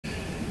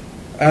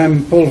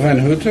I'm Paul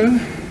Vanhoutte.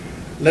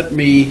 Let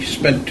me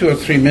spend 2 or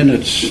 3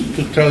 minutes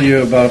to tell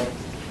you about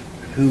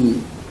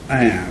who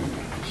I am,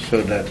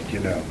 so that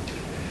you know.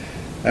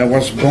 I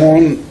was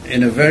born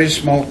in a very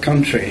small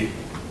country,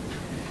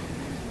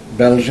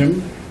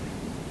 Belgium.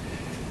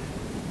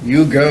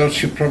 You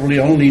girls, you probably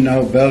only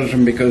know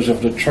Belgium because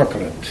of the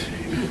chocolate.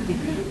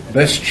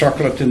 Best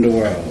chocolate in the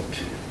world.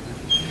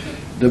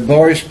 The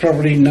boys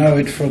probably know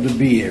it for the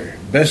beer.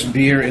 Best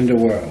beer in the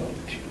world.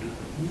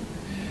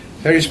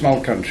 Very small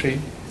country.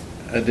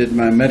 I did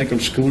my medical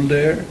school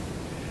there.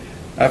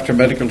 After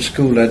medical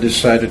school, I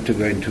decided to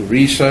go into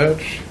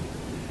research.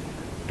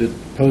 Did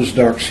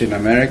postdocs in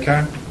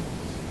America.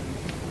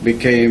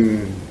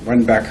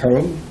 Went back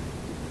home.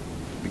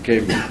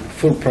 Became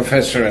full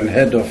professor and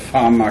head of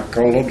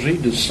pharmacology,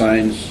 the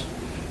science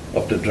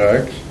of the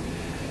drugs.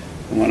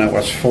 And when I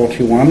was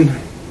 41,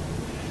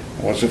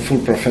 I was a full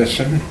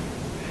professor.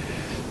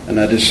 And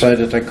I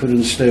decided I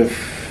couldn't stay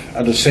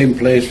at the same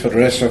place for the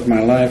rest of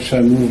my life, so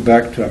I moved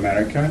back to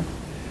America.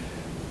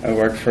 I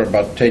worked for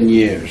about 10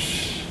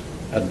 years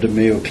at the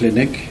Mayo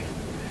Clinic,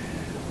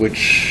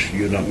 which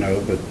you don't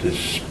know, but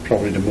is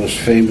probably the most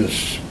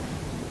famous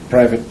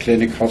private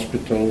clinic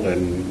hospital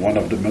and one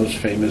of the most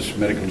famous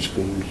medical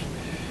schools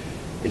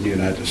in the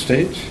United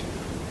States.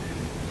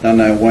 Then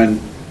I went,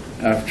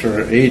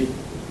 after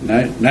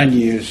 9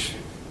 years,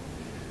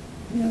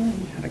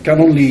 I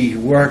can only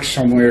work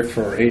somewhere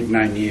for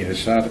 8-9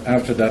 years.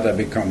 After that I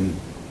become,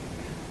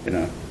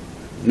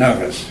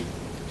 nervous.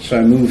 So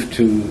I moved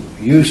to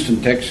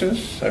Houston,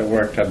 Texas. I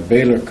worked at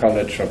Baylor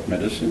College of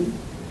Medicine,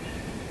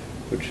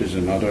 which is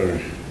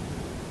another,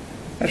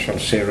 I shall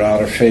say,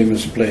 rather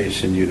famous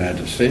place in the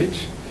United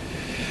States.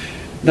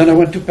 Then I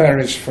went to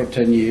Paris for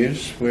 10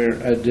 years, where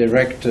I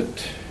directed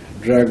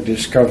drug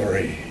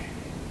discovery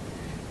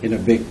in a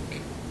big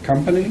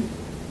company.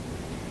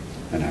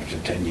 And after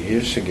 10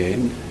 years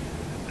again,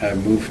 I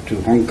moved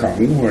to Hong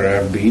Kong, where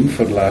I've been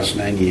for the last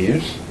 9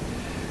 years.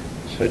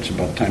 So it's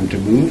about time to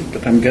move,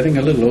 but I'm getting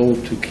a little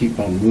old to keep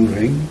on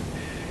moving,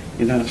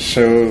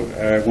 So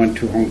I went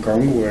to Hong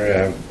Kong,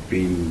 where I've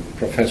been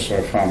professor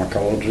of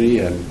pharmacology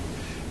and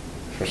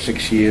for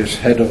 6 years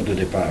head of the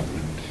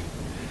department.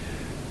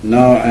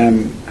 Now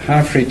I'm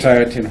half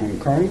retired in Hong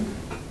Kong.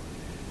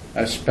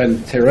 I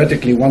spend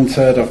theoretically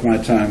 1/3 of my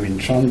time in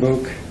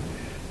Strasbourg,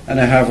 and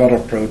I have other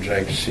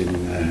projects in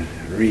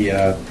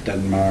Riyadh,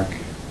 Denmark,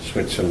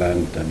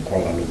 Switzerland, and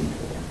Kuala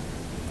Lumpur.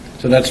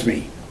 So that's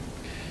me.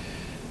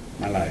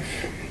 My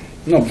life.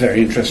 Not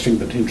very interesting,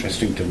 but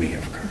interesting to me,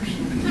 of course.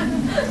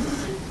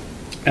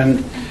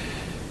 And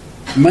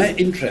my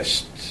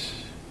interest,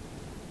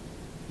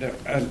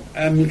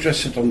 I'm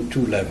interested on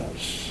 2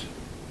 levels.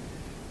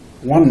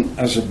 One,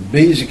 as a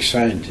basic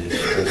scientist,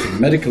 as a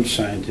medical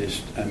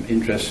scientist, I'm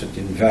interested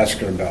in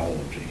vascular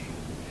biology.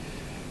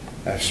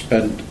 I've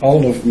spent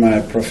all of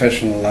my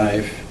professional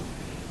life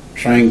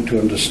trying to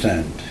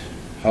understand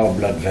how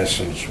blood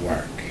vessels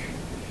work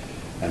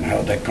and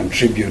how they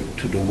contribute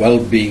to the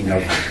well-being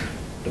of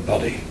the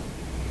body.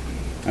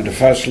 And the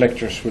first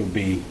lectures will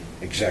be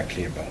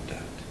exactly about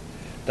that.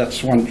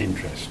 That's one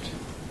interest.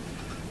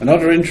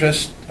 Another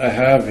interest I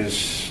have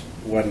is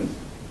when,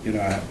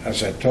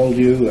 as I told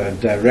you, I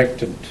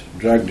directed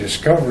drug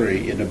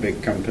discovery in a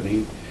big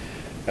company.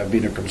 I've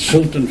been a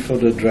consultant for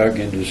the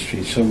drug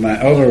industry, so my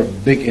other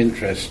big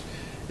interest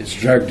is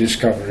drug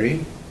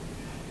discovery,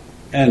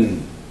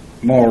 and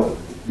more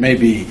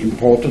maybe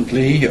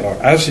importantly, or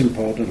as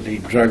importantly,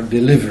 drug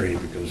delivery,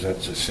 because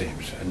that's the same.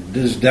 And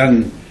this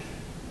then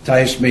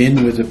ties me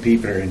in with the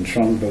people in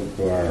Strasbourg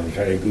who are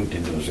very good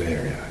in those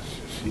areas,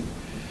 you see.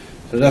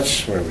 So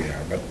that's where we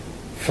are. But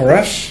for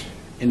us,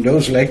 in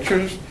those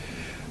lectures,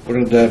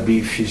 whether that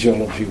be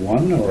Physiology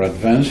 1 or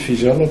Advanced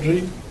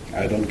Physiology,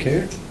 I don't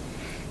care.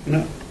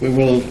 We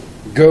will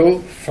go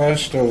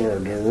first over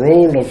the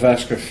role of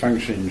vascular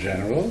function in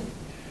general.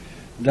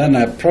 Then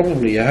I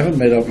haven't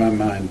made up my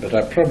mind, but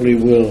I probably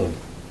will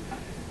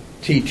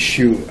teach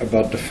you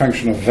about the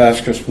function of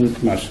vascular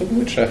smooth muscle,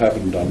 which I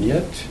haven't done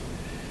yet.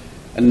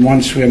 And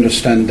once we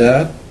understand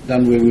that,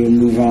 then we will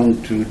move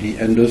on to the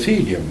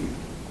endothelium,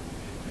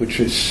 which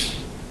is,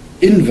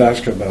 in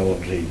vascular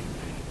biology,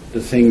 the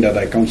thing that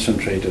I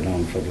concentrated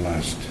on for the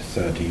last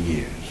 30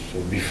 years. So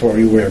before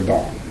you were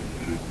born,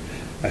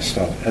 I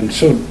started. And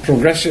so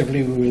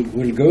progressively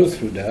we'll go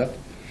through that.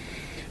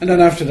 And then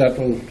after that,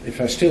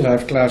 if I still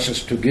have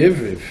classes to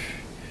give, if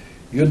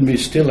Yudmi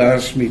still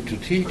asks me to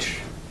teach,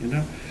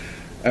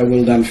 I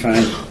will then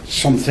find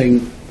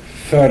something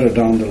further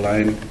down the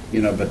line,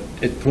 but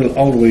it will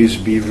always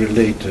be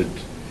related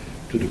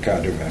to the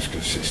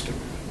cardiovascular system,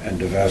 and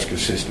the vascular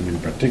system in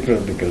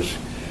particular, because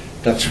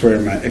that's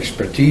where my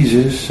expertise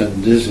is,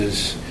 and this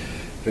is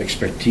the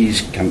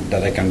expertise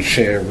that I can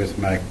share with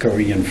my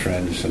Korean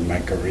friends and my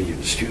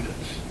Korean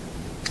students.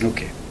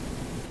 Okay.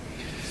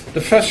 The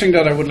first thing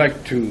that I would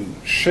like to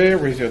share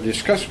with you,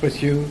 discuss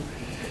with you,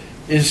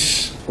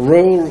 is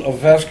role of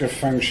vascular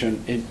function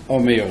in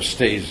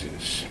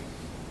homeostasis.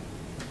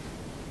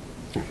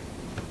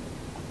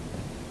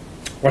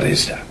 What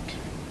is that?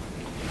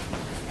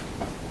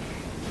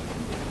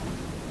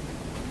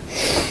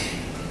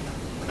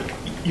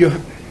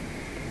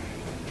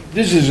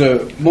 this is a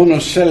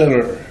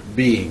monocellular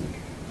being.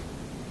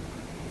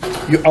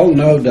 You all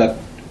know that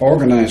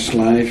organized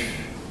life,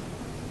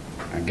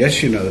 I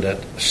guess you know that,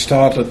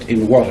 started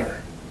in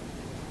water.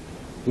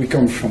 We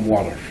come from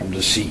water, from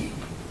the sea.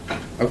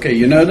 Okay,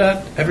 you know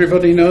that?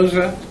 Everybody knows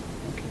that?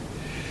 Okay.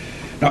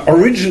 Now,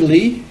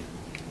 originally,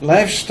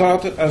 life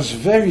started as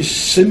very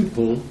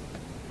simple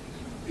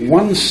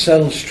one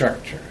cell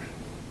structure.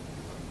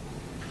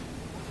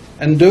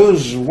 And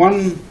those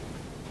one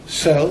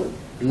cell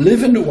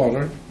live in the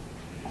water.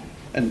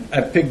 And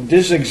I picked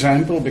this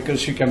example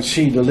because you can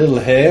see the little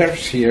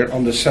hairs here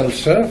on the cell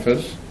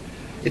surface.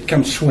 It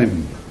can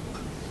swim.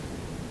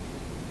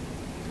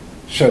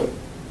 So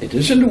it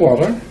is in the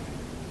water.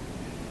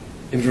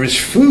 If there is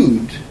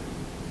food,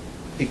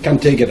 it can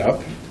take it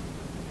up,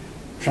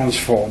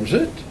 transforms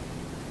it,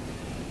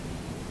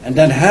 and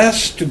then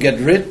has to get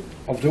rid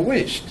of the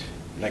waste,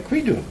 like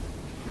we do.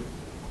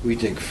 We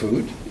take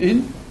food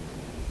in,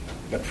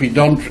 but we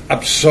don't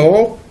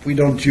absorb, we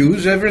don't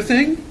use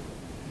everything.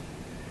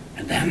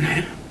 And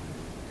then,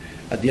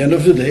 at the end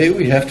of the day,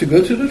 we have to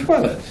go to the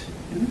toilet.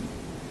 You know?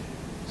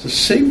 It's the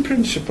same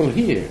principle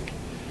here.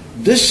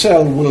 This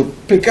cell will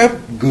pick up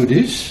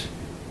goodies,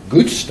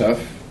 good stuff,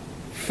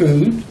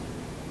 food,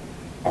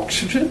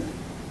 oxygen,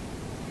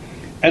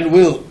 and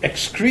will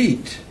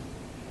excrete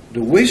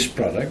the waste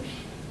products,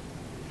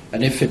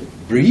 and if it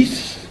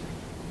breathes,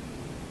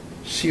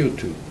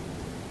 CO2.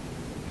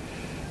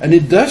 And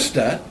it does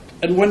that,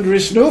 and when there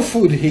is no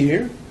food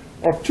here,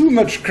 or too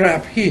much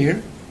crap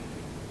here,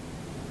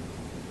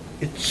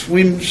 it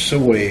swims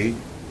away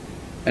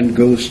and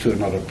goes to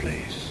another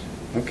place.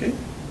 Okay?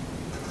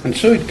 And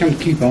so it can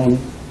keep on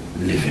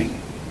living.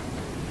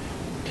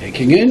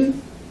 Taking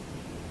in,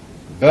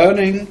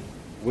 burning,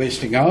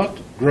 wasting out,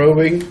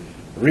 growing,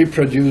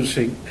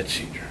 reproducing,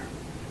 etc.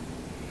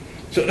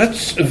 So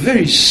that's a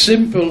very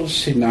simple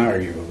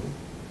scenario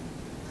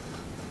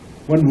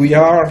when we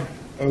are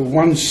a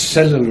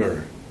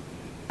one-cellular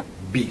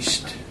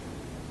beast.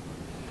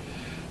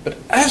 But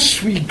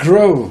as we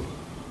grow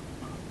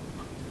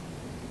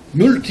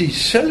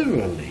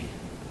multicellularly,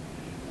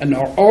 and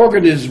our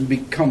organism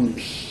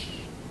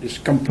is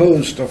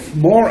composed of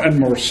more and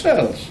more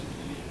cells,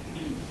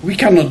 we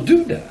cannot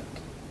do that.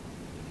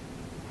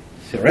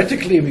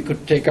 Theoretically, we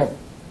could take up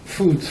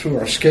food through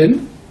our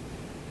skin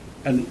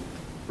and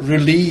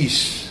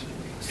release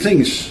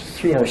things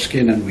through our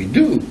skin, and we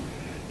do,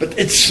 but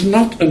it's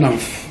not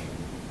enough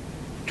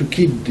to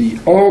keep the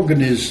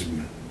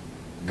organism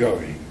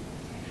going.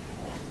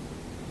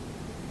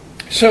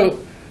 So,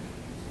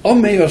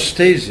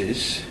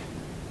 homeostasis,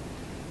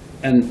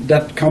 and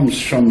that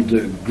comes from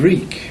the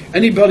Greek.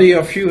 Anybody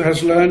of you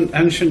has learned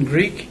ancient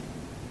Greek?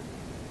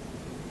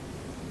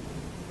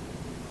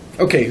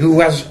 Okay, who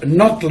has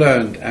not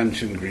learned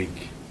ancient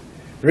Greek?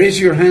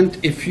 Raise your hand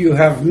if you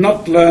have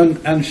not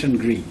learned ancient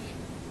Greek.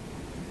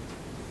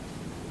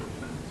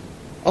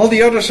 All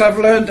the others have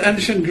learned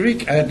ancient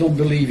Greek? I don't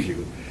believe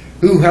you.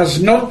 Who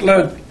has not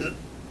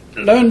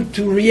learned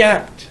to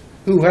react?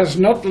 Who has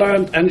not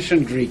learned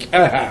ancient Greek?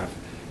 I have.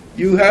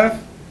 You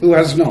have? Who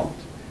has not?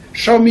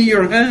 Show me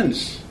your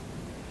hands.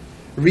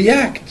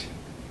 React.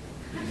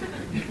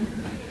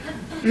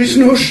 There is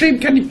no shame.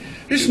 There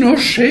is no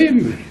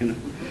shame. You know.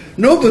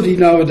 Nobody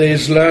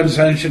nowadays learns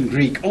ancient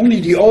Greek. Only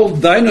the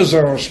old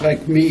dinosaurs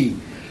like me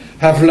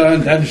have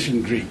learned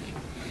ancient Greek.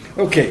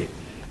 Okay,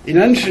 in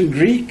ancient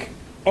Greek,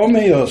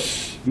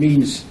 homeos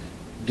means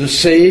the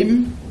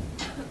same,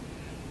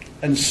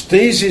 and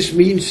stasis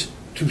means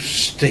to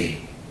stay.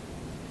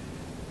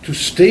 To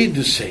stay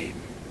the same.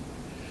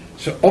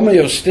 So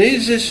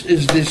homeostasis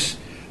is this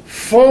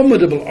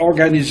formidable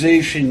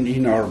organization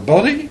in our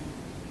body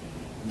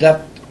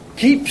that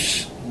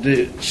keeps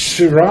the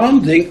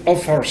surrounding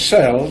of our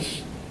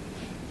cells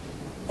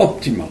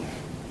optimal.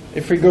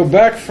 If we go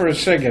back for a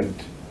second,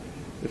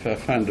 if I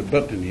find the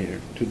button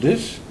here, to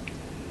this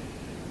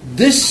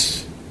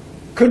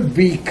could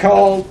be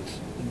called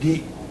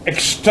the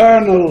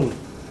external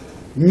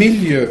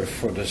milieu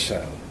for the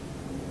cell.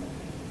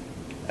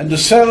 And the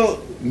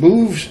cell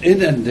moves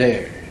in and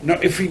there. Now,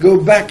 if we go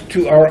back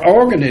to our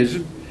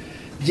organism,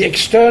 the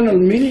external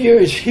milieu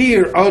is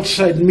here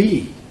outside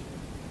me.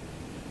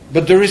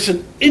 But there is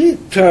an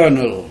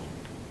internal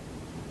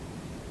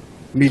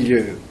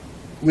milieu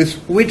with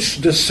which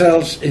the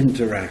cells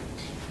interact.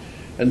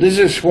 And this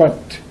is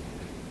what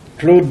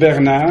Claude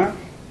Bernard,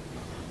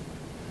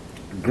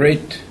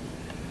 great,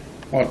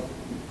 well,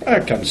 I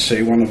can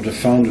say one of the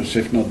founders,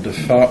 if not the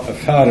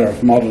father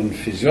of modern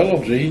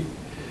physiology,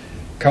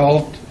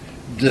 called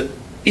the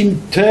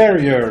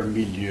interior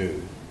milieu.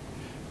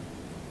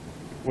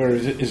 Where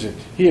is it?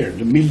 Here,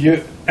 the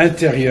milieu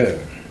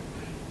intérieur,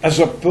 as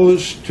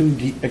opposed to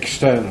the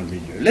external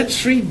milieu.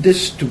 Let's read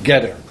this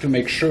together to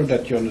make sure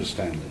that you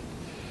understand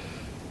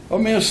it.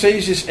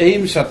 Homeostasis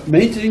aims at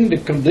maintaining the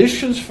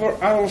conditions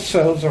for our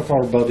cells of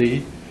our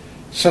body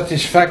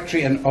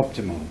satisfactory and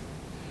optimal,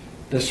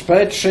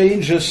 despite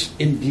changes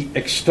in the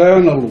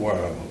external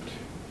world.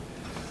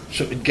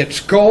 So it gets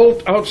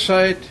cold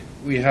outside,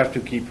 we have to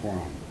keep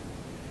warm.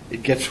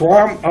 It gets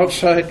warm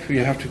outside, we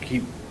have to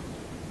keep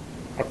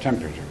our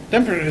temperature.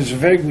 Temperature is a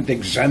very good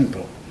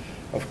example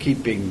of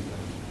keeping,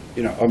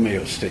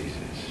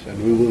 homeostasis,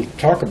 and we will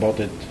talk about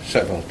it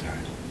several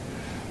times.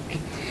 Okay.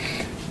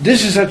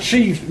 This is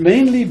achieved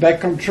mainly by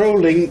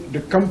controlling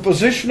the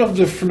composition of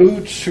the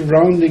fluid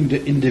surrounding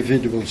the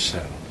individual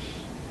cells.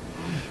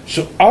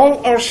 So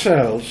all our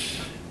cells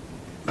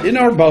in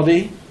our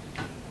body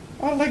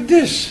are like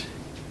this,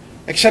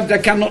 except they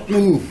cannot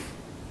move.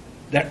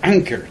 They're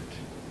anchored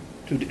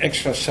to the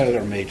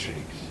extracellular matrix.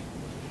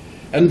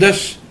 And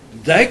thus,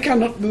 they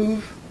cannot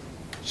move,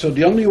 so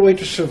the only way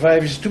to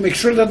survive is to make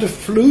sure that the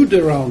fluid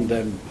around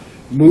them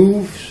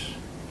moves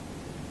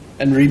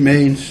and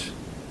remains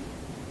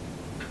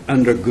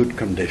under good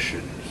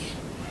conditions.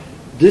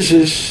 This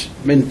is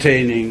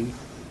maintaining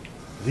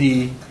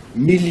the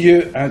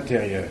milieu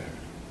intérieur.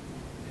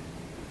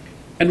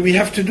 And we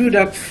have to do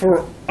that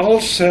for all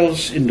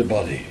cells in the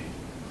body.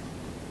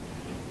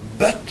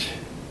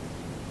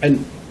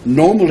 And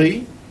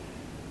normally,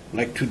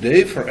 like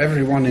today, for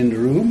everyone in the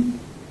room,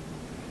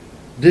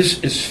 this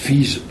is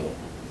feasible.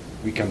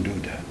 We can do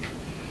that.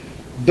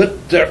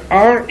 But there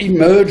are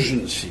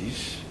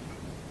emergencies,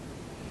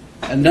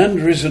 and then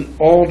there is an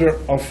order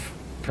of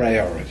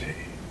priority.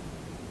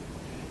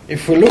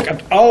 If we look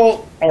at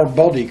all our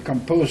body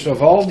composed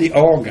of all the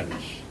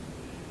organs,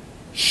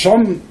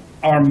 some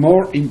are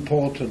more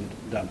important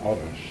than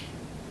others.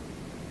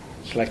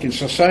 It's like in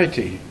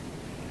society.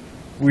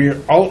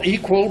 We're all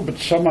equal, but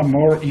some are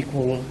more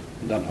equal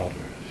than others.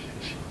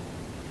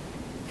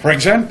 For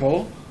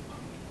example,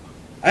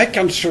 I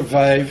can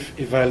survive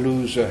if I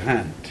lose a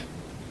hand.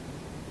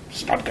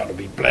 It's not going to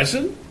be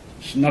pleasant.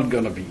 It's not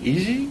going to be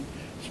easy,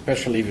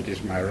 especially if it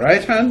is my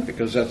right hand,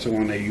 because that's the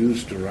one I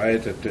used to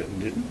write it.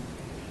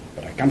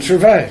 But I can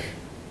survive.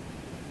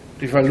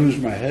 If I lose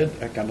my head,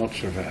 I cannot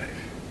survive.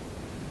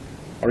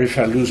 Or if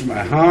I lose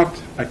my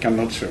heart, I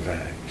cannot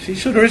survive. See,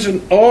 so there is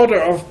an order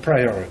of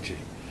priority.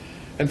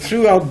 And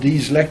throughout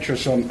these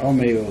lectures on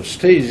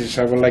homeostasis,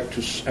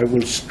 I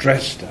will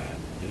stress that.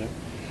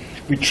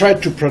 We try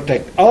to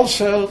protect all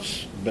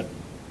cells, but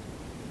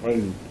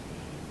when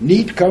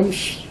need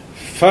comes,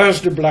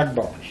 first the black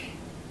box,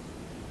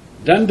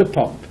 then the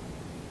pump,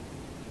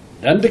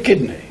 then the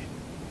kidney,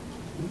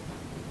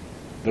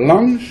 the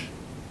lungs,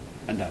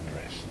 and then the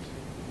rest.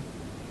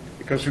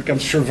 Because we can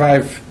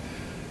survive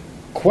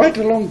quite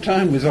a long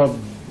time without,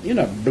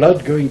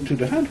 blood going to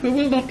the hand. We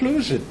will not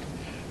lose it.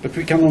 But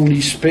we can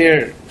only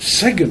spare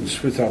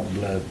seconds without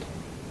blood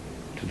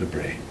to the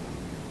brain.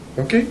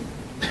 Okay?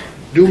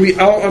 Do we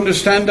all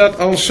understand that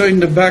also in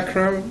the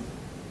background?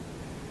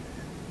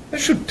 I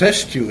should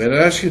test you and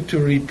ask you to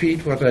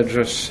repeat what I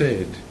just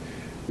said.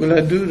 Will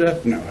I do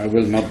that? No, I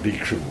will not be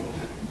cruel.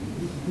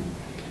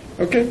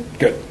 Okay?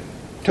 Good.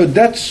 So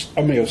that's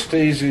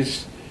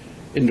homeostasis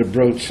in the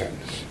broad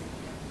sense.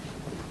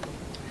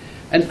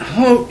 And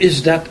how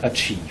is that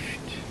achieved?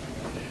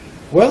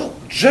 Well,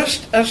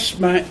 just as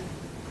my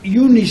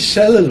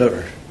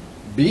unicellular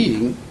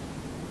being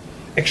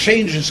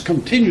exchanges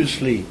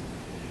continuously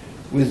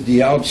with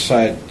the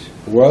outside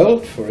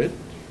world for it,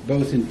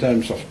 both in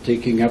terms of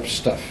taking up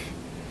stuff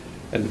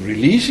and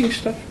releasing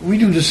stuff, we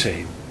do the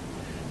same.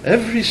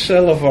 Every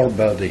cell of our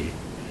body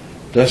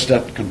does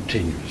that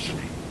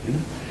continuously.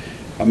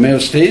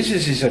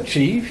 Homeostasis is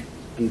achieved,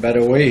 and by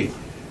the way,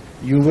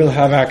 you will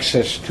have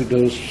access to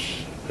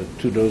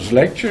those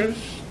lectures,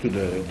 to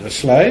the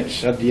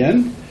slides at the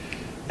end.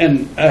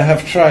 And I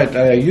have tried,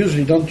 I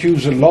usually don't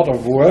use a lot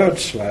of word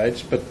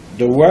slides, but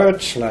the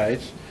word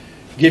slides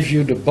give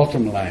you the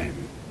bottom line,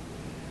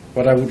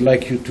 what I would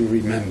like you to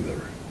remember.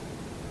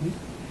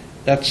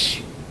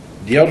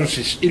 The others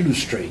is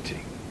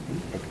illustrating.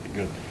 Okay,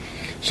 good.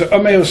 So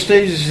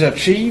homeostasis is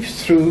achieved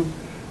through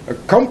a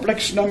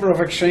complex number of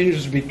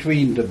exchanges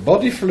between the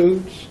body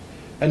fluids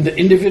and the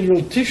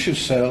individual tissue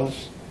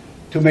cells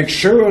to make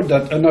sure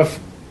that enough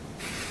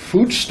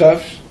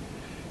foodstuffs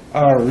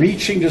are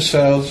reaching the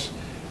cells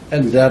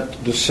and that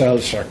the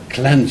cells are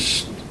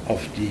cleansed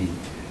of the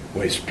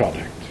waste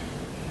product.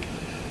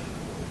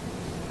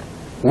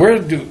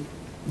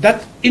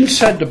 That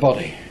inside the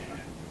body,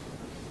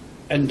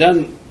 and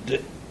then the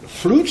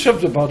fluids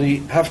of the body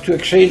have to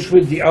exchange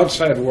with the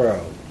outside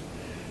world,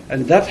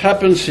 and that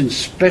happens in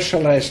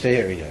specialized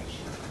areas,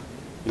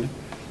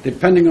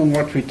 depending on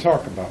what we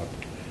talk about.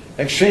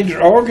 Exchange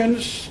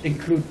organs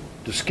include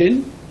the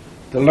skin,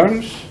 the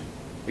lungs,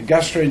 the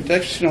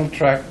gastrointestinal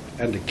tract,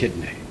 and the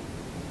kidney.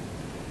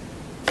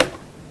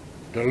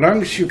 The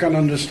lungs you can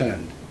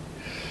understand.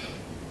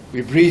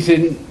 We breathe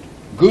in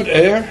good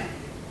air.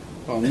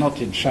 Well,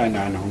 not in China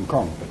and Hong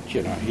Kong, but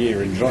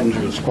here in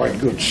Zhangzhou it's quite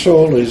good.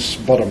 Seoul is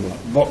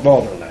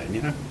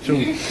borderline, So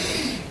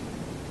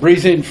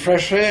breathe in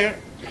fresh air.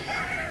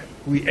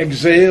 We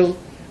exhale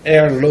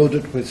air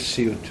loaded with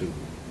CO2.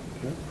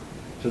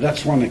 So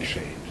that's one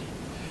exchange.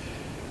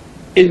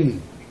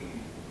 In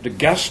the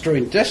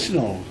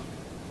gastrointestinal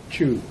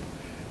tube,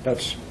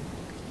 that's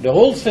the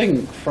whole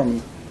thing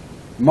from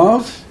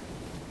mouth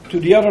to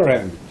the other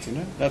end.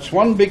 That's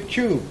one big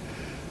tube.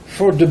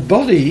 For the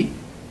body,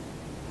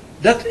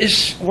 that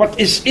is what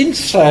is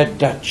inside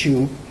that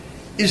tube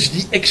is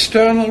the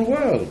external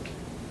world,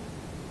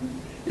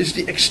 is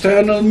the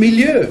external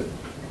milieu.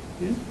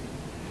 Yeah?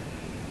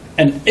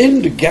 And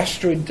in the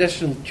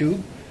gastrointestinal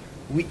tube,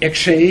 we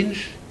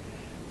exchange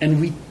and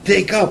we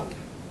take up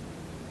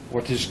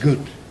what is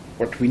good,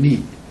 what we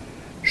need.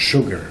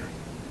 Sugar,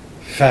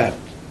 fat,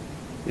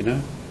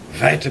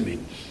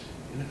 vitamins,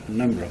 a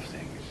number of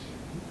things.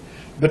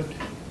 But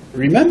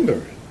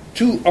remember,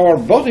 to our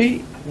body,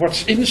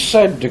 what's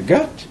inside the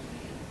gut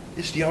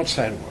is the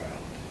outside world.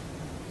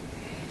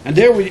 And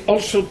there we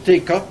also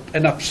take up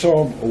and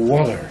absorb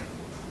water.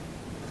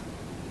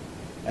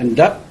 And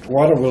that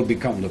water will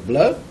become the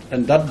blood,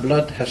 and that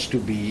blood has to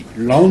be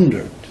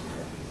laundered,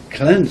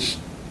 cleansed,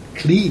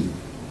 clean.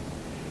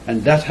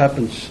 And that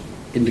happens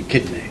in the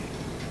kidney.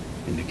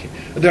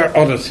 There are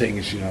other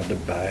things, the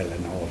bile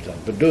and all of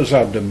that, but those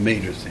are the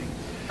major things.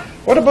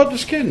 What about the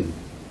skin?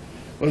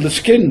 Well, the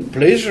skin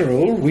plays a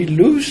role. We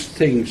lose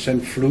things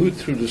and fluid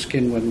through the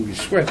skin when we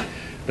sweat.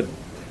 But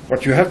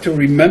what you have to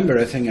remember,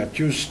 I think, at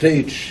your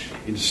stage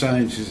in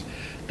science is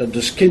that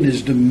the skin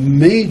is the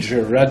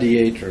major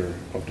radiator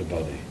of the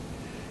body.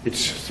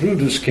 It's through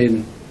the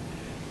skin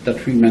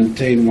that we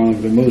maintain one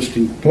of the most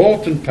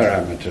important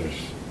parameters,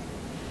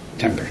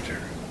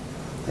 temperature.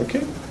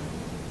 Okay?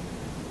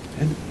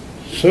 And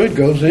so it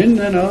goes in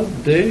and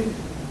out day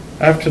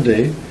after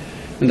day,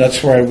 and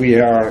that's why we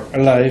are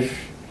alive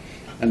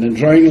and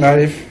enjoying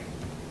life.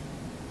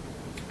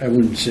 I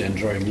wouldn't say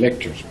enjoying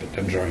lectures, but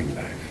enjoying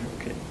life.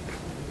 Okay.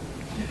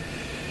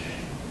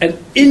 And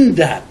in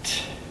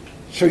that,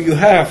 so you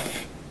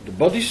have the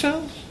body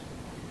cells,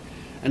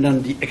 and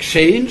then the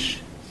exchange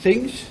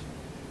things,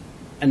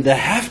 and they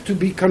have to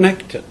be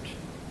connected.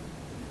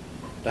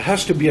 There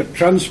has to be a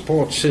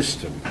transport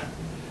system.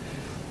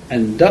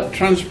 And that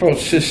transport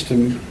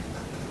system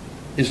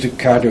is the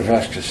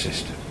cardiovascular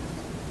system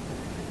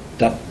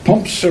that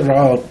pumps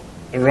around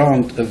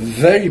a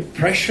very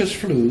precious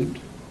fluid,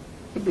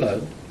 the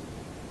blood,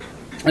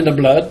 and the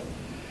blood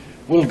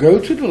will go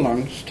to the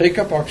lungs, take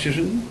up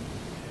oxygen,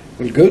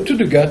 will go to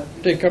the gut,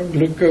 take up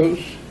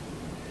glucose,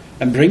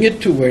 and bring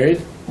it to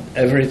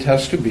wherever it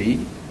has to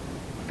be,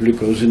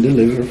 glucose in the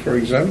liver, for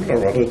example,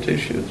 or other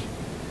tissues.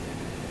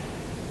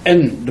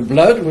 And the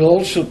blood will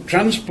also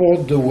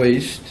transport the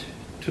waste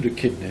to the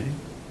kidney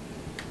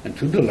and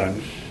to the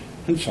lungs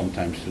and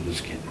sometimes to the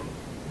skin.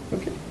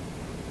 Okay?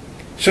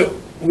 So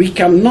we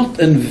cannot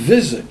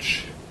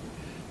envisage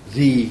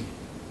the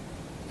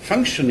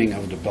functioning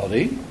of the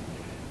body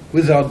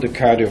without the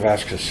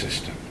cardiovascular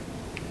system.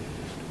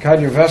 The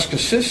cardiovascular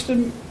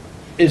system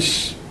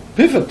is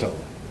pivotal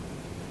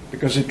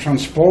because it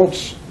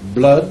transports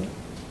blood,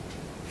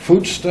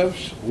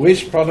 foodstuffs,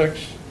 waste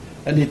products,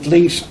 and it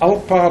links all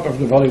parts of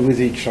the body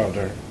with each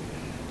other,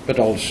 but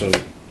also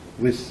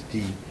with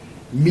the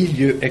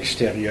milieu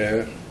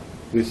extérieur,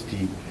 with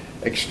the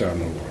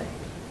external world.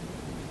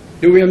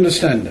 Do we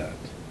understand that?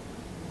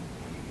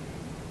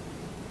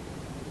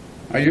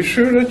 Are you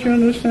sure that you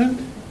understand?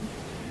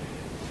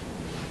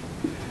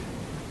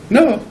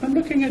 No, I'm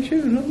looking at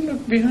you. No,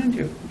 look behind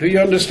you. Do you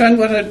understand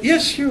what I...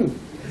 Yes, you.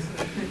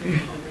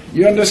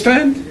 You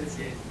understand?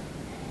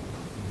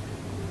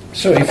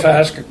 So if I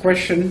ask a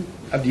question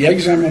at the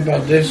exam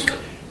about this,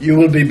 you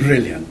will be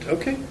brilliant,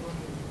 okay?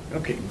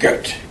 Okay,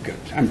 good.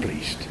 I'm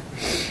pleased.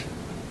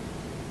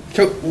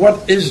 So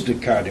what is the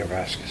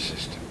cardiovascular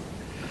system?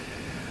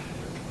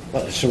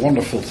 Well, it's a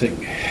wonderful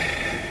thing.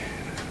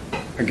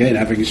 Again,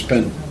 having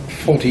spent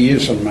 40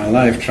 years of my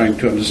life trying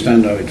to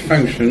understand how it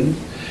functions,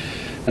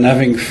 and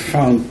having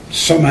found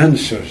some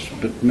answers,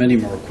 but many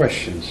more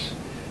questions,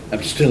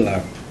 I'm still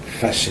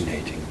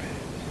fascinating by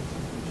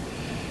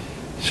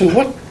it. So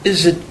what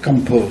is it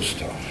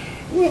composed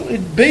of? Well,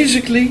 it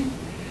basically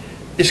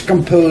is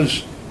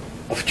composed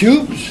of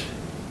tubes,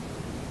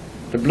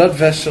 the blood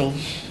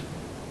vessels,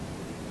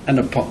 and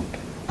a pump,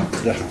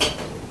 the heart.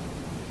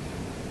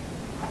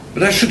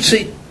 But I should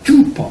say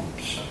two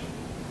pumps,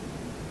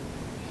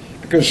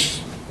 because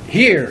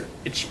here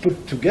it's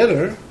put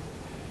together.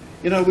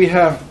 We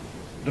have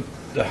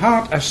the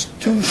heart has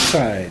two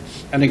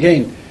sides, and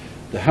again,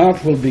 the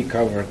heart will be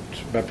covered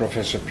by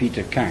Professor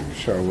Peter Kang,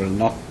 so I will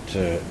not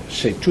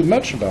say too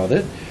much about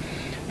it,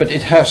 but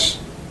it has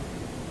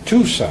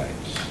two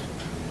sides,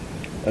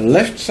 a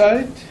left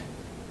side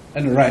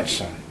and a right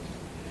side.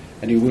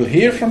 And you will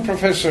hear from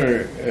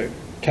Professor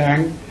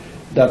Kang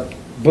that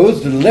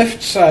both the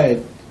left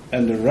side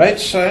and the right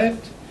side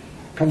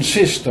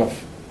consist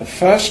of a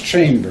first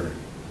chamber,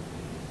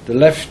 the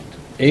left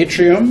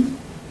atrium,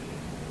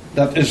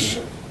 that is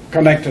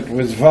connected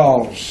with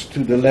valves to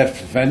the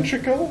left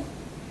ventricle,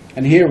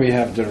 and here we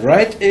have the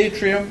right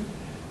atrium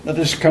that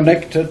is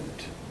connected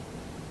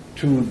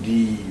to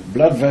the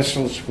blood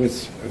vessels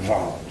with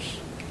valves.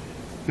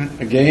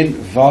 Again,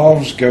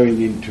 valves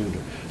going into the...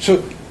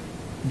 So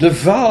the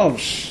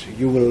valves,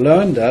 you will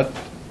learn that,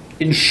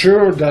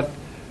 ensure that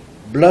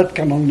blood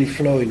can only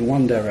flow in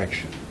one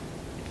direction.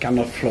 It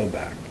cannot flow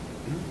back.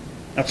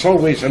 That's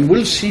always, and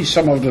we'll see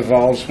some of the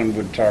valves when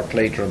we talk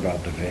later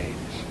about the veins.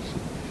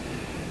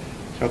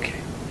 Okay.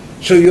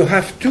 So you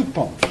have two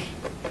pumps.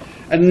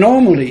 And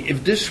normally,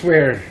 if this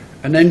were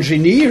an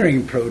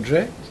engineering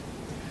project,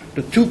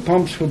 the two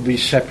pumps would be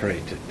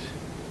separated.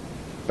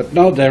 But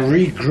now they're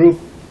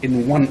regrouped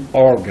in one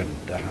organ,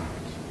 the heart.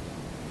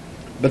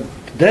 But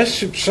they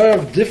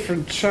serve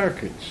different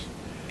circuits.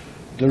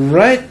 The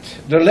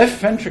left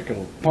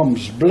ventricle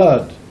pumps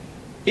blood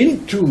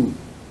into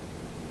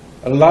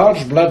a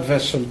large blood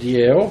vessel,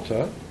 the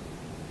aorta,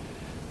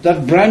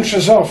 that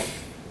branches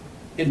off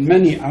in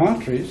many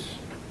arteries,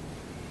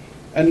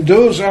 and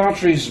those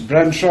arteries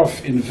branch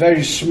off in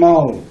very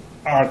small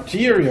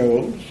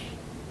arterioles,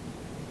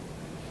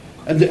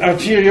 and the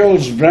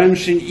arterioles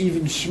branch in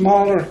even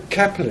smaller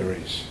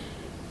capillaries.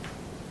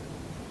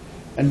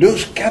 And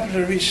those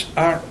capillaries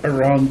are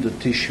around the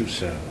tissue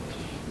cells.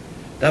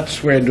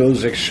 That's where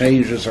those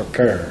exchanges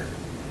occur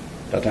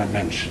that I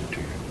mentioned to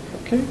you.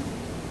 Okay?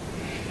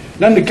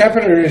 Then the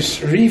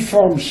capillaries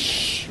reform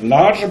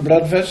larger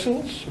blood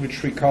vessels,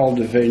 which we call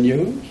the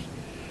venules,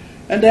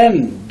 and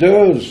then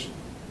those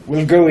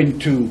will go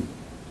into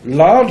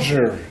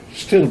larger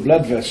still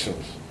blood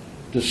vessels,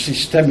 the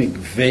systemic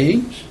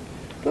veins.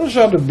 Those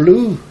are the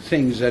blue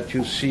things that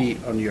you see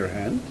on your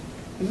hand.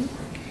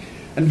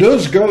 And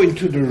those go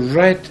into the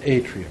right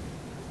atrium.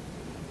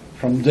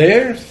 From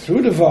there,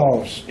 through the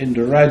valves in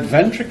the right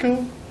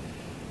ventricle,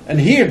 and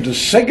here the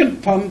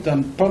second pump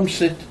then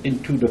pumps it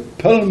into the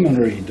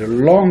pulmonary, the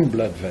long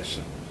blood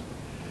vessels.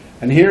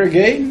 And here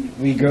again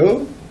we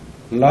go,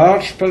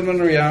 large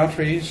pulmonary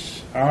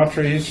arteries,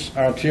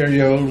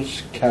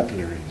 arterioles,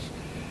 capillaries.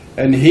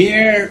 And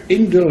here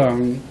in the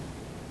lung,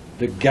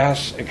 the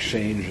gas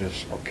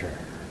exchanges occur.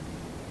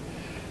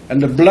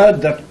 And the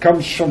blood that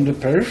comes from the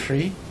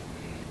periphery,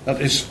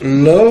 that is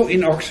low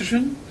in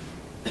oxygen,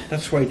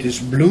 that's why it is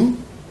blue,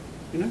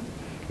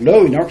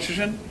 low in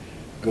oxygen,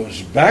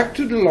 goes back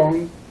to the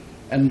lung,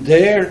 and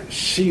there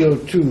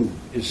CO2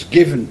 is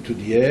given to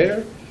the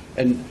air,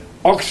 and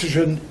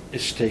oxygen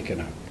is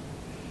taken up.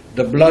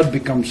 The blood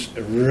becomes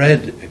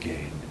red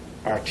again,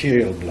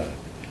 arterial blood,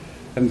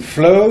 and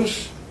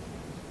flows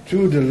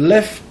to the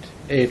left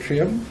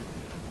atrium,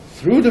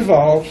 through the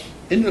valves,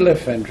 in the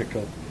left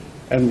ventricle,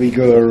 and we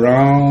go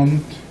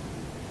around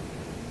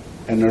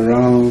and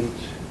around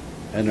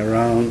and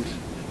around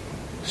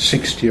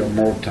 60 or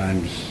more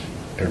times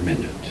per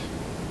minute.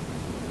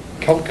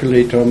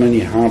 Calculate how many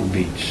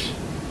heartbeats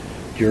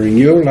during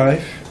your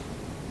life.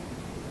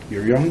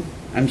 You're young,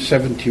 I'm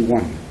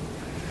 71.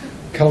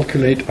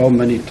 Calculate how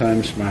many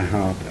times my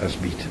heart has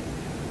beaten.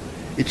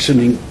 It's an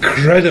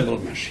incredible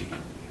machine.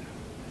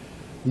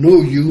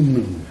 No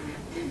human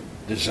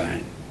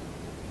design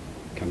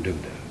can do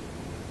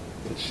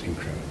that. It's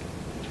incredible.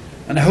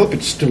 And I hope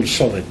it's still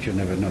solid. You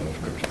never know,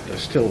 of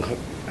course.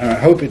 I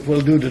hope it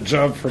will do the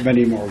job for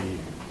many more years.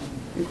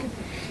 Okay.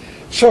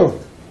 So,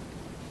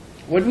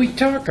 when we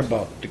talk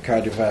about the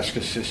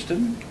cardiovascular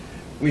system,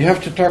 we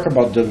have to talk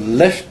about the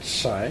left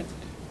side,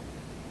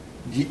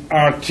 the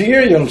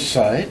arterial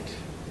side,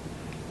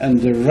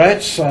 and the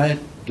right side,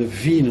 the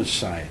venous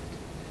side.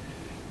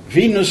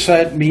 Venous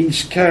side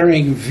means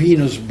carrying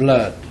venous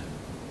blood.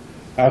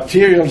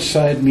 Arterial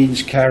side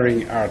means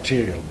carrying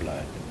arterial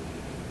blood.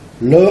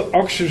 Low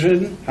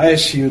oxygen, high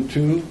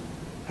CO2,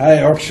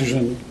 high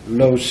oxygen,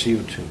 low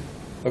CO2.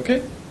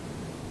 Okay?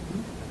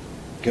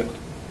 Good.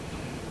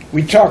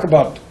 We talk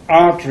about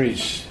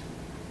arteries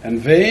and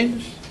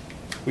veins.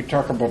 We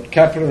talk about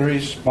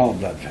capillaries, small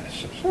blood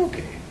vessels.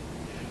 Okay.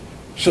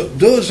 So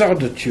those are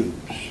the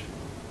tubes.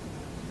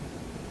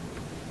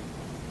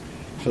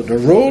 So the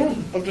role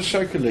of the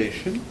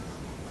circulation,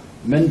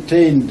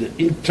 maintain the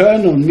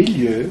internal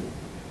milieu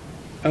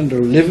under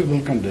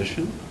livable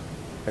conditions.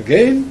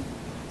 Again,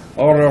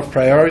 order of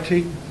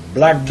priority,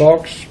 black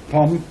box,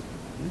 pump,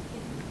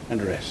 and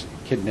the rest,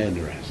 kidney and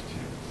the rest.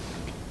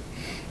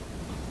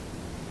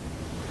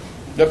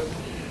 Yep.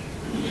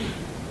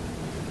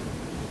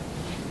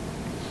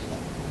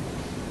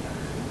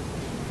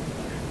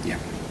 Yeah.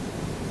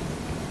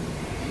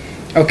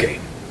 Okay.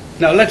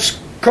 Now let's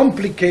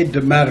complicate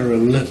the matter a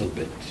little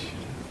bit.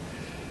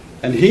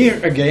 And here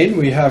again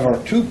we have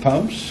our two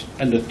pumps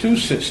and the two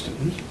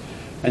systems.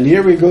 And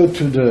here we go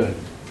to the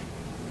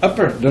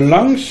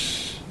lungs.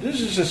 This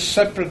is a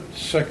separate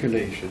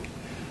circulation.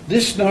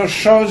 This now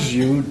shows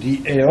you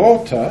the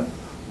aorta,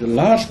 the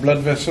large blood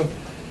vessel,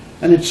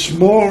 and its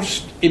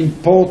most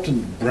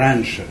important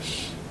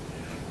branches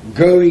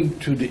going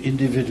to the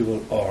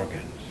individual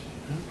organs.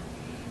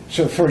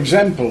 So, for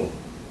example,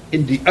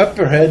 in the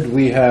upper head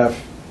we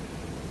have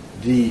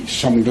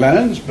some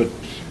glands, but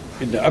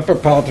in the upper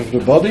part of the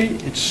body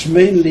it's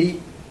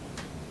mainly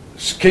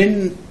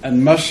skin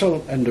and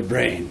muscle and the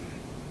brain.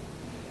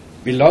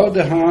 Below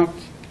the heart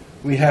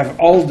we have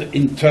all the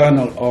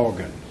internal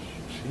organs.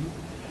 See?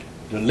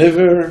 The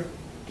liver,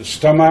 the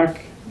stomach,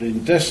 the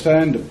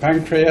intestine, the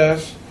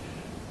pancreas,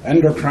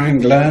 endocrine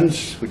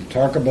glands, we'll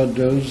talk about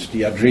those,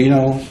 the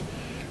adrenals,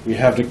 we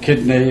have the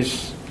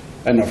kidneys,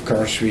 and of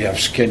course we have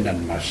skin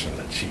and muscle,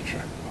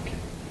 etc. Okay.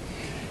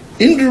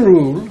 In the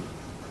rule,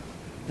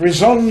 there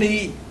is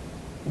only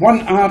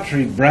one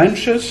artery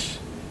branches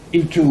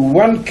into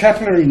one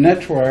capillary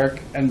network,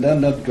 and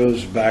then that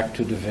goes back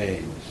to the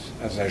veins,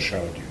 as I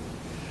showed you.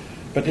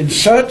 But in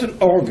certain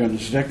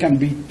organs, there can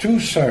be two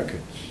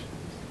circuits.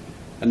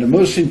 And the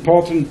most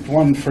important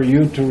one for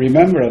you to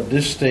remember at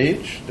this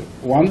stage, the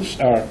ones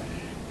are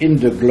in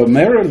the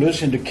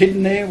glomerulus, in the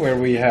kidney, where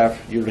we have,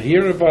 you'll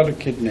hear about a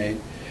kidney,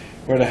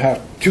 where they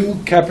have two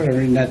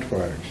capillary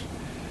networks.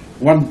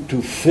 One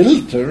to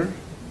filter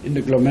in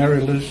the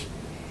glomerulus,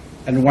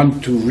 and one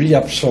to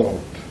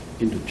reabsorb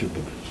in the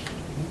tuberous.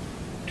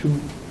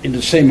 Two in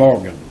the same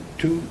organ,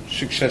 two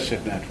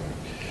successive networks.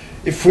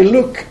 If we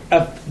look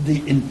at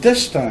the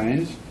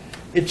intestines,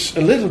 it's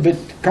a little bit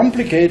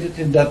complicated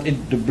in that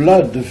the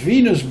blood, the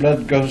venous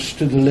blood, goes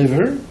to the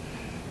liver,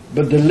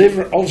 but the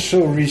liver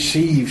also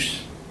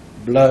receives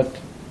blood,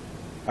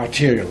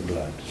 arterial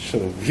blood. So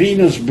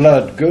venous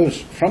blood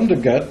goes from the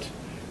gut,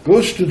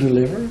 goes to the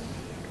liver,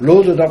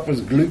 loaded up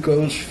with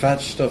glucose, fat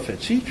stuff,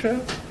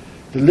 etc.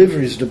 The liver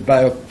is the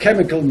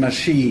biochemical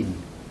machine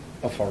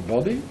of our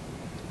body,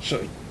 so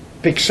it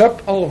picks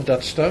up all of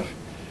that stuff.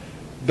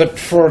 But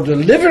for the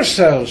liver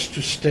cells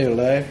to stay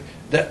alive,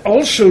 they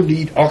also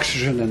need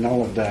oxygen and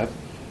all of that.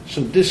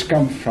 So this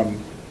comes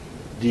from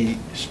the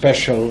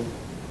special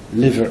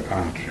liver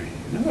artery.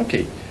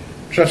 Okay,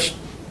 just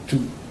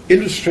to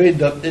illustrate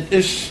that it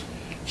is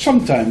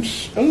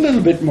sometimes a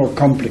little bit more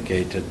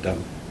complicated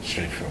than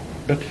straightforward.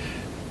 But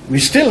we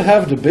still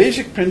have the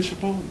basic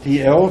principle.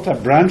 The aorta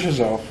branches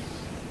off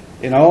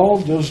in all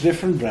those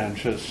different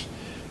branches,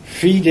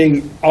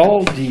 feeding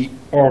all the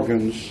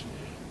organs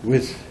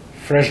with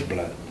fresh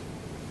blood.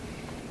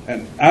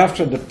 And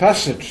after the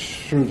passage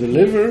through the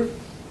liver,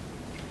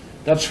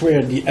 that's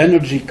where the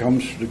energy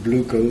comes, the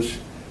glucose,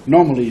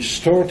 normally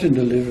stored in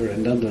the liver,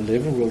 and then the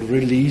liver will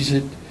release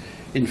it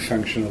in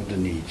function of the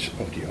needs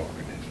of the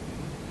organism.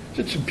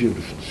 So it's a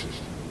beautiful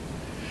system.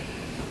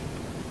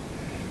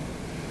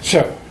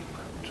 So,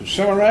 to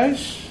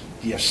summarize,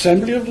 the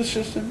assembly of the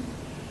system,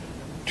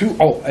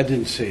 I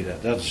didn't say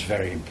that, that's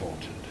very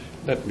important.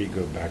 Let me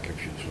go back a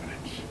few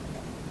slides.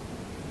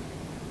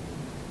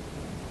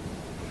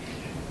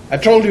 I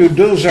told you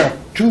those are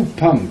two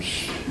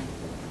pumps.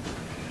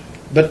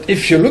 But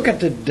if you look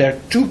at it, there are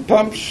two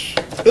pumps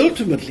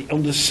ultimately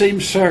on the same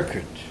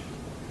circuit.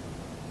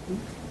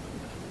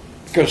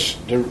 Because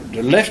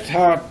the left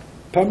heart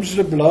pumps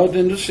the blood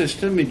in the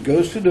system, it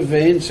goes to the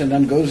veins and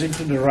then goes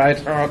into the right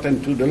heart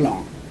and to the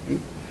lung.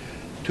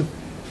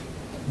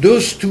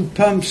 Those two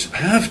pumps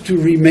have to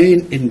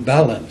remain in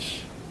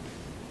balance.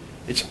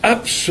 It's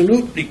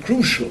absolutely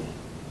crucial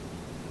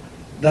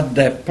that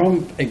they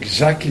pump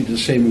exactly the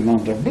same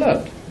amount of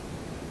blood.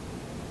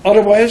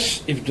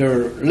 Otherwise, if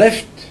the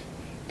left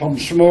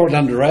pumps more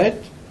than the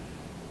right,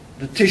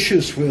 the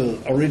tissues will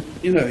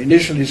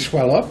initially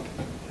swell up.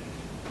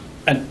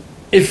 And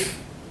if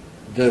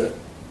the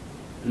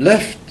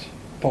left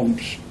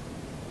pumps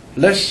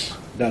less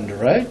than the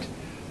right,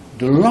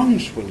 the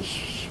lungs will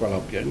swell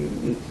up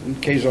in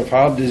case of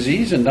heart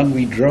disease, and then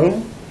we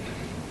draw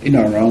in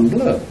our own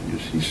blood, you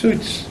see. So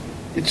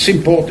it's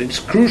important, it's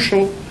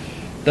crucial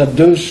that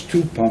those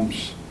two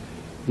pumps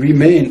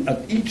remain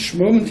at each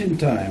moment in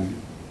time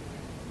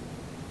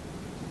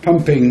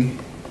pumping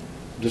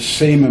the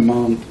same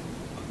amount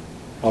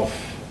of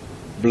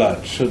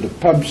blood. So the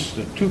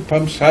two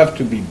pumps have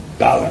to be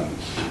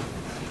balanced.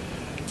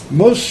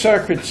 Most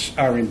circuits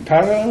are in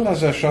parallel,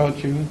 as I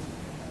showed you.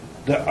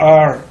 There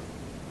are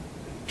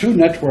two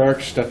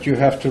networks that you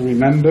have to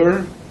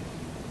remember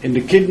in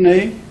the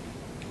kidney,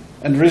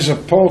 and there is a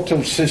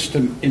portal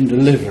system in the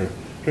liver.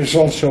 There's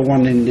also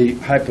one in the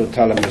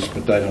hypothalamus,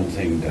 but I don't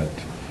think that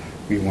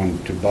we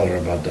want to bother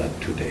about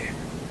that today.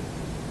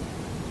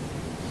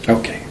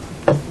 Okay.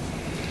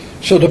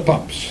 So the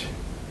pumps.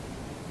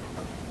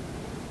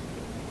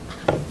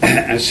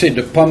 I said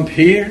the pump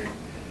here,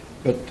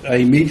 but I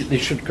immediately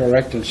should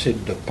correct and say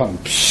the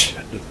pumps,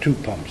 the two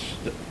pumps.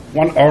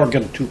 One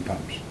organ, two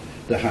pumps,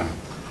 the heart.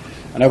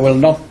 And I will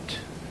not,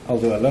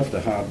 although I love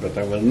the heart, but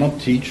I will not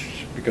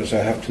teach because I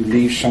have to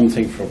leave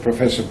something for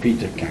Professor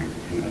Peter Kang.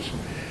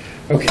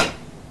 Okay,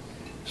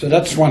 so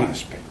that's one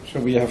aspect. So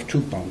we have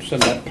two pumps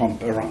and that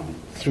pump around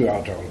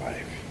throughout our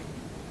life.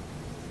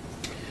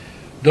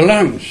 The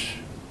lungs,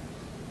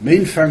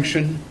 main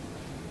function,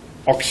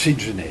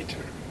 oxygenator.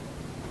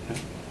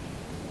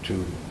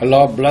 To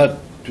allow blood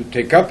to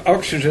take up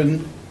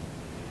oxygen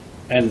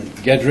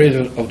and get rid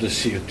of the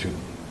CO2.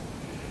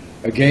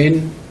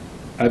 Again,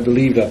 I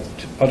believe that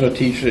other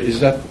teacher, is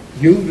that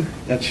you?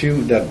 That's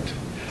you? That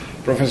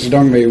Professor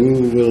Dongmei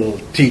Wu will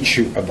teach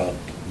you about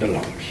the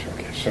lungs.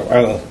 Okay, so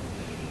I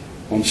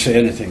won't say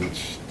anything.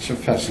 It's a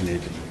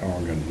fascinating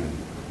organ.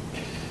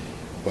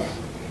 Well,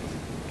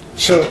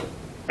 so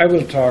I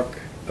will talk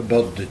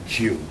about the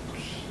tubes,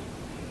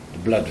 the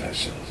blood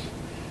vessels,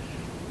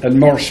 and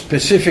more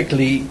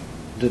specifically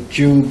the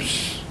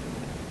tubes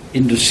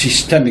in the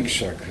systemic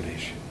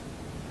circulation.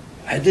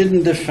 I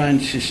didn't define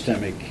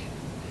systemic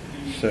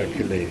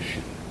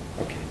circulation.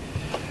 Okay.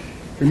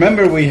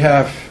 Remember, we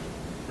have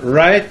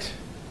right,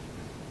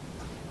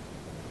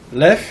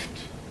 left,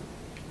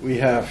 we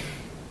have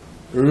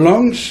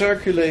lung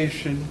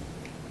circulation,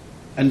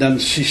 and then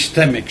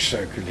systemic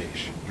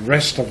circulation, the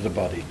rest of the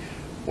body.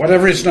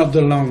 Whatever is not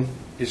the lung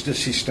is the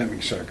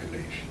systemic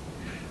circulation.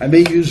 I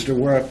may use the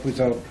word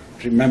without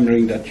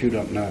remembering that you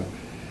don't know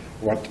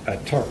what I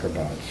talk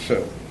about.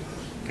 So,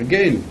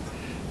 again,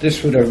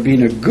 this would have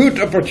been a good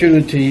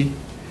opportunity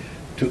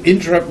to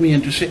interrupt me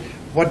and to say,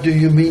 what do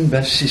you mean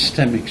by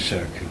systemic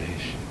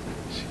circulation?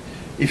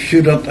 If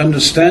you don't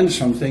understand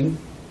something,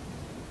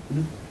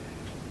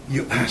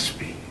 you ask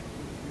me.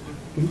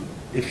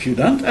 If you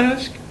don't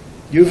ask,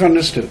 you've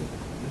understood.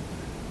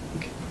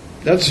 Okay.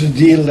 That's the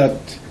deal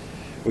that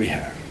we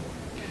have.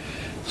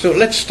 So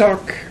let's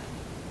talk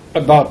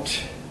about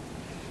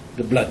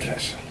the blood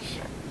vessels.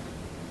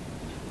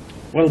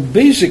 Well,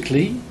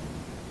 basically,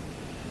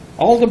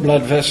 all the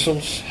blood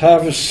vessels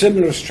have a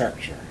similar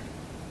structure.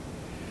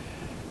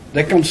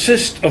 They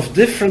consist of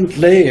different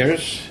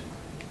layers.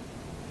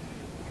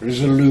 There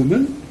is a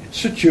lumen,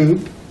 it's a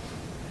tube,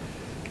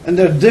 and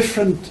there are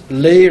different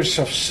layers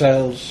of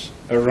cells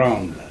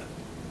around that.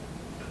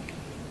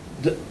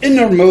 The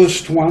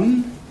innermost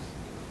one,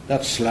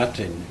 that's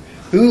Latin.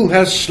 Who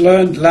has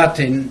learned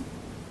Latin?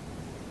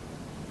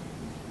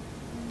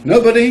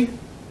 Nobody?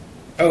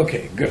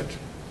 Okay, good.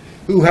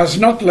 Who has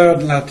not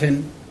learned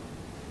Latin?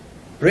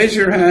 Raise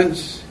your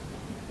hands.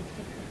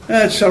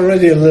 That's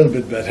already a little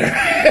bit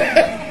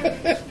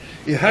better.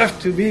 You have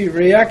to be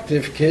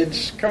reactive,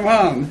 kids. Come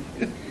on.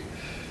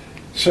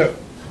 So,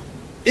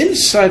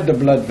 inside the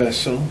blood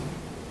vessel,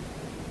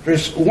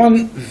 there's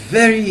one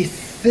very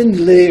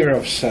thin layer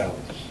of cells.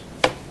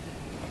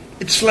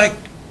 It's like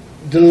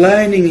the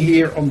lining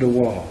here on the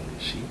wall,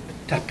 you see,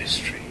 a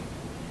tapestry.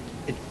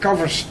 It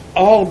covers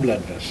all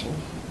blood vessels.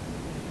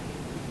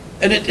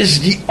 And it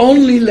is the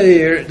only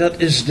layer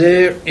that is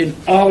there in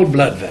all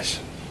blood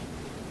vessels.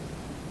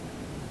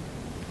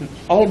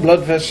 All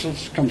blood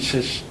vessels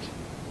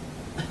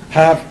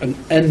have an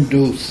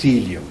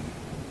endothelium.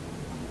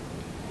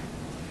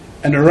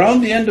 And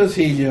around the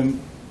endothelium,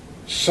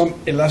 some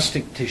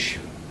elastic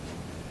tissue,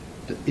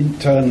 the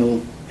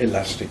internal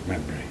elastic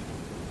membrane,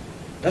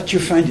 that you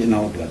find in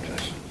all blood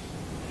vessels.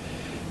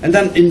 And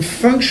then in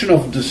function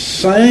of the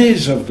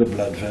size of the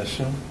blood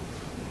vessel,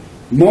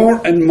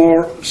 more and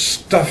more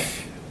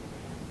stuff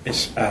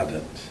is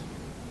added.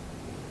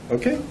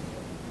 Okay?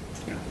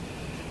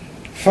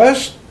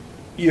 First,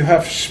 you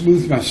have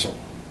smooth muscle.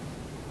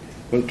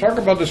 We'll talk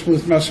about the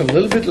smooth muscle a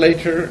little bit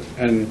later,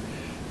 and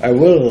I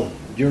will,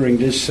 during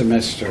this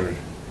semester,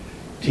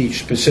 teach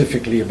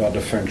specifically about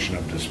the function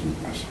of the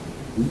smooth muscle.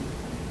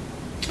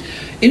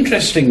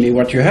 Interestingly,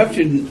 what you have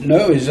to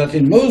know is that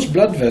in most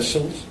blood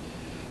vessels,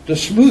 the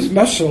smooth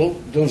muscle,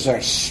 those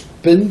are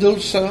spindle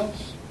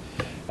cells.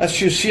 As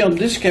you see on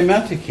this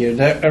schematic here,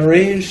 they're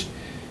arranged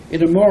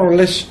in a more or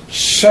less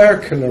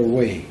circular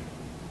way,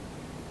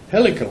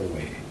 helical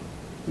way.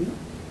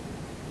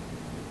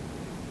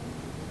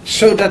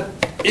 So that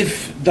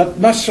if that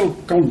muscle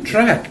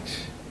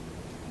contracts,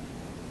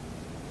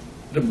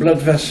 the blood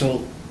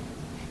vessel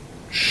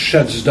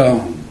shuts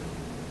down.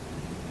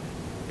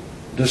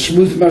 The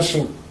smooth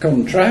muscle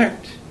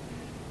contracts,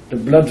 the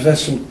blood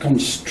vessel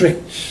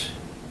constricts.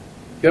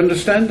 You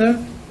understand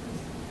that?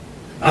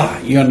 Ah,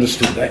 you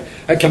understood that.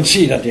 I can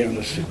see that you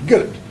understood.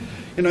 Good.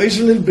 You know, he's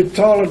a little bit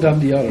taller than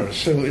the others,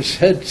 so his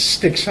head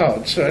sticks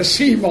out, so I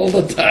see him all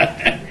the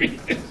time.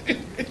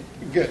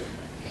 Good.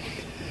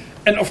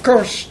 And of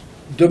course,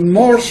 the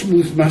more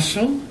smooth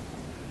muscle,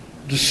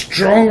 the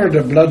stronger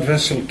the blood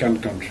vessel can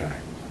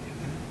contract.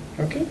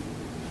 Okay?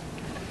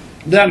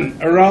 Then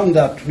around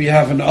that we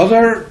have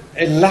another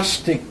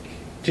elastic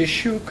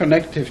tissue,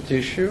 connective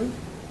tissue,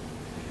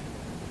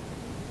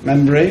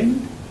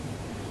 membrane,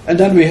 and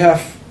then we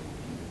have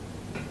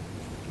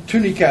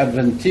tunica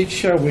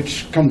adventitia,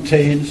 which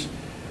contains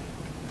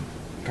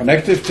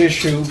connective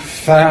tissue,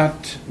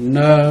 fat,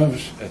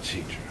 nerves,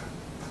 etc.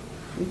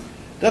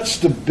 That's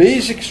the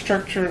basic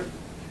structure.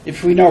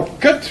 If we now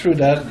cut through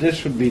that,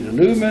 this would be the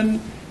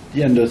lumen,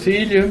 the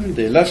endothelium,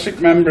 the elastic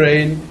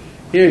membrane.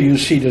 Here you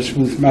see the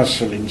smooth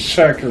muscle in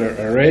circular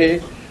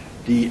array,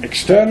 the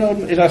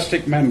external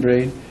elastic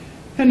membrane,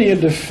 and here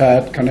the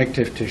fat,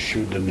 connective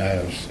tissue, the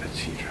nerves,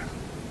 etc.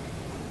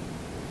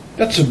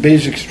 That's a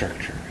basic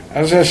structure.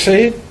 As I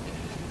said,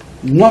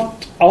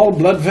 not all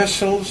blood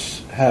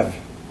vessels have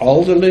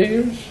all the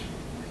layers.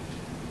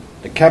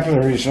 The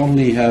capillaries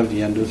only have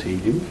the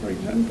endothelium, for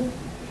example.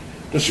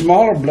 The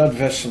smaller blood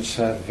vessels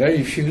have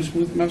very few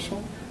smooth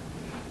muscle.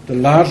 The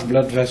large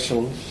blood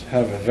vessels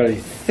have a very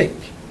thick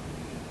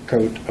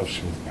coat of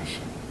smooth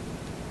muscle.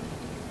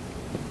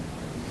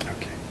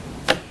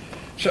 Okay.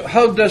 So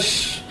how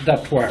does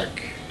that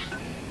work?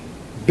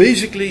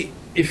 Basically,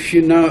 if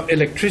you know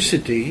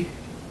electricity,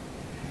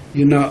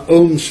 you know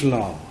Ohm's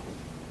law.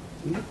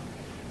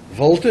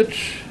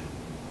 Voltage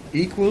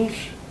equals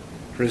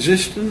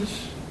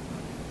resistance.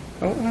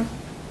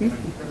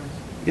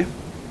 Yeah,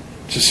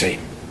 it's the same.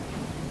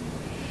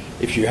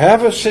 If you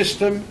have a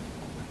system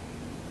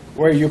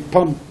where you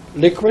pump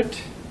liquid,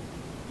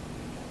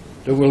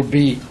 there will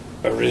be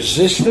a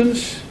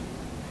resistance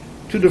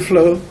to the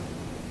flow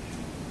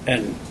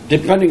And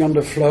depending on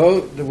the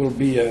flow, there will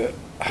be a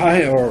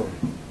high or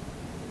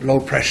low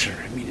pressure.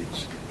 I mean,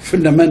 it's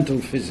fundamental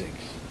physics.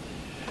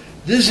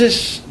 This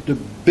is the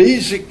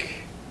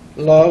basic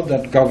law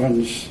that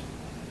governs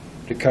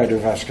the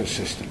cardiovascular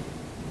system.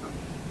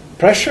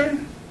 Pressure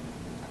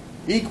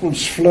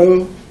equals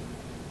flow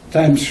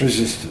times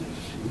resistance.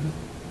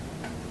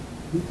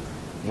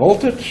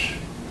 Voltage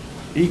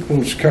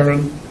equals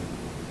current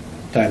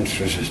times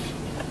resistance.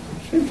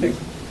 Same thing.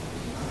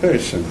 Very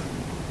simple.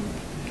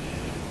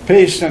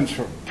 P stands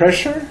for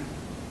pressure,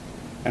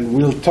 and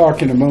we'll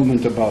talk in a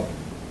moment about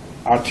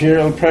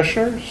arterial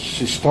pressure,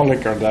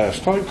 systolic or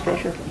diastolic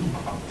pressure.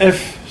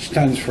 F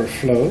stands for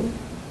flow.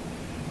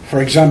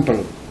 For example,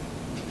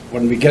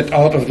 when we get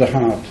out of the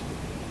heart,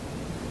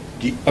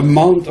 the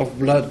amount of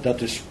blood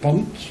that is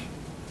pumped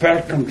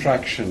per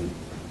contraction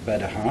by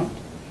the heart,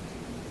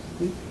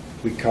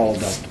 we call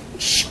that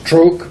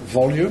stroke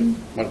volume,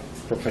 what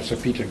Professor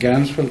Peter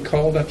Gans will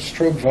call that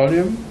stroke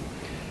volume,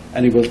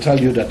 and he will tell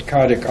you that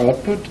cardiac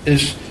output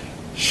is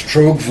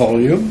stroke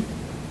volume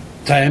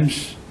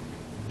times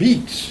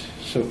beats.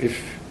 So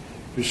if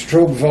your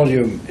stroke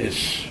volume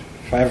is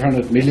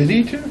 500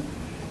 milliliter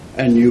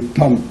and you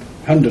pump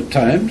 100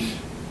 times,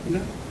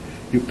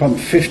 you pump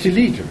 50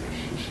 liters.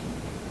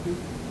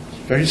 It's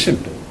very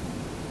simple.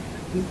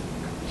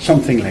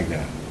 Something like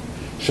that.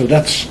 So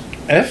that's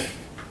F.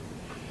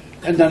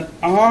 And then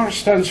R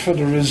stands for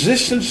the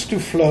resistance to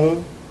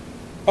flow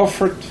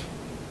offered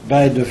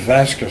by the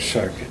vascular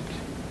circuit.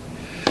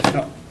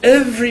 Now,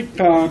 every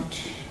part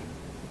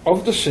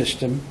of the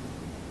system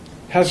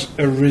has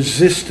a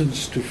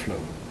resistance to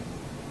flow.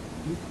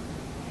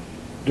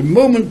 The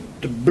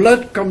moment the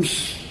blood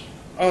comes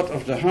out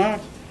of the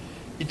heart,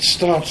 it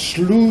starts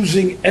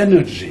losing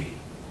energy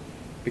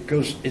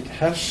because it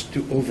has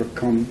to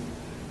overcome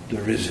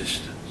the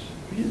resistance.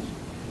 Yes?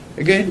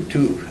 Again,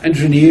 to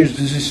engineers,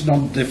 this is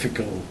not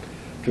difficult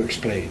to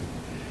explain.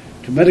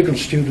 To medical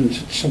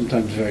students, it's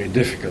sometimes very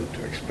difficult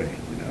to explain,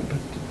 but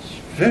it's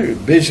a very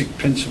basic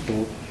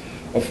principle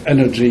of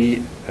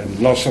energy and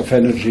loss of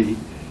energy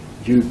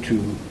due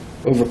to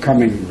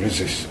overcoming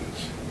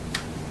resistance.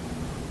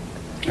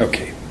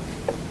 Okay.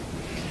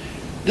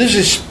 This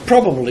is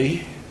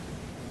probably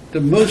the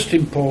most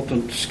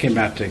important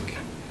schematic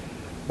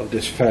of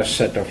this first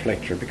set of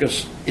lecture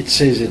because it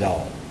says it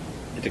all.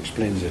 It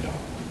explains it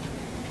all.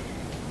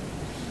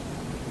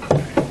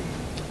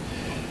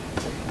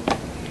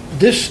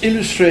 This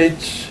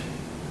illustrates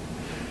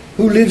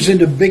who lives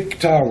in a big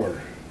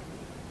tower,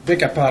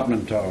 big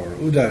apartment tower.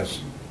 Who does?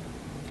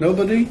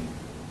 Nobody?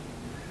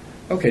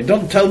 Okay,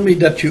 don't tell me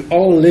that you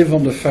all live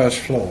on the first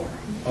floor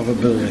of a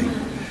building.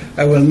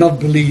 I will not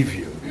believe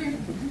you.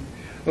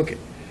 Okay,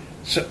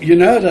 so you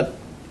know that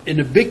in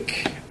a big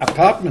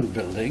apartment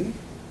building,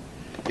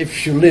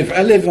 if you live,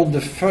 I live on the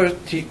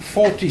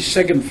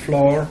 42nd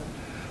floor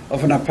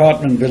of an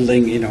apartment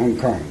building in Hong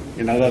Kong.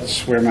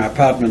 That's where my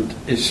apartment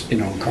is in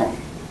Hong Kong.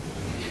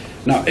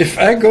 Now, if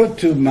I go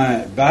to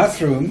my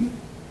bathroom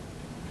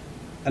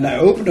and I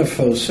open a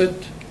faucet,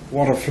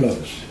 water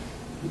flows.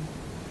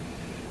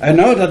 I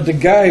know that the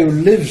guy who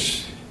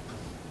lives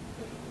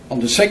on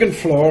the second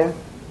floor,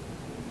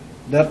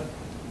 that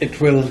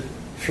it will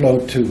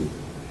flow too.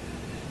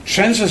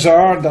 Chances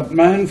are that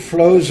mine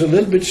flows a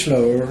little bit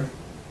slower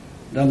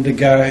than the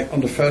guy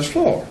on the first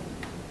floor.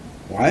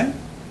 Why?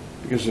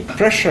 Because the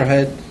pressure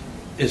head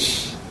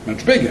is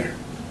much bigger.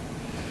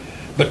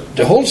 But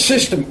the whole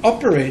system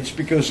operates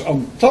because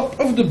on top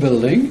of the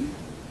building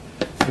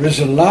there is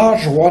a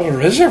large water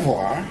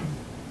reservoir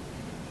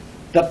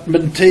that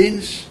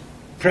maintains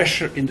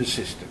pressure in the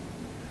system.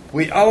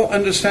 We all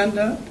understand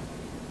that?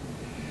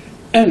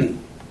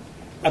 And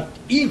at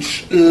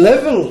each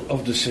level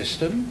of the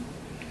system,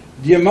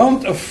 the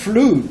amount of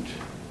fluid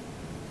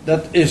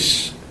that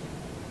is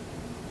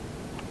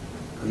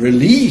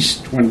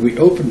released when we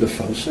open the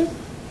faucet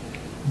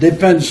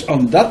depends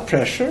on that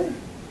pressure,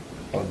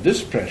 or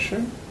this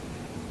pressure,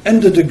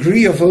 and the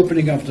degree of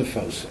opening of the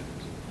faucet.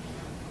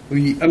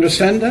 We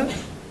understand that?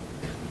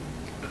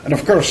 And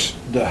of course,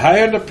 the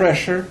higher the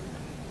pressure,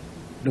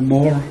 the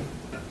more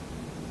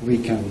we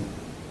can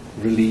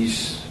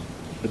release,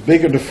 the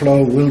bigger the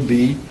flow will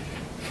be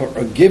for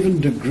a given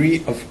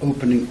degree of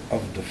opening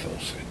of the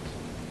faucet.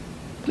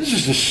 This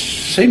is the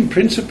same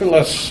principle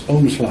as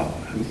Ohm's law.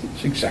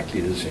 It's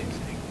exactly the same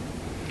thing.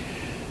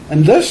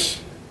 And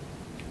thus,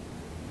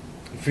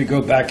 if we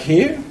go back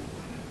here,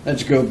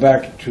 let's go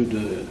back to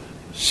the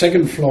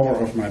second floor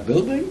of my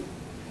building.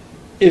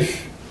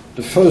 If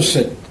the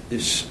faucet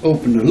is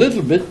open a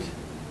little bit,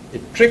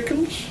 it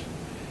trickles.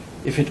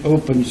 If it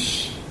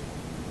opens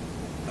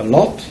a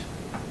lot,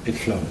 it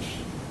flows.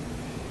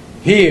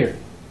 Here,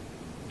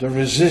 the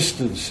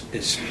resistance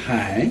is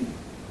high,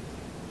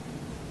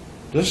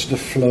 thus the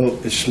flow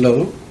is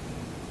low,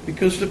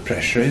 because the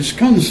pressure is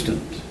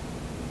constant.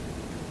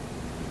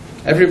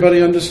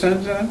 Everybody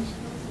understands that?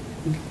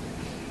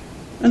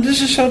 And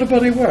this is how the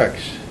body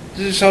works.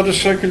 This is how the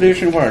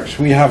circulation works.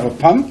 We have a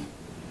pump,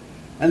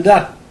 and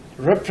that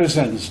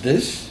represents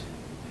this,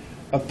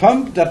 a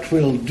pump that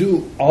will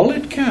do all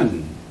it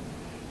can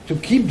to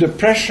keep the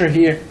pressure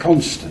here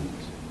constant.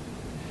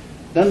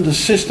 Then the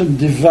system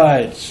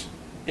divides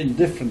in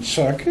different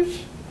circuits,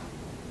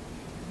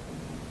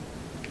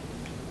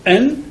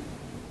 and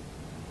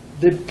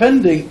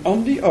depending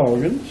on the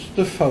organs,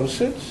 the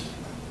faucets,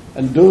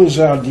 and those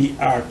are the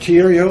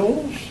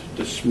arterioles,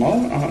 the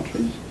small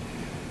arteries,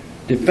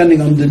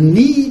 depending on the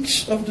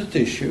needs of the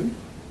tissue,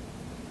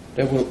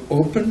 they will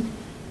open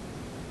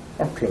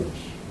or close.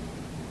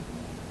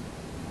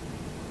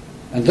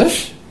 And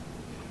thus,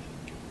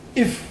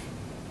 if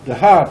the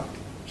heart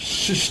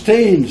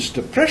sustains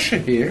the pressure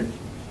here,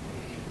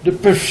 the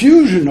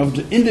perfusion of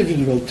the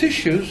individual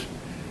tissues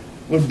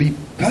will be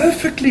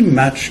perfectly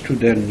matched to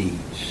their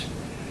needs,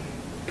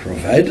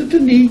 provided the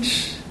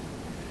needs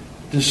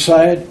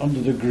decide on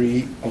the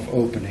degree of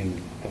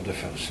opening of the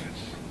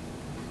faucets.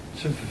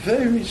 It's a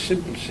very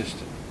simple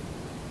system.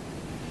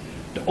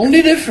 The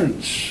only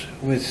difference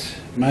with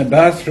my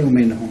bathroom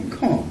in Hong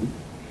Kong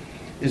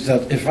is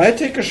that if I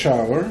take a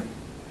shower,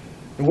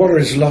 the water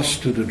is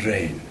lost to the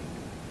drain.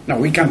 Now,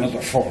 we cannot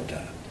afford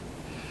that.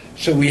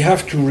 So we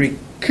have to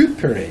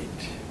recuperate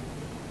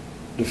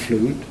the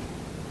fluid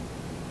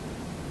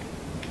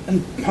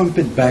and pump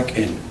it back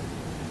in.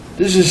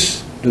 This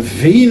is the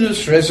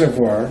venous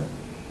reservoir,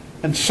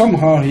 and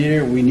somehow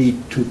here we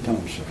need 2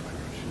 pumps, of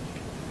course.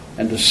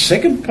 And the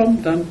second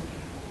pump then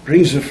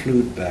brings the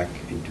fluid back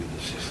into the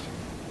system.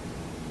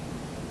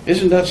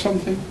 Isn't that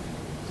something?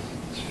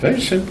 It's very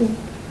simple,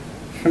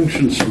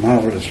 functions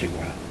marvelously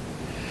well.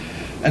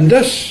 And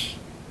thus,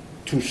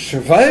 to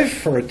survive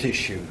for a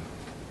tissue,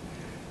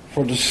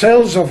 for the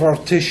cells of our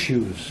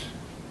tissues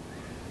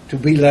to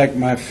be like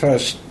my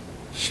first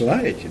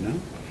slide,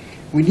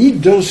 we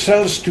need those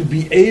cells to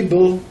be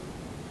able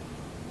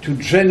to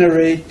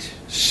generate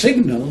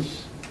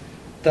signals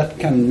that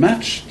can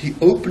match the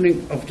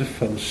opening of the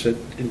faucet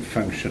in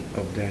function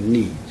of their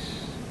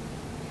needs.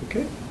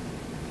 Okay?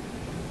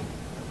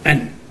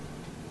 And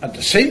at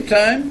the same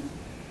time,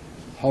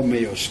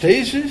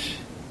 homeostasis,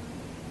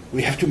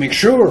 we have to make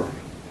sure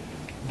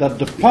that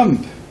the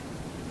pump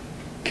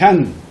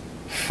can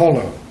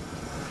follow.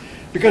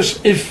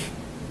 Because if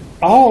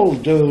all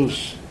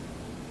those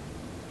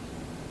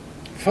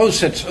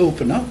faucets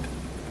open up,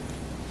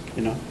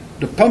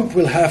 the pump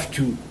will have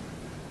to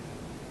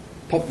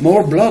pump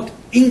more blood,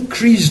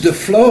 increase the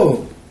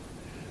flow,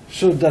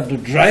 so that the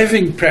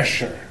driving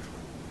pressure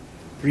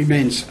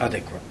remains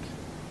adequate.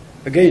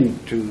 Again,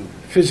 to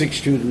physics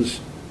students,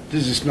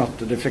 this is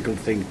not a difficult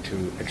thing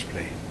to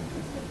explain.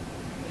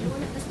 You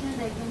want to understand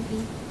diagram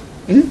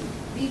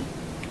B?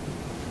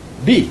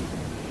 B.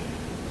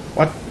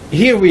 What?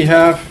 Here we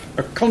have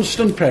a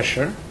constant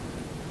pressure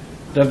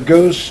that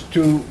goes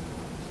to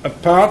a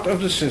part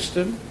of the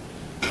system,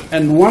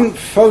 and one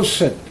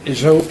faucet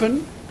is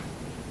open,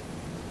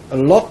 a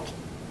lot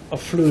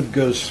of fluid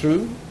goes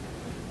through.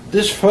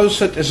 This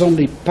faucet is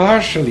only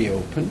partially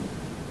open,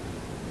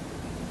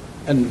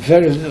 and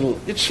very little.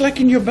 It's like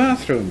in your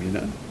bathroom,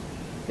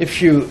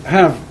 If you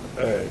have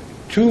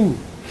 2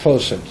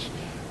 faucets,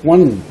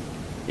 one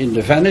in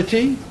the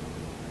vanity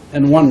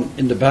and one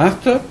in the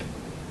bathtub,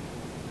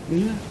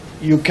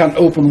 you can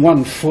open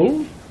one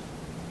full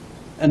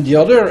and the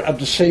other at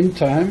the same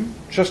time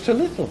just a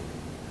little.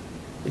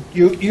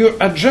 You're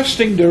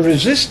adjusting the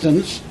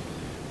resistance,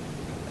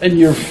 and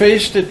you're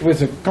faced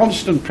with a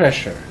constant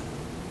pressure.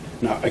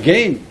 Now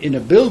again, in a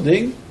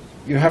building,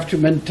 you have to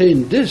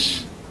maintain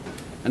this.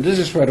 And this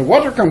is where the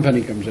water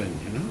company comes in,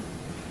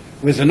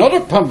 with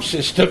another pump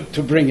system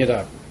to bring it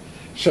up.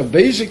 So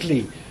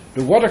basically,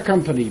 the water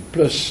company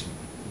plus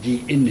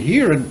the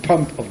inherent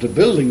pump of the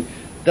building,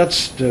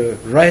 that's the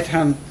right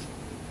hand,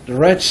 the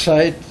right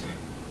side,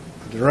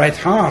 the right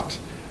heart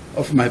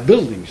of my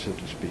building, so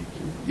to speak.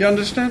 You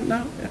understand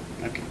now?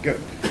 Yeah. Okay,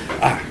 good.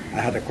 I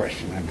had a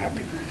question. I'm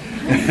happy.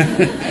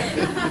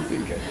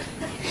 Okay.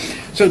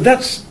 So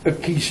that's a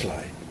key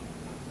slide.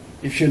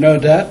 If you know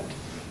that,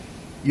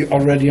 you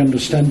already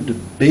understand the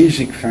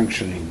basic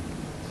functioning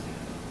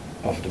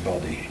of the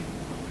body.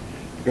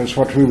 Because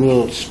what we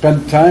will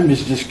spend time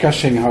is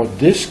discussing how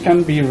this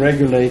can be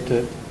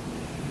regulated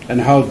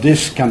and how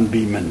this can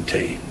be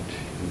maintained.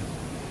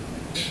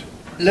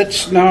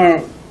 Let's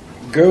now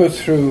go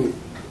through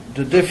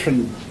the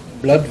different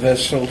blood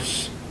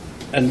vessels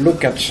and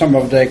look at some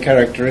of their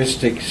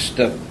characteristics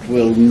that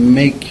will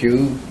make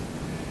you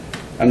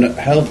and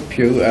help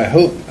you, I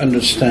hope,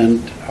 understand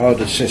how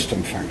the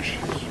system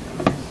functions.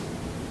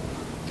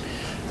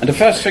 And the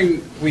first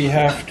thing we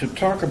have to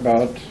talk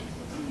about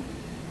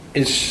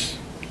is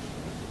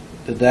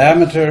the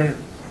diameter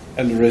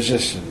and the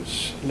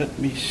resistance. Let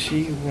me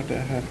see what I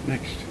have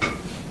next.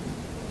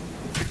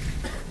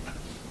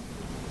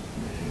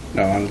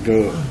 Now I'll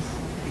go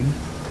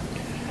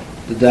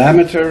the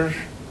diameter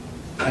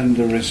and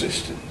the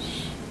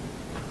resistance.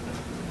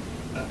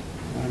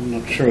 I'm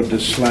not sure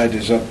this slide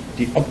is at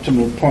the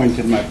optimal point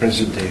in my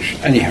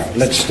presentation. Anyhow,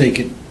 let's take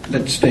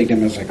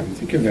them as I come.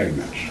 Thank you very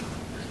much.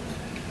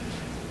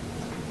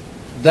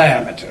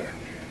 Diameter.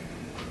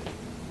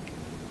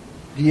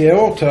 The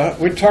aorta,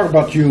 we talk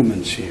about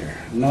humans here,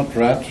 not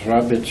rats,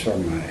 rabbits, or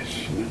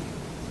mice.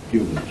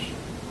 humans,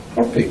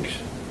 or pigs,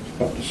 it's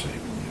about the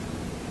same.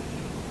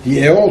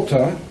 The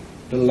aorta,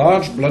 the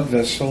large blood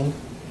vessel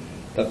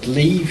that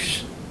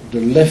leaves the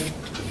left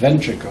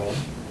ventricle,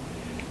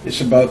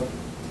 is about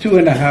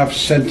 2.5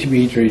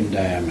 centimeters in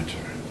diameter.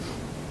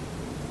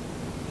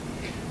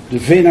 The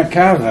vena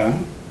cava,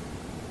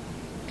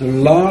 the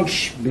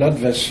large blood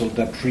vessel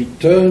that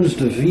returns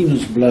the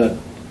venous blood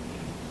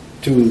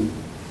to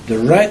the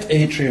right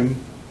atrium,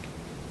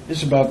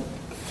 is about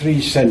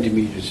 3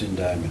 centimeters in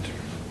diameter,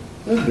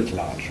 a little bit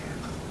larger.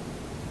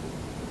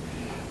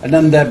 And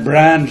then they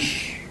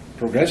branch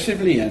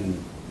progressively and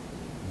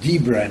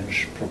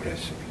debranch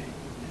progressively.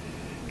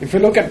 If we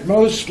look at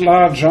most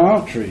large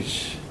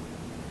arteries,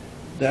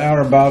 they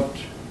are about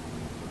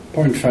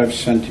 0.5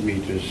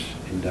 centimeters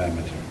in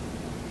diameter.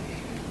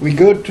 We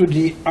go to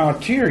the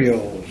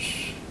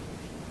arterioles,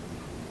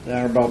 they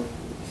are about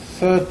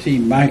 30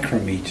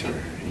 micrometer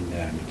in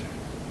diameter.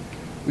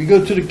 We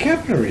go to the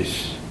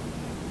capillaries,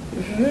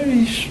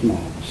 very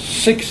small,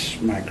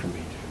 6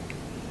 micrometer.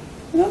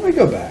 And then we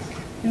go back,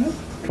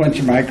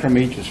 20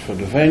 micrometers for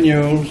the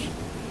venules,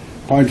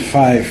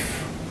 0.5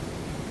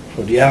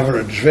 for the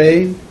average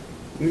vein,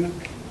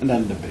 and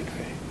then the big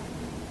vein.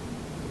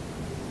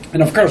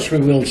 And of course we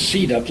will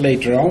see that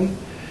later on.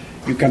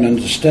 You can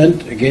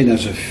understand, again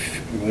as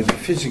with a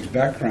physics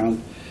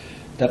background,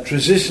 that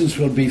resistance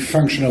will be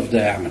function of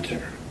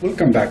diameter. We'll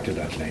come back to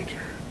that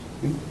later.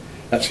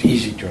 That's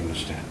easy to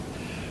understand.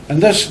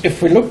 And thus,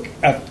 if we look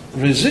at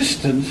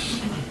resistance,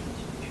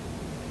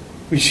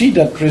 we see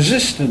that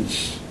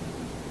resistance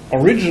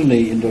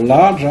originally in the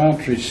large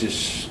arteries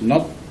is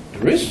not,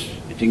 there is,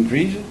 it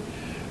increases,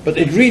 but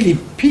it really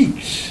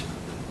peaks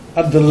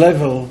at the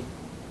level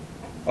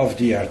of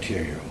the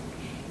arterioles.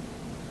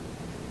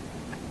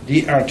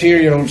 The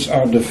arterioles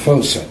are the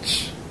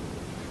faucets.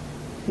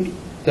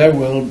 They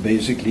will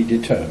basically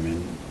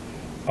determine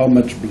how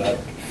much blood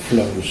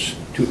flows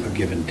to a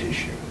given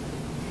tissue.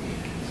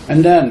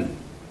 And then,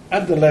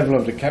 at the level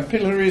of the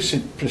capillaries,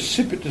 it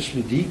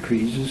precipitously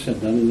decreases, and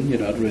then,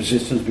 the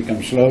resistance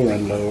becomes lower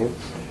and lower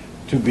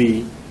to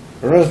be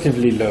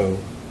relatively low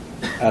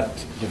at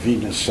the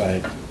venous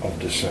side of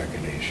the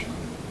circulation.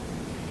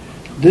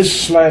 This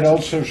slide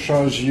also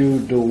shows you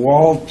the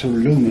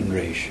wall-to-lumen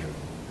ratio.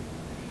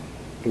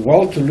 The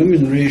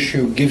wall-to-lumen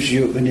ratio gives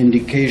you an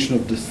indication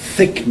of the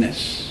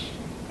thickness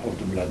of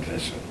the blood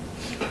vessel.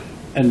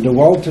 And the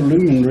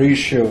wall-to-lumen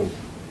ratio,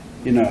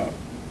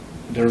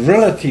 the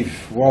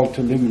relative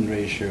wall-to-lumen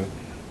ratio,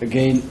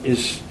 again,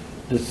 is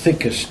the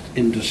thickest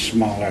in the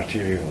small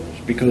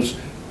arterioles, because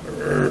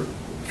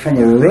from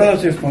a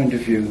relative point of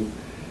view,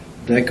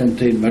 they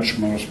contain much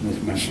more smooth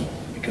muscle,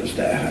 because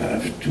they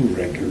have to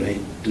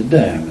regulate the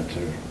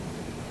diameter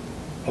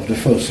of the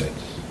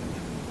faucets.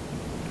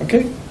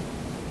 Okay?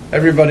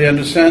 Everybody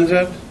understands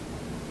that?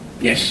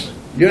 Yes.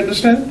 You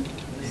understand?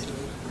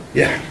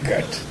 Yeah,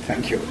 good.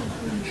 Thank you.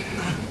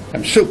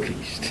 I'm so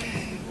pleased.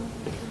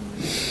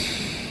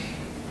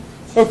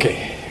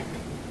 Okay.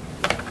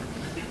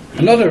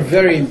 Another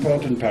very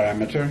important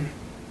parameter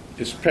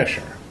is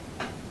pressure.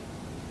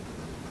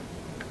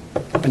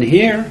 And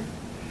here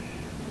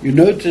you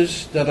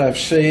notice that I've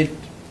said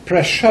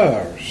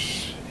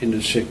pressures in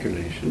the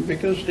circulation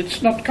because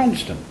it's not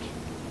constant.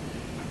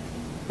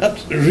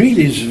 That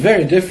really is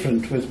very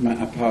different with my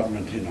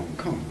apartment in Hong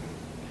Kong,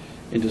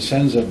 in the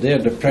sense that there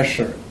the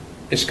pressure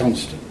is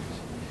constant.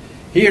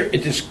 Here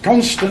it is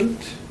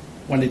constant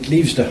when it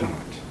leaves the heart.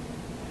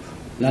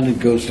 Then it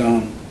goes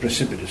down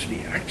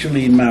precipitously.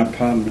 Actually, in my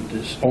apartment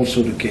is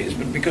also the case,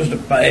 but because the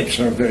pipes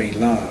are very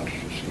large,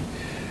 you see,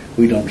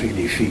 we don't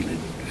really feel it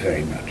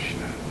very much.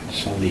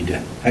 It's only the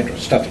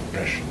hydrostatic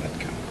pressure that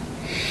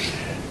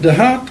counts. The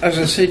heart, as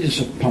I said, is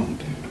a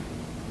pump.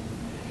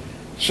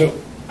 So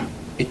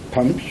it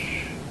pumps,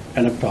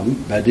 and a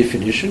pump, by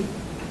definition,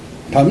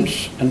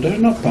 pumps and does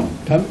not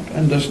pump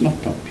and does not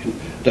pump.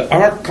 There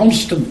are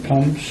constant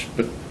pumps,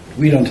 but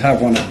we don't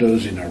have one of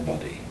those in our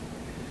body.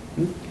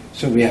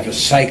 So we have a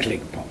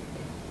cyclic pump.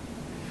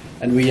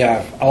 And we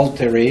have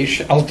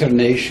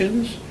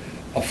alternations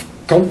of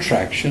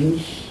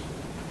contractions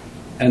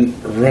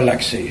and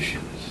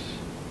relaxations.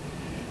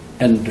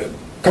 And the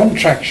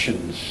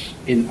contractions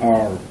in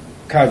our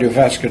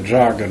cardiovascular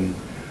jargon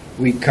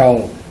we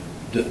call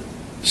the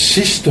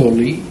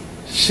systole,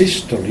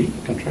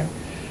 contract,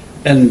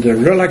 and the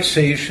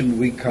relaxation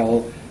we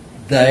call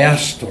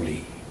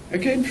diastole.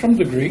 Again, from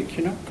the Greek,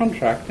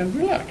 contract and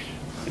relax.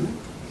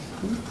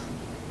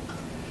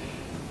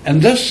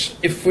 And thus,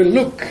 if we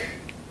look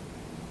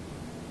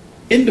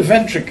in the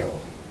ventricle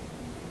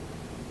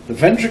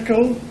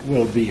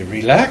will be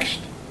relaxed,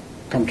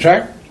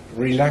 contract,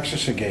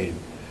 relaxes again.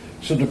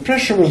 So the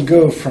pressure will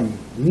go from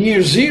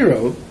near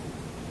zero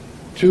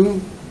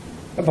to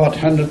about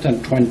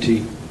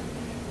 120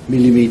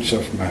 millimeters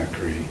of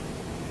mercury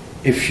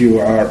if you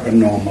are a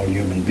normal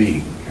human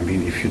being. I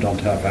mean, if you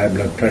don't have high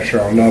blood pressure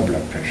or low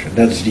blood pressure.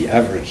 That's the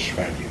average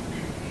value.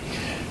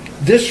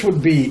 This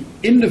would be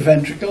in the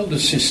ventricle, the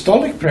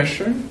systolic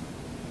pressure,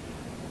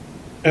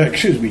 the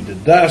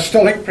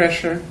diastolic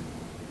pressure.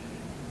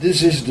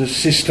 This is the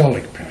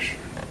systolic pressure.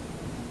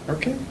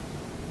 Okay?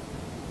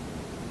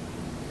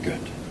 Good.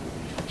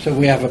 So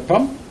we have a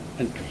pump.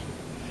 And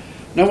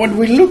now when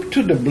we look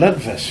to the blood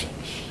vessels,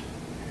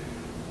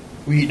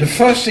 the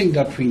first thing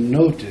that we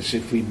notice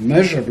if we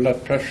measure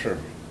blood pressure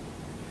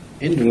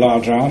in the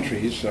large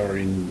arteries or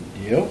in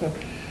the aorta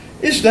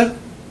is that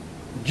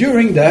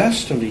during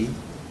diastole,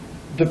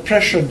 the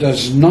pressure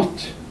does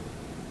not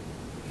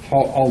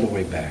fall all the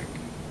way back.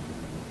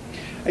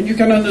 And you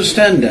can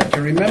understand that.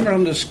 You remember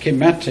on the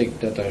schematic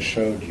that I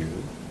showed you,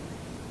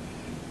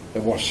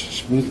 there was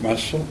smooth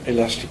muscle,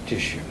 elastic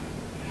tissue.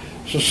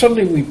 So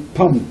suddenly we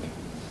pump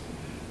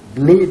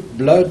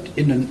blood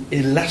in an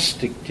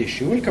elastic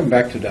tissue. We'll come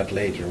back to that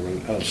later.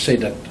 I'll say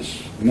that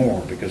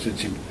more because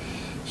it's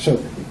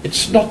so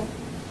it's not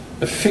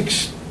a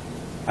fixed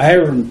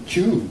iron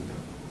tube.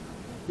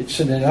 It's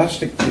an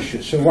elastic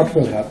tissue. So what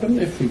will happen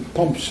if we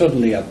pump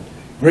suddenly at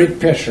great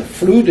pressure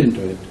fluid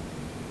into it?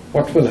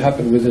 What will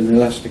happen with an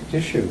elastic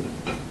tissue?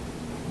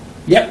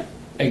 Yep,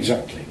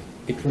 exactly.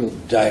 It will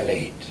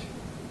dilate.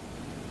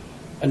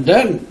 And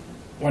then,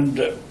 when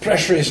the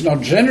pressure is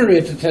not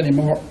generated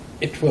anymore,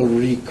 it will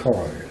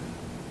recoil.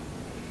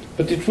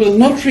 But it will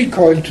not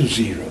recoil to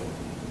zero.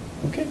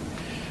 Okay?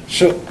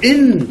 So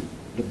in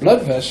the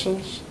blood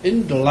vessels,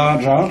 in the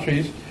large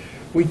arteries,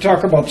 we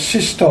talk about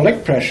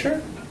systolic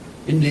pressure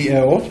in the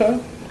aorta.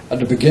 At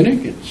the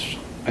beginning, it's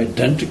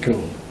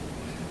identical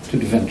to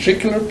the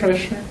ventricular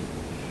pressure.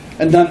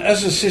 And then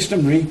as the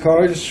system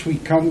recoils, we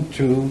come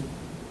to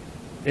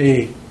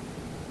a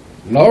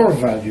lower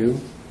value,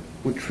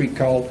 which we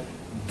call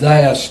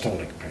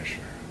diastolic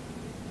pressure.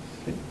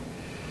 Okay?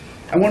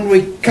 And when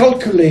we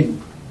calculate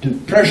the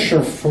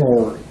pressure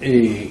for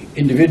an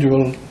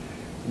individual,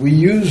 we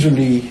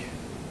usually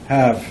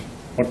have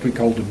what we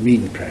call the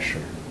mean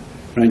pressure.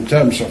 Now, in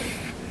terms of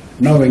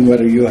knowing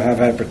whether you have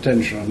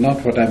hypertension or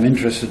not, what I'm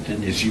interested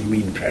in is your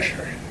mean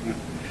pressure.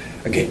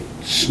 Again,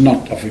 it's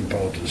not of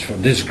importance for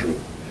this group,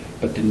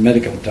 but in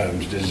medical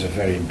terms, this is a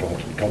very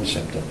important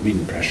concept of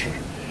mean pressure.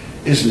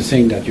 Is the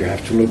thing that you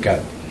have to look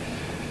at,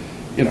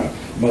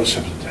 most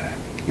of the time.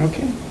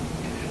 Okay?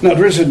 Now,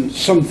 there isn't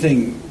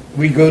something,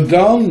 we go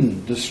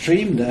down the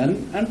stream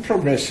then, and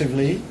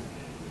progressively,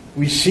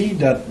 we see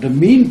that the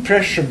mean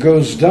pressure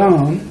goes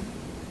down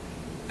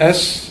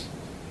as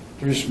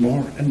there is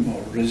more and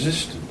more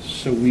resistance.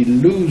 So we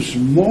lose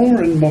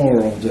more and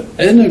more of the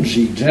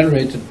energy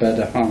generated by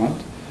the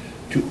heart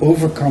to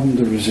overcome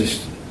the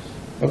resistance.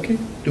 Okay?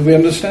 Do we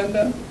understand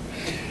that?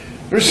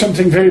 There is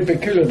something very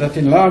peculiar that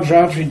in large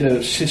artery the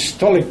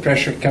systolic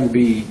pressure can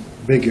be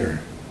bigger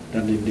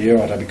than in the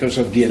aorta because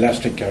of the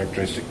elastic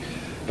characteristic.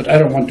 But I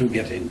don't want to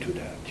get into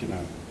that,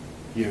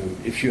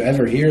 If you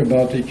ever hear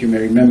about it, you may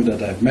remember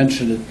that I've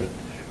mentioned it, but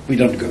we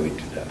don't go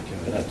into that.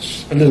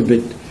 That's a little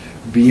bit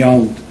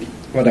beyond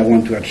what I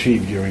want to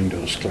achieve during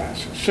those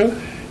classes. So,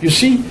 you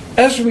see,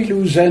 as we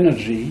lose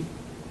energy,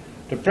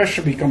 the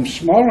pressure becomes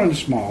smaller and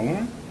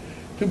smaller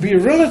to be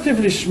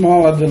relatively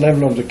small at the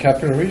level of the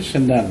capillaries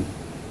and then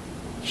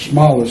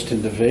smallest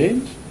in the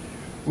veins.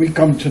 We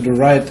come to the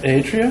right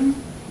atrium,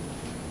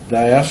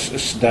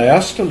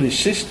 diastole,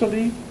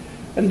 systole,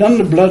 and then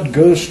the blood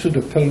goes to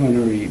the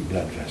pulmonary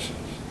blood vessels.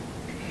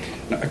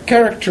 Now, a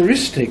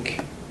characteristic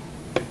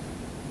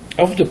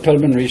of the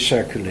pulmonary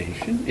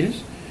circulation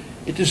is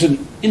it is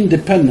an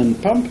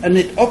independent pump and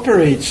it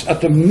operates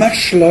at a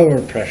much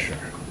lower pressure.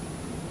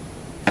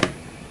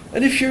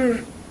 And if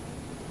you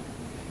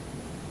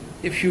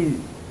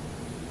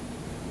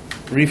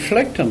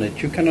reflect on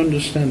it, you can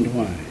understand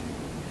why.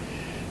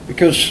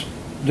 Because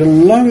the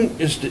lung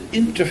is the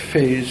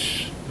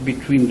interface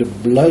between the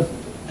blood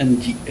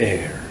and the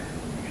air.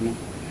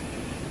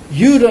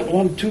 You don't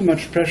want too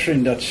much pressure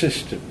in that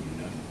system,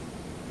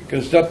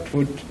 because that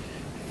would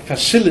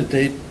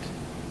facilitate,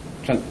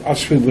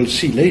 as we will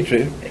see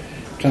later,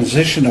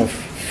 transition of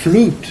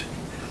fluid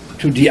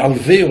to the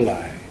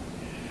alveoli.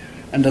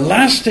 And the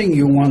last thing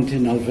you want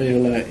in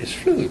alveoli is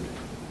fluid,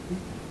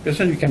 because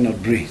then you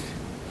cannot breathe.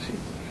 See?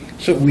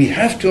 So we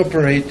have to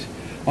operate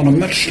on a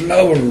much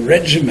lower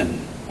regimen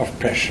of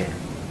pressure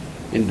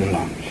in the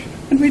lungs,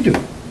 and we do.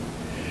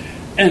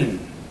 And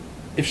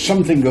if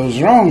something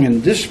goes wrong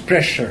and this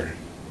pressure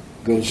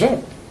goes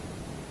up,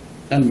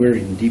 then we're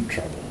in deep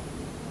trouble.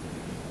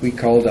 We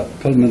call that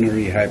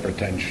pulmonary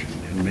hypertension,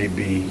 and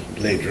maybe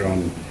later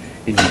on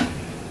in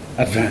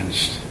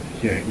advanced,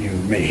 you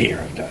may hear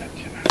of that.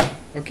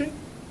 Okay?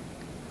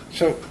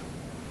 So,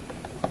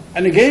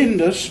 and again,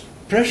 there's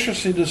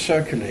pressures in the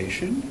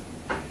circulation.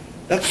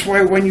 That's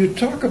why when you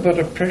talk about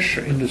a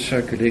pressure in the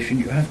circulation,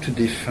 you have to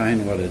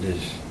define what it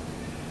is.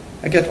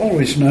 I get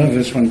always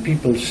nervous when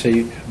people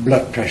say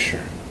blood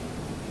pressure.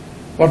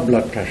 What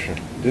blood pressure?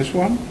 This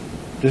one?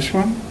 This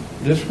one?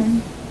 This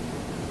one?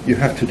 You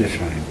have to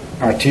define.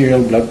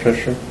 Arterial blood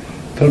pressure,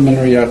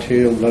 pulmonary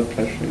arterial blood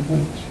pressure,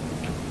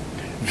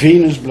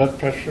 venous blood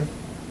pressure.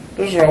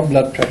 Those are all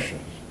blood pressures,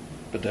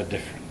 but they're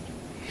different.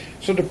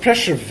 So the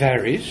pressure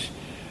varies,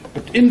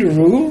 but in the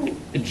rule,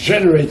 it's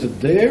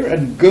generated there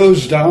and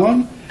goes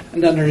down,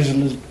 and then there is a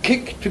little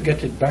kick to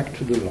get it back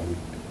to the lung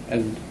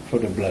and for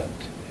the blood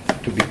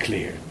to be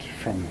cleared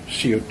from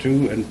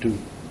CO2 and to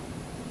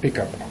pick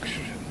up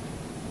oxygen.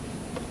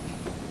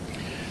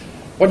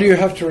 What do you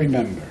have to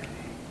remember?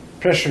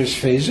 Pressure is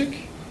phasic,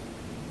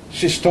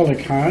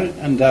 systolic high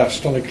and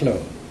diastolic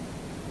low.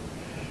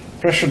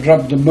 Pressure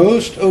dropped the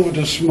most over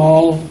the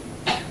small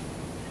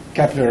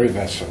capillary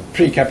vessel,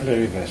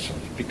 precapillary vessels,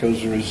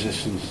 because the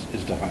resistance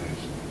is the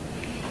highest.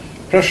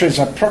 Pressure is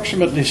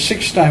approximately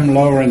 6 times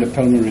lower in the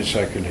pulmonary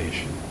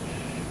circulation.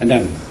 And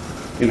then,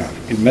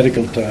 in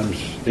medical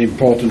terms, the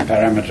important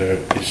parameter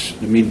is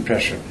the mean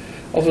pressure.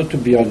 Although, to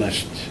be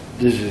honest,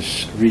 this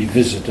is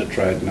revisited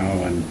right now,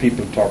 and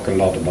people talk a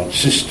lot about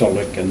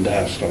systolic and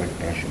diastolic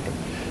pressure, but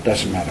it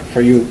doesn't matter.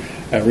 For you,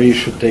 I really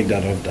should take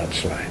that off that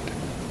slide.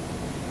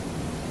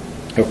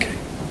 Okay.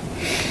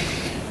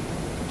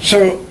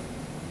 So,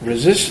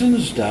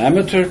 resistance,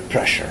 diameter,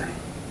 pressure.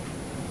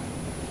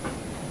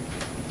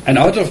 And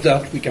out of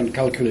that, we can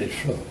calculate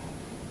flow,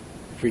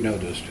 if we know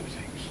those two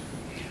things.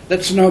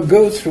 Let's now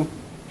go through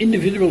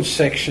individual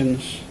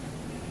sections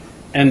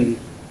and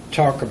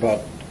talk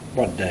about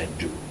what they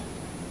do.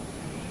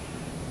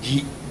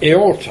 The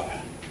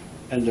aorta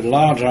and the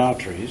large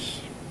arteries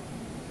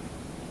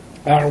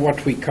are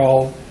what we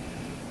call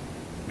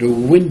the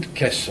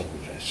Windkessel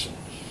vessels.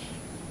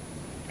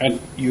 And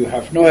you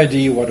have no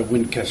idea what a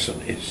Windkessel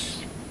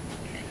is.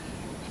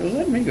 So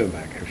let me go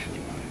back a few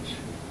lines.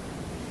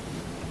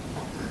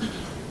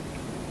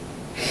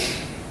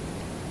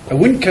 A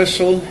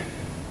Windkessel,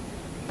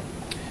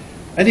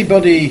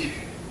 anybody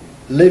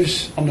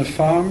lives on a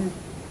farm?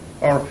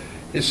 Or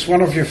is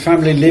one of your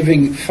family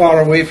living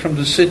far away from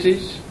the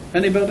cities?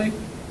 Anybody?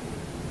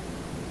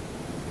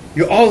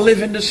 You all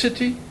live in the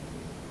city?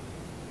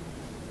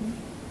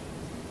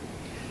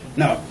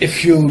 Now,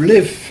 if you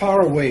live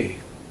far away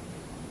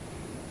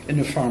in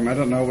a farm, I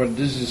don't know what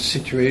this is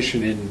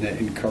situation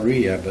in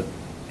Korea, but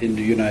in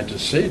the United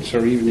States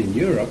or even in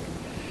Europe,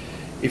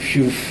 if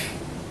you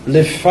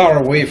live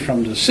far away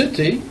from the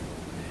city,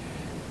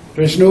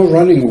 there's no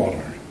running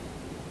water.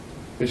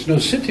 There's no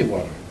city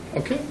water,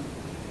 okay?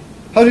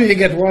 How do you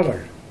get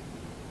water?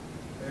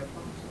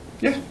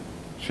 Yeah.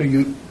 So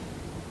you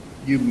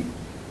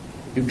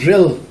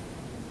drill,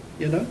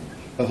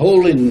 a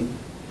hole in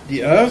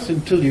the earth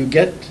until you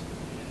get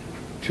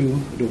to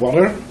the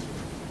water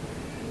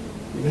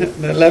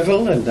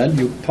level, and then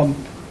you pump.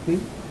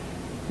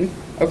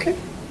 Okay.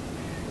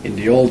 In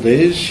the old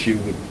days, you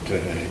would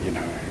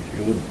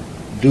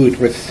do it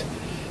with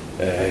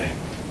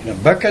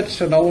buckets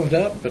and all of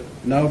that, but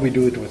now we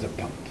do it with a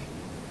pump.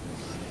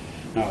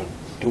 Now,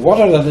 the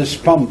water that is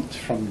pumped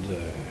from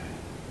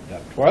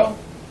that well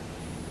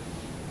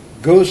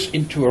goes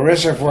into a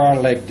reservoir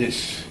like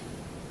this.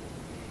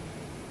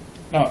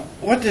 Now,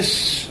 what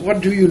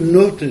do you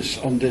notice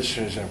on this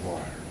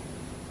reservoir?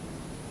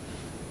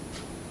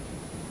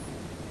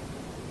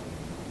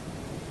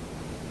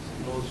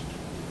 Closed.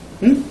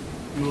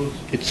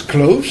 It's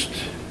closed,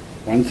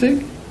 one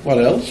thing. What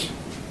else?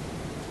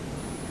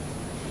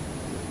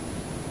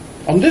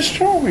 On this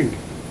drawing,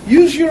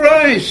 use your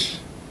eyes.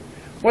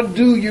 What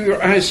do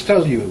your eyes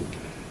tell you?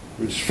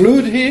 There's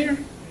fluid here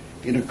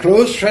in a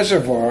closed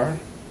reservoir,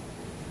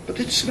 but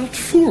it's not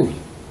full.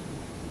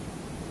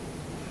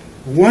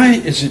 Why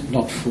is it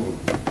not full?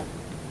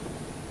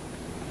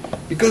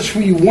 Because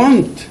we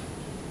want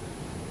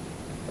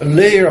a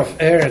layer of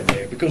air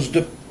there, because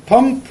the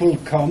pump will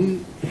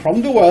come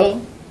from the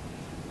well,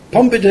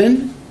 pump it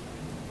in,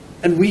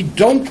 and we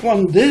don't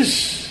want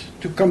this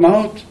to come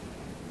out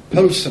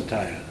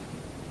pulsatile,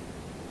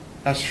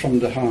 as from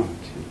the heart.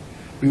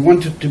 We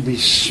want it to be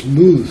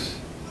smooth,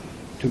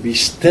 to be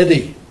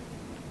steady.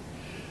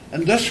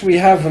 And thus we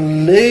have a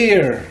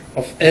layer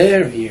of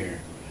air here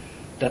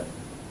that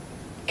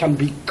can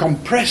be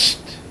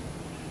compressed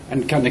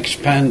and can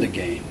expand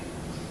again.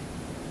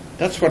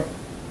 That's what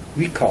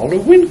we call a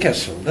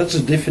Windkessel. That's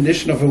the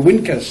definition of a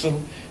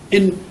Windkessel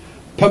in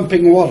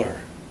pumping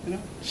water.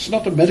 It's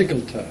not a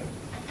medical term,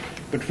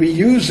 but we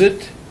use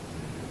it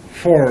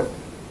for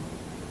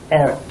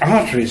our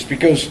arteries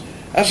because,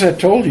 as I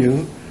told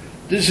you,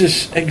 this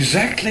is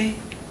exactly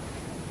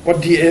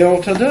what the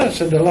aorta does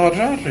and the large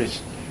arteries.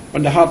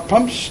 When the heart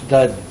pumps,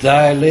 they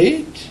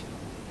dilate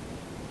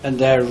and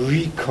they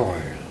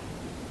recoil.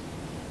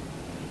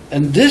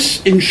 And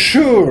this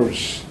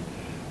ensures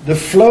the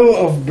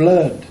flow of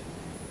blood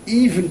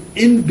even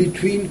in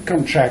between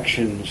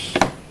contractions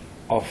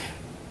of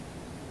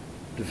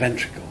the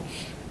ventricles.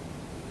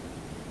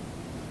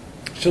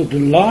 So the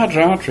large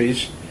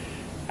arteries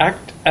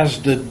act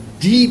as the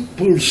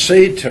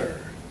depulsator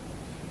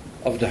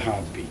of the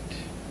heartbeat.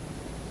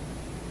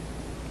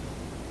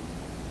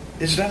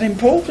 Is that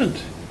important?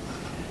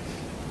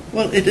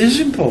 Well, it is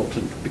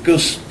important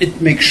because it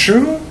makes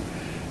sure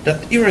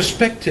that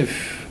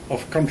irrespective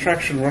of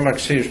contraction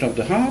relaxation of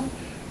the heart,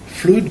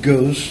 fluid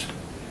goes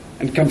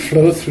and can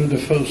flow through the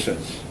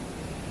faucets.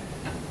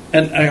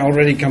 And I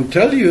already can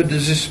tell you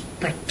this is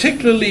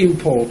particularly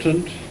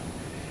important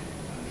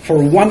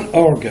for one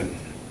organ.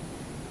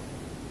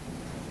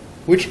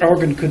 Which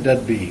organ could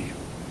that be?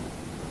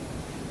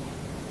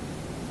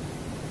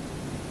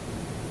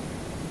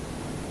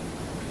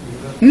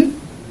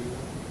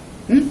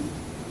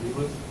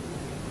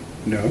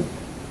 No.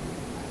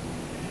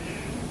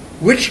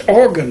 Which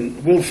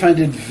organ will find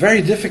it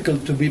very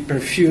difficult to be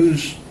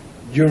perfused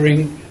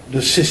during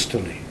the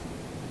systole?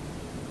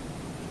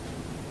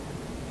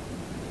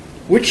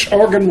 Which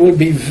organ will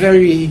be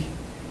very,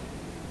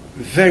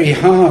 very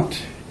hard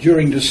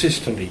during the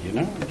systole, you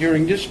know,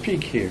 during this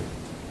peak here?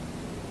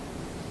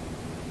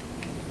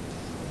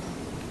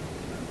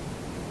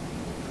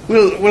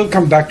 We'll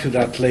come back to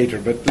that later,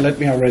 but let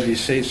me already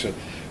say so.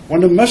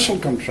 When a muscle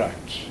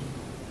contracts,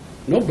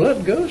 no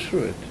blood goes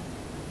through it.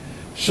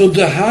 So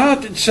the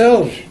heart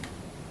itself,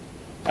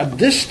 at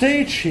this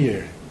stage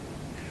here,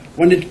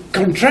 when it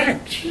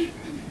contracts,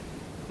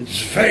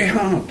 it's very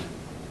hard.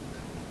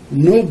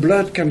 No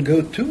blood can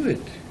go to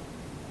it.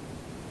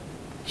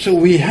 So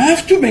we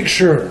have to make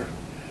sure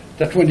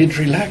that when it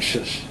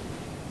relaxes,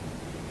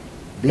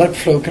 blood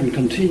flow can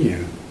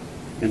continue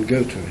and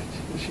go to it.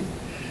 You see?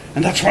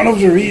 And that's one of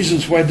the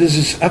reasons why this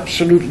is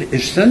absolutely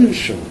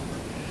essential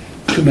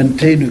to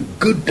maintain a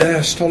good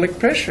diastolic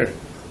pressure.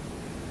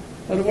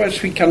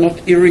 Otherwise we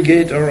cannot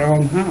irrigate our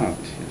own heart.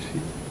 You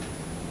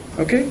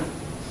see? Okay?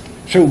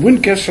 So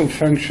Windkessel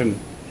function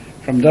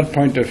from that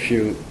point of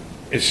view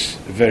is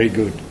very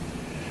good.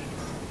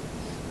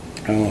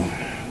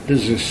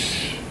 This is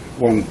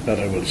one that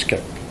I will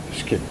skip.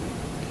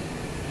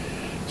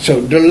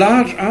 So the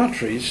large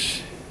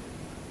arteries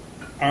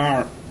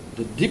are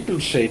the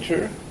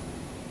depulsator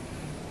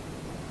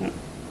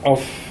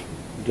of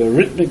the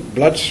rhythmic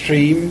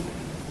bloodstream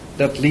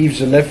that leaves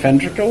the left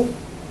ventricle,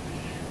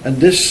 and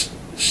this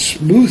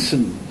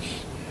smoothens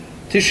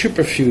tissue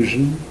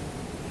perfusion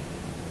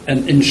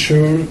and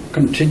ensure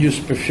continuous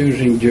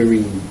perfusion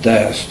during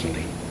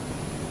diastole.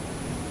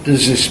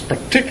 This is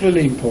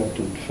particularly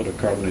important for the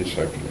coronary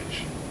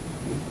circulation.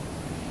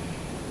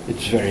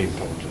 It's very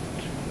important.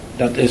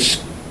 That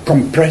is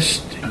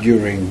compressed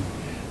during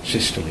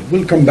systole.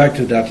 We'll come back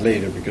to that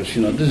later because,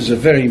 you know, this is a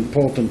very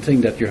important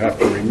thing that you have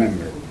to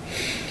remember.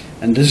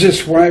 And this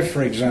is why,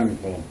 for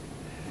example,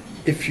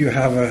 if you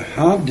have a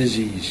heart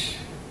disease,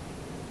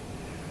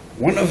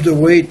 one of the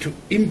ways to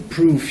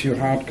improve your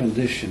heart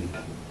condition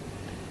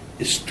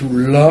is to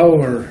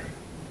lower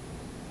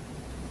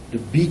the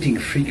beating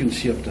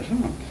frequency of the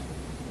heart.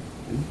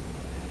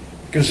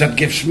 Because that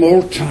gives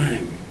more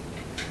time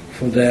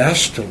for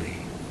diastole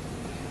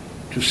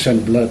to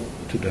send blood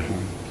to the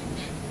heart.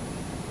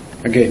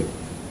 Again,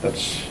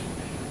 that's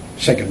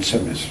second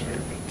semester,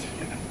 but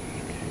you know.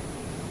 Okay.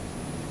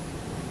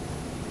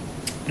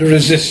 The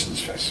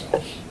resistance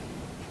vessels.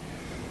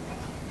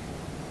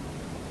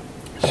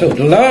 So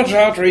the large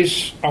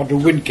arteries are the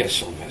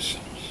Windkessel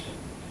vessels.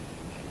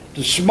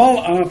 The small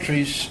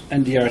arteries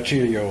and the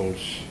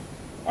arterioles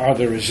are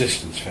the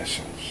resistance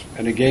vessels.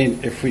 And again,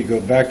 if we go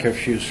back a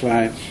few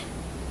slides,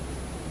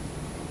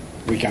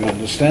 we can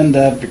understand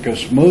that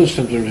because most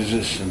of the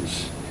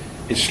resistance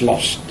is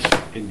lost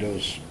in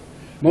those.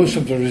 Most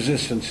of the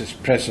resistance is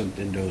present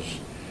in those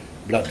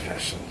blood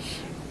vessels.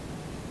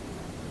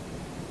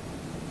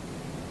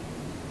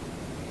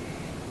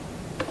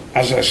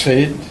 As I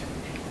said,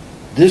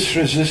 this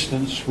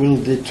resistance will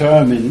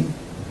determine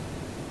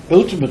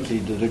ultimately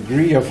the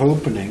degree of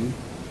opening,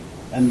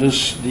 and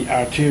thus the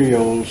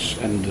arterioles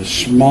and the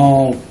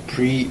small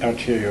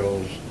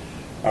pre-arterioles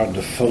are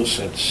the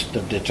faucets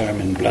that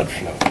determine blood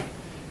flow.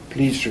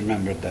 Please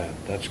remember that,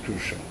 that's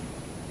crucial.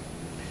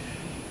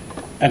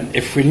 And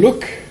if we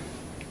look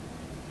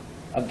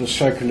at the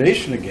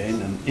circulation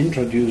again and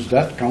introduce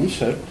that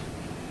concept,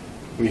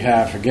 we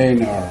have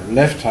again our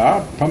left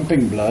heart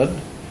pumping blood,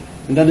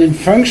 and then in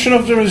function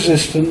of the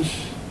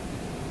resistance,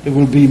 there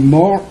will be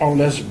more or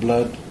less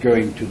blood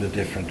going to the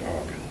different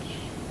organs.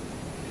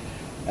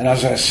 And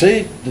as I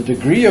say, the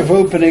degree of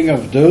opening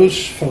of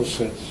those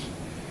faucets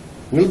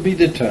will be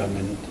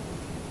determined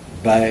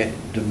by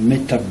the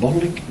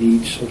metabolic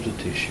needs of the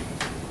tissue.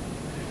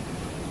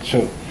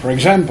 So, for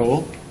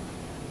example,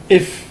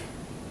 if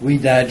we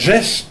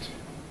digest,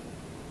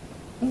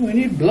 well, we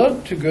need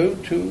blood to go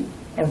to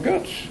our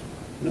guts,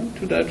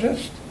 to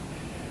digest.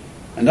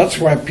 And that's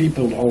why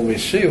people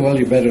always say, well,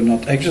 you better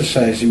not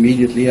exercise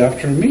immediately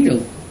after a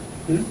meal.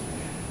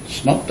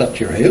 It's not that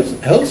your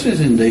health is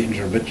in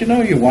danger, but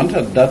you want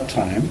at that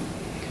time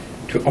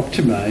to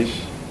optimize.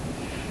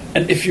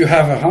 And if you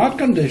have a heart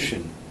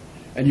condition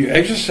and you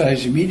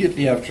exercise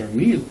immediately after a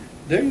meal,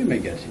 there you may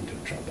get into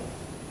trouble.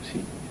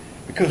 See?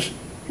 Because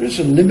there's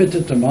a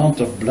limited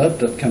amount of blood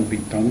that can be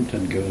pumped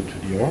and go to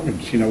the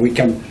organs. We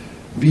can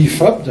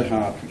beef up the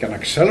heart, we can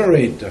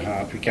accelerate the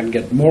heart, we can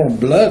get more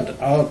blood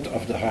out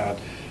of the heart.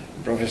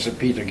 Professor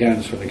Peter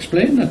Gans will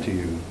explain that to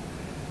you.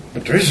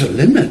 But there is a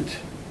limit.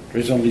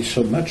 There is only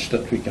so much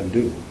that we can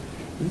do.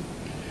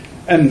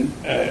 And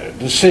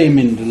the same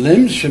in the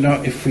limbs,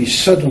 if we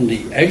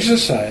suddenly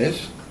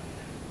exercise,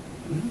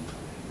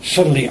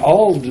 suddenly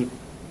all the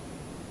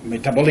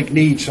metabolic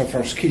needs of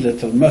our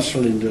skeletal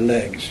muscle in the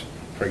legs,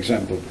 for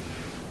example,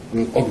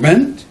 will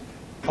augment.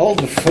 All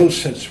the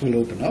faucets will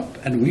open up,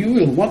 and we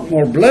will want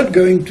more blood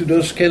going to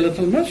those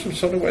skeletal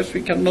muscles, otherwise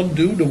we cannot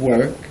do the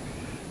work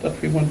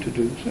that we want to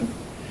do. So,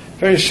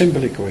 very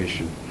simple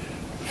equation.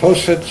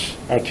 Faucets,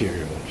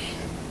 arterioles.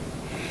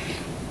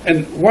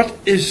 And what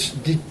is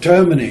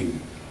determining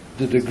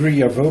the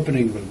degree of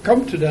opening, we'll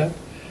come to that,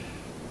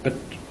 but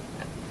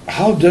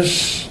how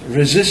does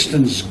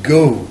resistance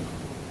go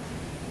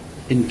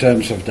in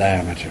terms of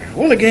diameter?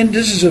 Well, again,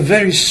 this is a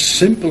very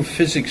simple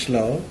physics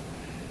law.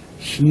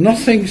 It's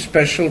nothing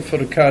special for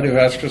the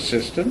cardiovascular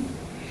system.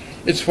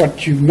 It's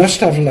what you must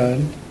have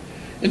learned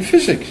in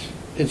physics.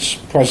 It's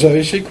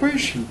Poiseuille's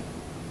equation.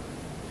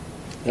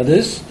 That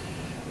is,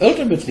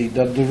 ultimately,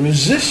 that the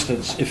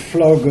resistance, if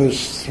flow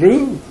goes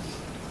through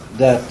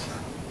that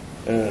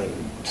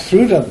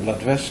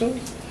blood vessel,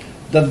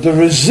 that the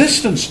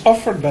resistance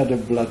offered by the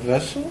blood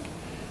vessel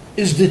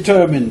is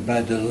determined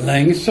by the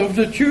length of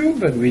the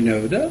tube, and we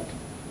know that.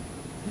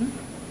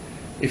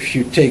 If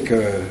you take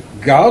a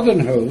garden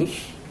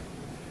hose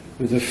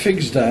with a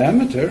fixed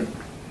diameter,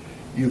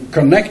 you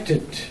connect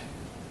it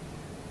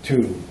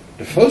to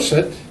the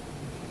faucet,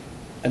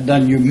 and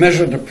then you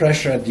measure the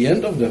pressure at the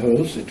end of the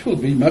hose, it will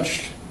be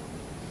much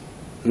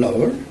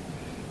lower,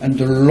 and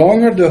the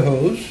longer the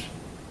hose,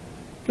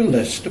 the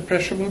less the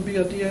pressure will be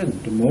at the end.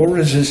 The more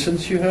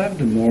resistance you have,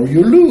 the more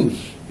you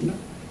lose.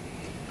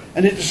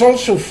 And it is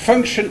also a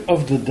function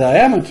of the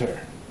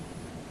diameter.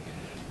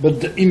 But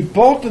the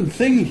important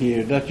thing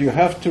here that you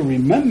have to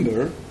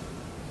remember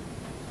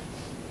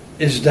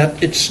is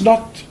that it's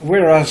not,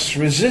 whereas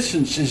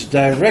resistance is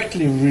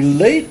directly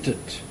related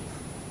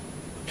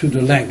to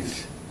the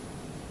length.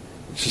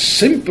 It's a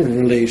simple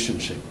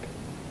relationship.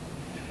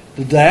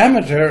 The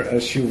diameter,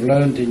 as you've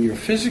learned in your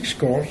physics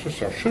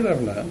courses, or should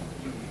have learned,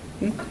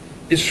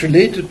 is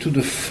related to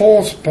the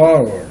fourth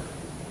power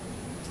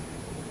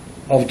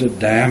of the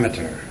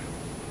diameter.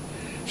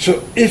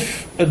 So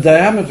if a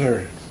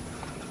diameter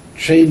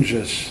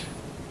changes,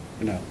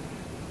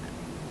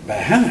 by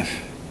half,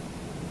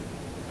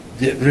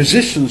 the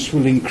resistance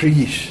will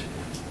increase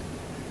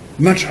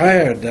much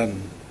higher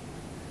than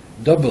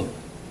double.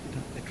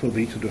 It will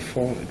be to the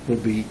fourth. It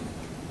will be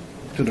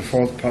to the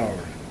fourth power.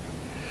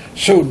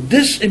 So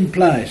this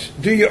implies,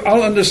 do you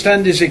all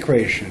understand this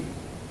equation?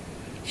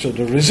 So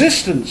the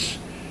resistance,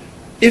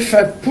 if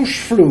I push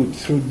fluid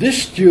through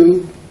this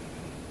tube,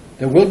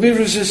 there will be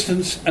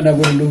resistance and I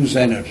will lose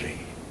energy.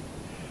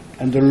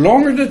 And the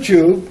longer the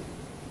tube,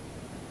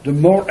 the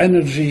more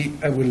energy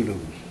I will lose.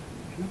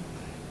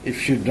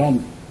 If you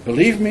don't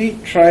believe me,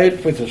 try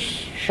it with a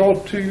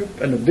short tube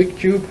and a big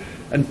tube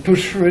and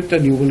push through it,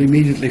 and you will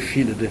immediately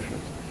feel the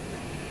difference.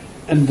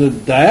 And the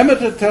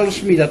diameter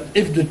tells me that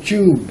if the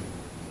tube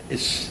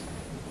is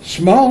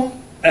small,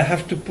 I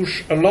have to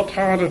push a lot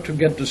harder to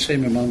get the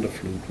same amount of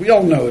fluid. We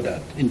all know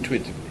that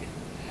intuitively.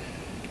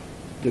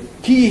 The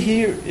key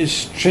here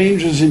is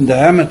changes in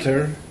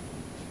diameter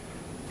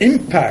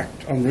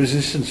impact on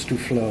resistance to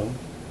flow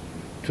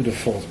to the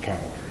fourth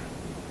power.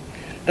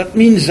 That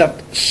means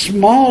that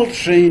small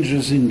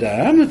changes in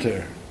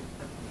diameter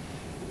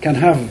can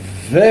have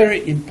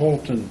very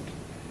important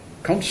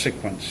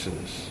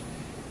consequences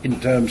in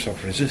terms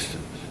of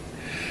resistance.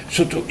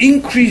 So to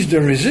increase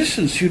the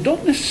resistance, you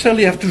don't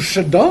necessarily have to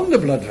shut down the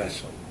blood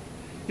vessel.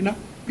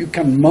 You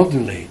can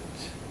modulate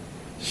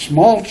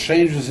small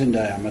changes in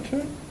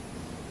diameter,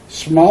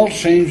 small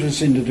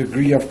changes in the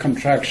degree of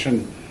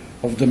contraction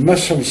of the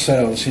muscle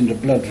cells in the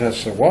blood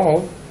vessel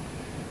wall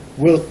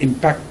will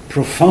impact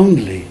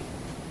profoundly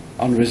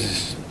on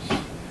resistance.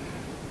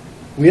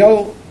 We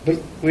all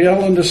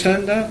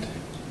understand that?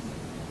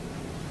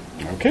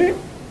 Okay.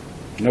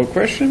 No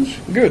questions?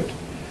 Good.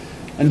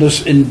 And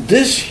thus in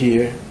this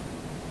here,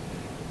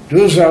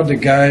 those are the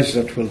guys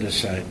that will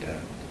decide that,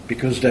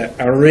 because they're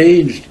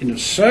arranged in a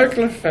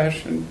circular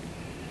fashion,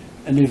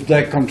 and if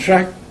they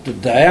contract, the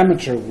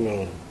diameter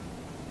will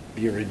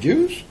be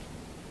reduced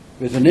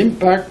with an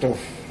impact of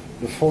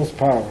the fourth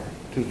power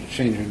to the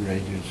change in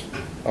radius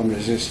on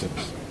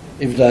resistance.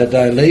 If they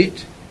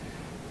dilate,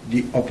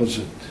 the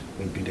opposite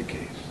will be the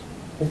case.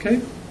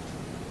 Okay?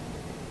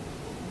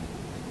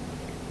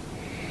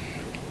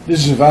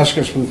 This is a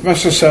vascular smooth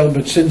muscle cell,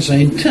 but since I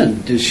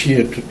intend this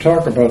year to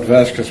talk about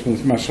vascular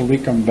smooth muscle, we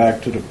come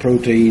back to the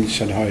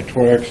proteins and how it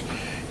works.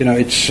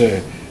 It's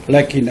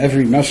like in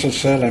every muscle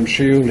cell. I'm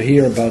sure you'll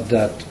hear about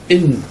that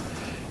in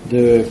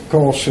the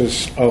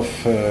courses of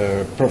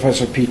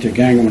Professor Peter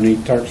Gang when he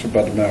talks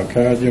about the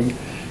myocardium.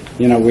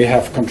 We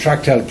have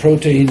contractile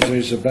proteins, there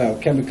is a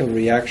biochemical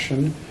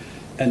reaction,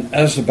 and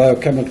as the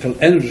biochemical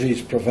energy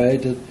is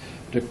provided,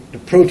 the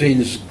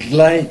proteins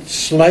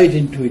slide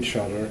into each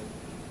other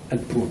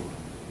and pull.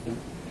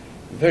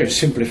 A very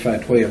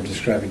simplified way of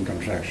describing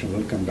contraction.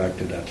 We'll come back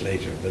to that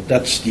later, but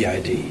that's the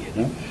idea.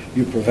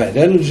 You provide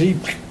energy,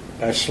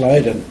 I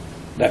slide, and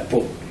that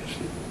pull.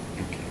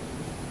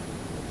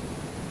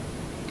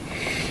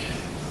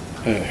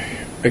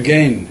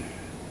 Again,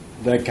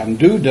 they can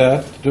do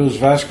that, those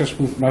vascular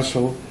smooth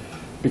muscle,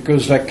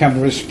 because they can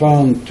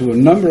respond to a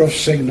number of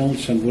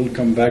signals, and we'll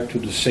come back to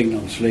the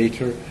signals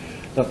later,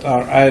 that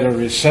are either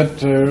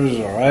receptors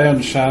or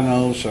ion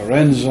channels or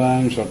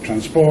enzymes or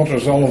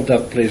transporters. All of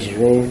that plays a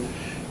role.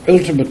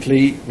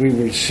 Ultimately, we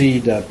will see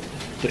that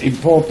the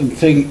important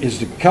thing is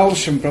the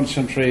calcium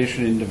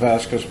concentration in the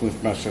vascular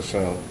smooth muscle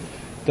cell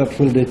that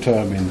will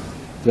determine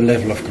the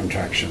level of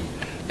contraction.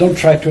 Don't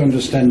try to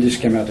understand this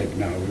schematic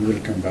now. We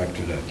will come back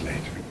to that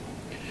later.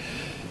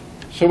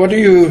 So what do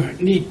you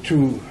need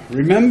to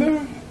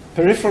remember?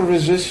 Peripheral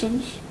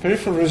resistance.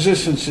 Peripheral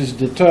resistance is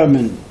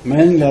determined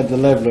mainly at the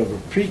level of the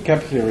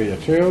precapillary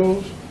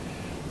arterioles.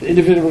 The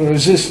individual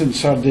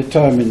resistance are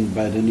determined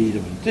by the need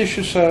of the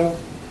tissue cell.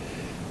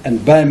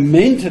 And by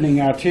maintaining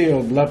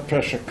arterial blood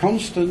pressure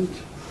constant,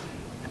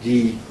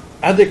 the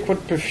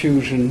adequate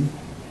perfusion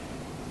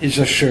is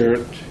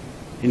ensured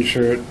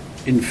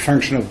in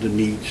function of the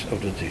needs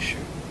of the tissue.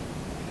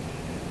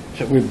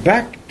 So we're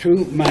back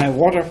to my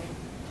water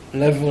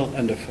level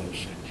and the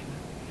faucet.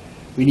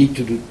 We need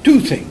to do two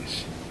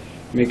things.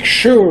 Make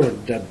sure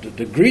that the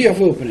degree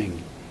of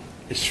opening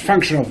is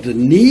function of the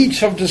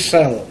needs of the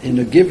cell in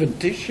a given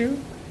tissue.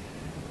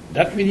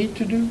 That we need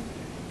to do.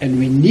 And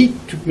we need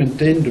to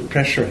maintain the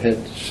pressure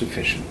head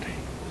sufficiently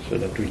so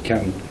that we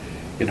can,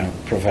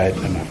 provide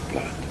enough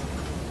blood.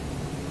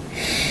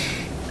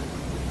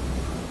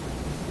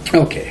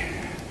 Okay.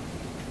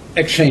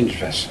 Exchange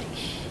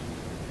vessels.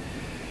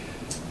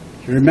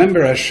 You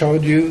remember I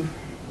showed you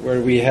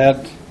where we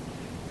had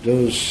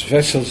those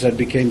vessels that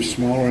became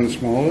smaller and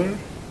smaller,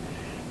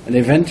 and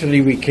eventually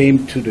we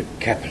came to the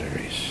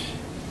capillaries.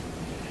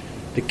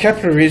 The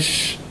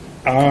capillaries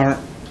are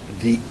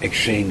the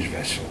exchange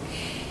vessels,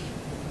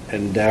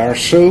 and they are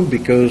so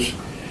because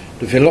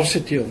the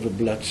velocity of the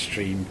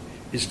bloodstream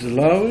is the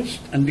lowest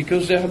and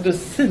because they are the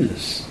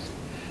thinnest.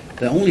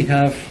 They only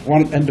have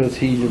one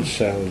endothelial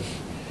cells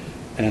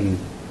and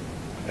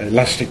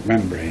elastic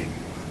membrane.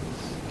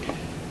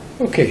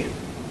 Okay,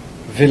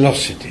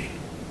 velocity.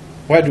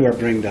 Why do I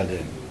bring that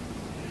in?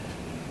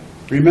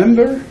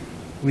 Remember,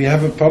 we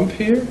have a pump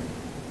here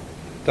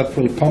that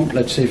will pump,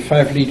 let's say,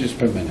 5 liters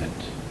per minute.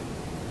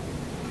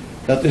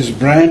 That is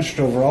branched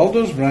over all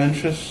those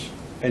branches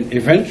and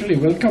eventually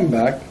will come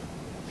back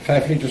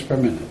 5 liters per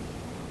minute.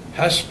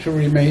 Has to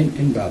remain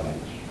in balance.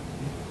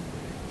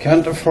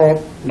 Can't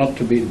afford not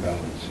to be in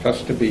balance.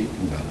 Has to be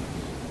in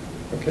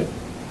balance. Okay?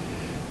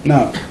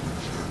 Now,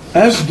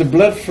 as the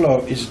blood flow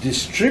is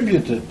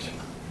distributed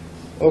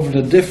over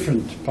the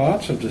different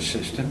parts of the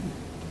system,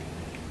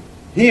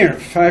 here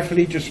 5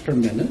 liters per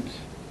minute,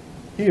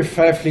 here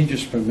 5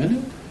 liters per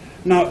minute.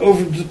 Now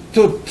over the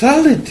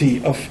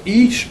totality of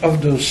each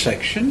of those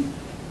sections,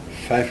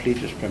 5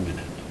 liters per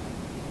minute.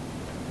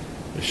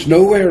 There's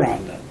no way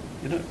around that.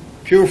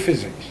 Pure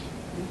physics.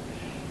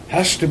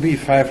 Has to be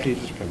 5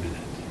 liters per minute.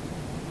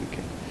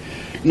 Okay.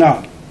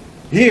 Now,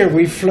 here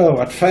we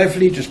flow at 5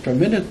 liters per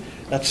minute.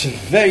 That's a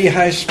very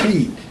high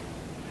speed.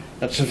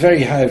 That's a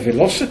very high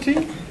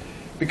velocity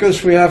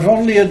because we have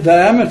only a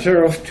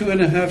diameter of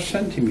 2.5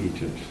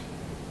 centimeters.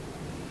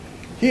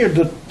 Here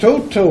the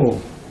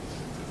total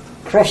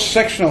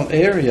cross-sectional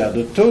area,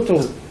 the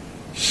total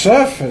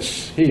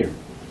surface here,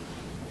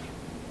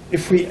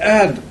 if we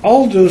add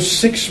all those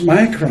 6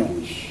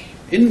 microns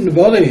in the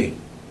body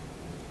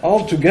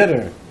all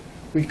together,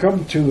 we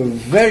come to a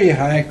very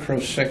high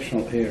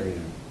cross-sectional area.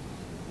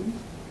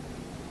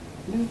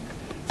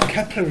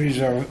 Capillaries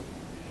are...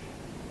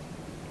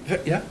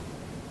 Yeah?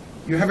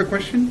 You have a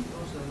question? No,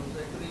 sir.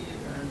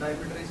 Actually,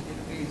 diameter is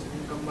increased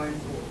in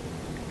combined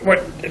force.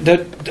 Well,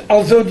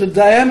 although the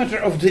diameter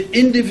of the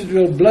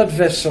individual blood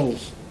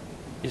vessels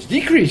is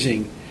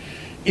decreasing,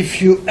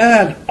 if you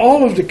add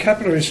all of the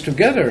capillaries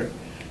together,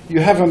 you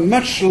have a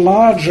much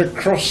larger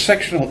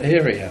cross-sectional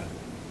area.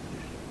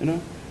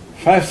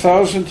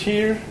 5,000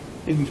 here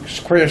in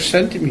square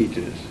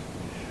centimeters,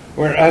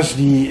 whereas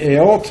the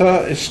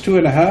aorta is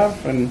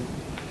 2.5, and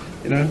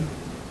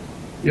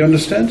you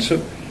understand?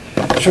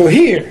 So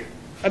here,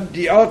 at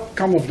the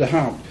outcome of the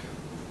heart,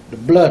 the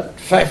blood,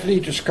 5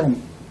 liters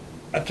come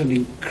at a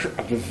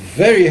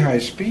very high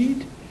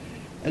speed,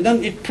 and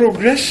then it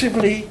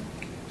progressively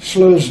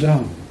slows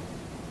down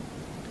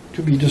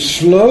to be the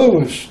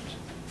slowest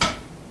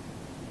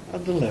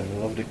at the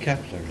level of the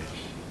capillaries.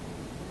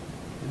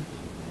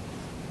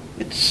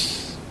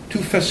 It's to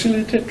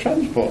facilitate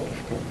transport,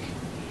 of course.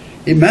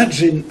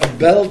 Imagine a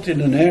belt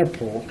in an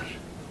airport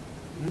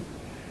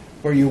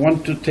where you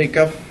want to take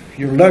off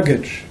your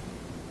luggage.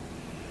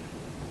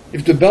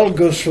 If the belt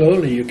goes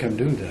slowly, you can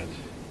do that.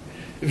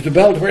 If the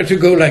belt were to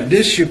go like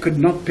this, you could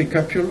not pick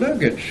up your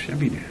luggage. I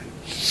mean,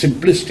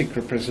 simplistic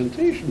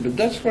representation, but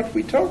that's what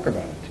we talk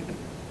about.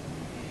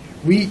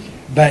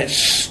 By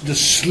the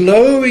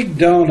slowing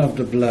down of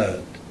the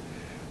blood,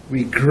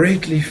 we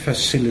greatly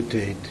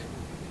facilitate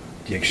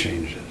the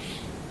exchanges.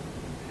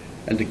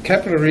 And the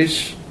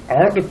capillaries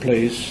are the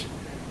place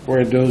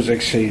where those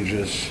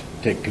exchanges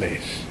take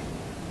place.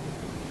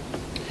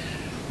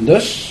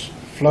 Thus,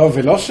 flow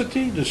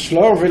velocity, the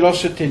slower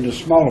velocity in the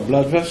smaller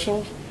blood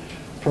vessels,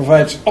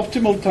 provides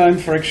optimal time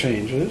for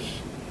exchanges,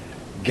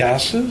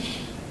 gases,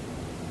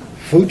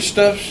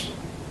 foodstuffs,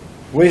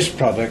 waste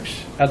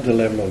products at the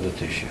level of the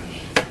tissues.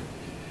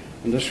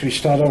 And thus we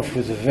start off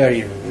with a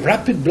very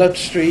rapid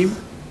bloodstream,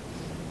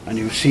 and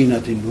you've seen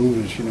that in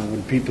movies,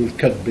 when people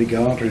cut big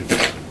arteries,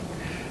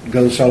 it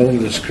goes all over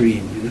the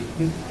screen.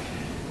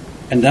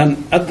 And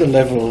then at the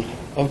level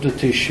of the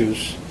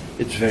tissues,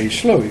 it's very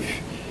slow.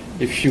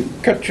 If you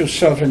cut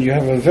yourself and you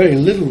have a very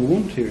little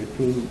wound here, it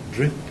will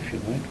drip, you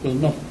know, it will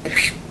not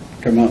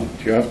come out.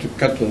 You have to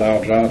cut the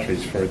large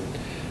arteries for it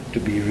to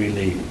be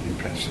really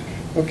impressive.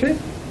 Okay?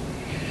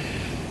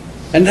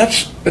 And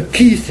that's a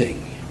key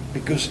thing,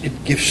 because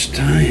it gives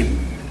time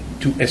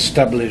to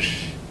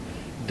establish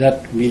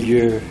that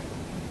milieu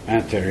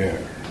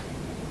intérieur.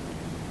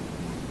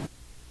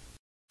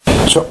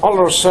 So all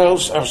our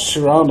cells are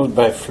surrounded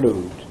by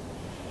fluid.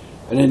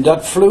 And in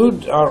that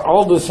fluid are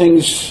all the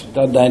things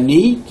that I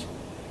need,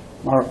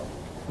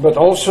 but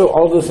also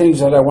all the things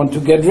that I want to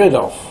get rid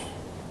of.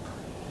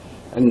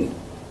 And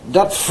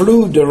that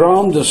fluid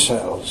around the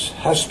cells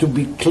has to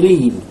be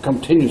cleaned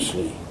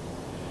continuously.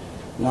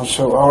 Now,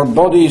 so our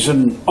body is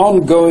an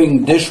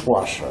ongoing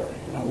dishwasher.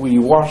 You know, we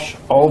wash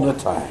all the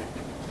time.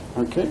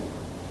 Okay?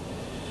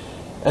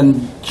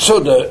 And so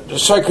the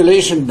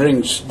circulation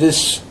brings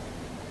this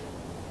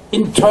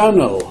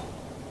internal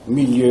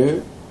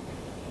milieu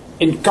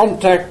in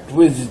contact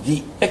with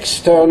the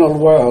external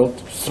world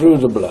through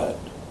the blood.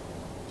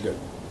 Good.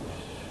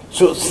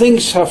 So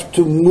things have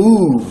to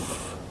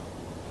move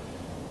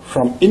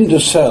from in the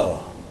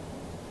cell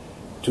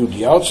to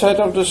the outside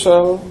of the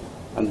cell,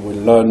 and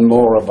we'll learn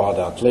more about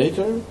that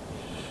later,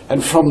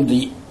 and from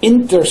the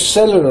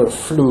intercellular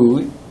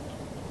fluid,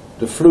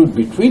 the fluid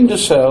between the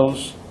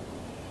cells,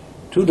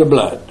 to the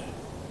blood.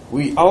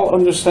 We all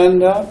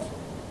understand that?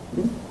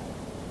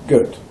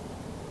 Good.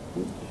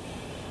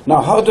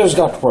 Now, how does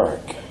that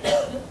work?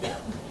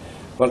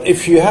 Well,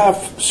 if you have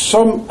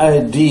some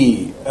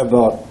idea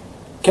about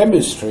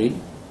chemistry,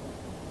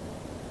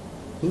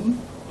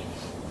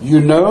 you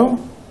know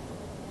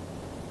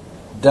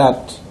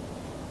that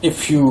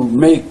if you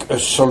make a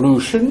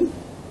solution,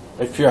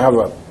 if you have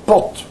a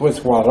pot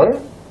with water,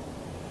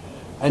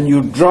 and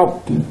you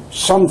drop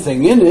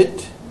something in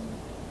it,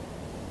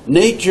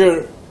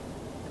 nature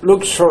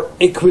looks for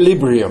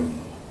equilibrium,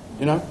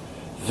 you know.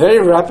 Very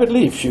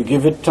rapidly, if you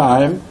give it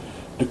time,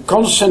 the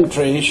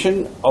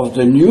concentration of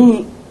the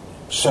new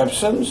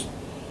substance,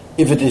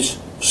 if it is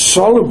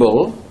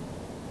soluble,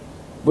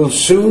 will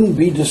soon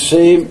be the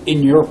same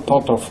in your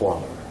pot of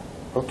water.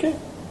 Okay?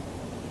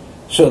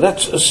 So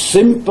that's a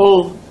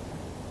simple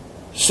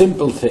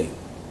thing.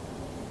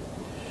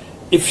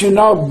 If you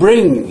now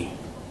bring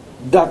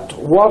that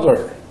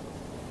water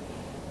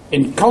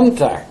in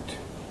contact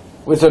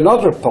with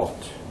another pot,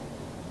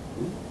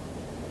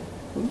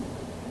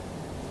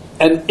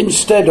 and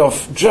instead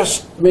of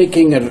just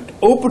making an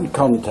open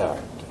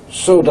contact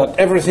so that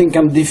everything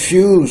can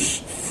diffuse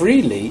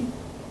freely,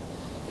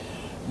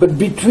 but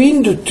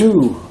between the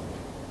two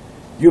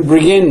you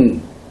bring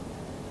in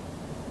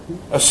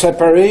a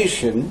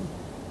separation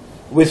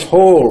with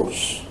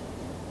holes.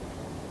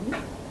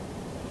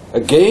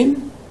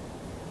 Again,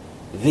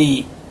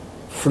 the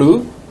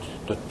fluid,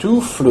 the two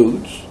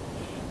fluids,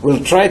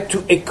 will try to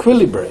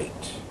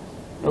equilibrate.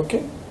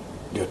 Okay?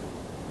 Good.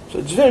 So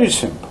it's very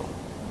simple.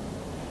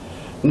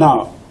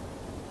 Now,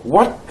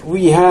 what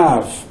we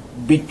have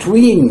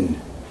between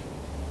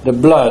the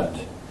blood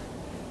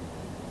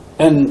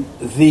and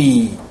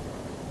the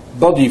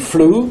body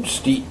fluids,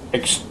 the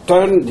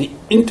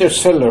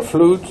intercellular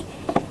fluids,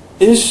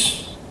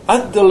 is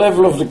at the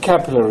level of the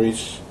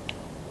capillaries,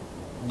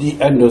 the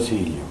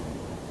endothelium.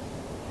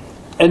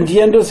 And the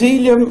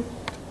endothelium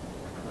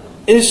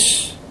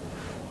is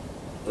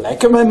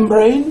like a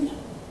membrane,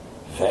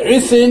 very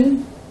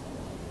thin,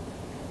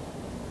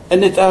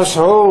 and it has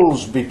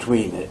holes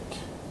between it.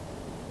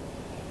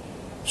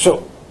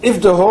 So if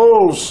the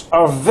holes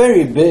are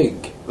very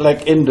big,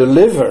 like in the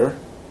liver,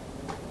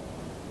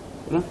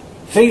 you know,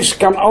 things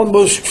can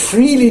almost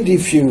freely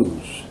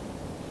diffuse.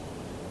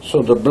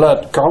 So the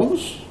blood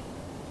comes,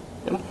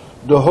 you know,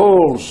 the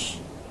holes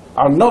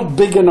are not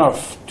big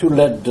enough to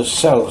let the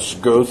cells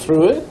go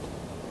through it,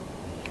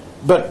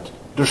 but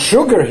the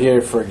sugar here,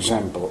 for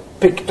example,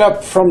 picked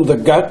up from the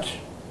gut,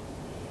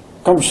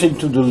 comes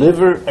into the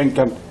liver and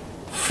can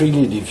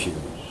freely diffuse.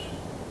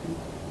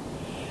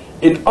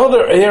 In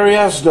other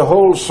areas the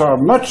holes are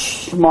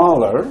much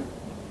smaller,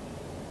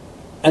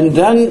 and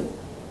then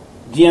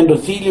the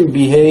endothelium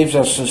behaves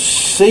as a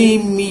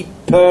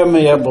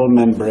semi-permeable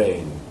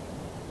membrane.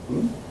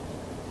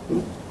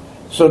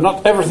 So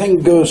not everything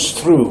goes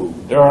through.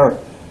 There are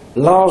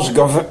laws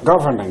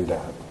governing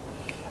that.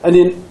 And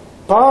in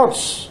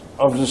parts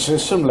of the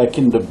system, like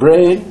in the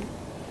brain,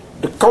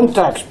 the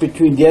contacts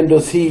between the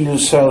endothelial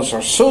cells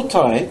are so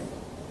tight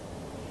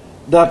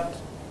that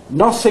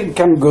nothing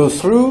can go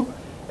through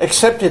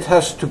except it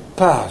has to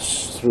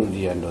pass through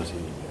the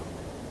endothelium.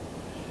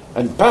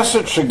 And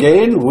passage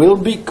again will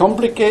be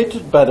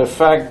complicated by the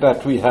fact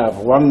that we have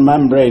one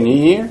membrane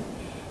here,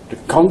 the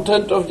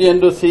content of the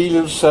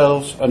endothelial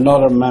cells,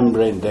 another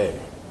membrane there.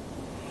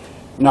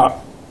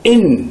 Now,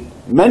 in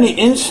many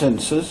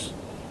instances,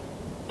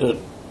 the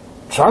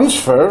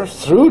transfer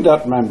through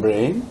that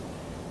membrane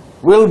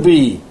will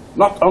be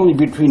not only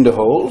between the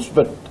holes,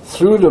 but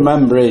through the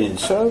membrane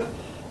itself,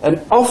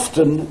 and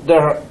often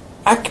there are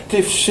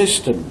active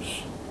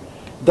systems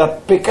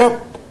that pick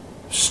up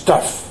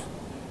stuff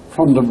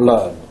from the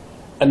blood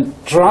and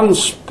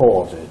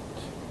transport it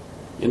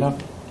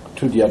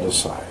to the other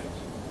side.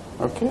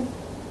 Okay?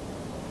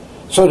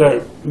 So there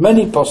are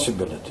many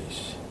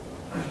possibilities.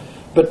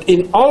 But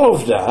in all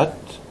of that,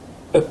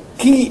 a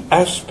key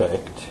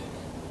aspect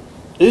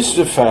is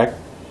the fact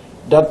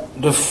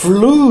that the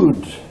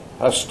fluid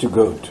has to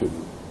go to.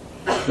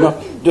 Now,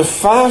 the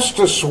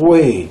fastest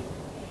way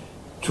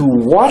to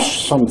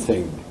wash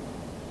something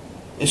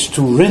is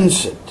to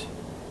rinse it.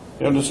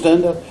 You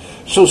understand that?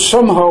 So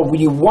somehow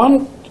we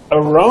want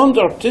around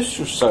our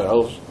tissue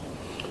cells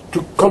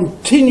to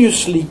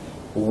continuously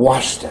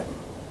wash them.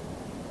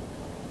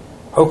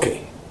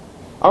 Okay,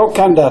 how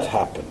can that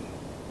happen?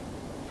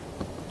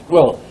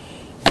 Well,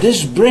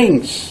 this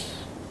brings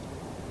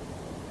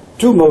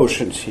two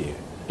motions here.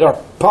 There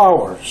are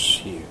powers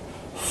here,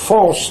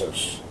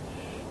 forces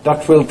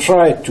that will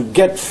try to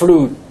get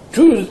fluid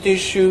to the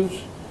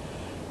tissues,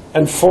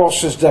 and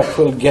forces that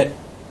will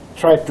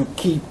try to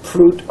keep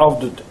fluid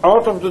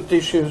out of the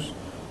tissues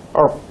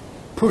or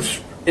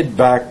push it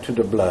back to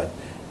the blood.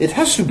 It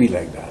has to be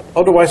like that,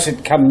 otherwise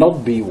it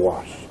cannot be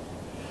washed.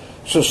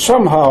 So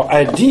somehow,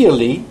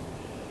 ideally,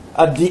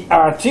 at the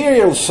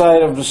arterial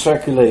side of the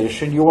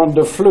circulation, you want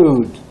the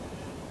fluid,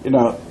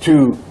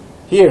 to,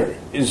 here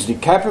is the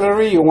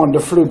capillary, you want the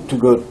fluid to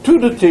go to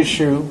the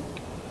tissue.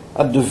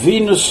 At the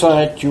venous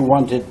side, you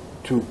want it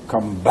to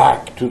come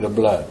back to the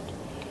blood.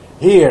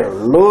 Here,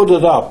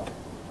 loaded up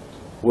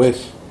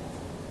with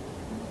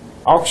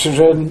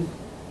oxygen,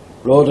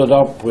 loaded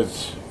up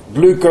with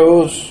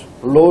glucose,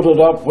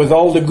 loaded up with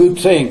all the good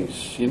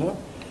things,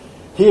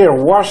 Here,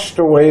 washed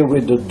away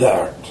with the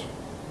dirt.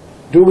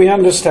 Do we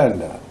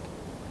understand that?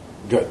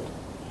 Good.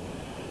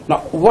 Now,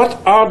 what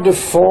are the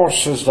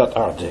forces that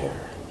are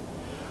there?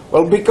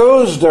 Well,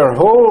 because there are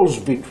holes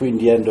between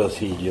the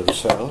endothelial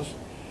cells,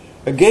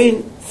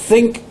 again,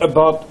 think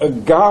about a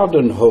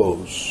garden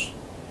hose.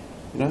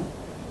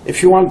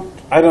 If you want,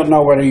 I don't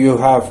know whether you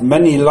have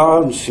many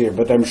lawns here,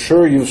 but I'm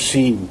sure you've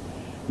seen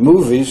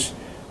movies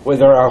where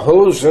there are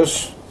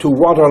hoses to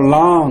water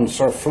lawns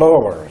or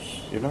flowers,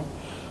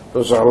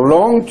 Those are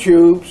long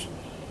tubes,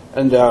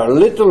 and there are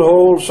little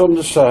holes on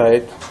the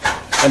side,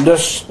 and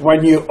thus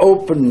when you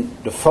open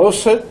the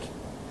faucet,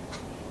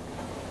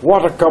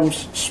 water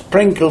comes,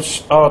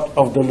 sprinkles out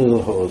of the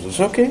little hoses,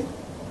 okay?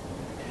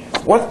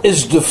 What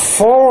is the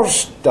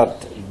force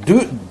that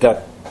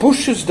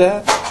pushes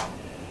that?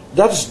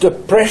 That's the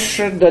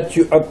pressure that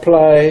you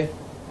apply,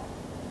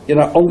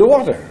 on the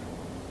water.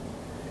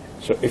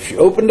 So if you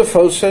open the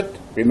faucet,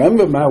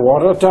 remember my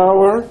water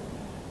tower,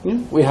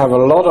 we have a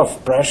lot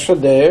of pressure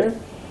there,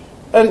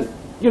 and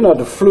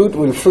the fluid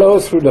will flow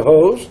through the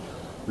hose,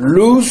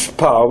 lose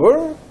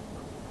power,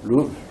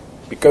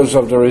 because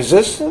of the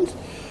resistance,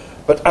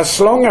 but as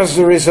long as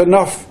there is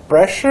enough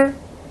pressure,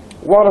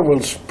 water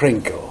will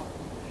sprinkle.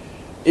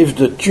 If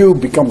the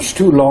tube becomes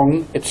too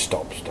long, it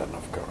stops then,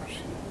 of course.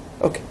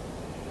 Okay.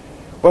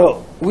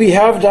 Well, we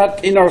have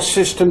that in our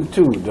system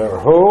too. There are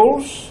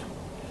holes,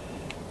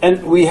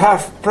 and we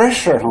have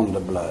pressure on the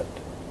blood.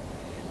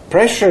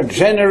 Pressure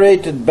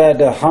generated by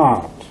the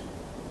heart.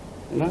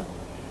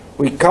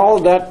 We call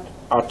that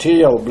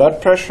arterial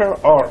blood pressure,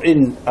 or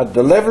at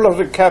the level of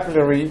the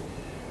capillary,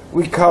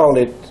 we call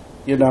it,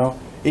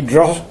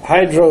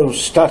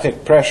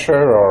 hydrostatic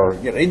pressure, or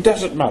it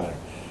doesn't matter.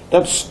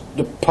 That's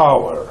the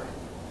power,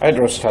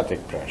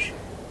 hydrostatic pressure.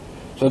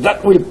 So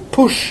that will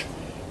push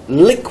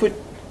liquid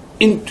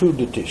into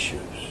the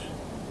tissues.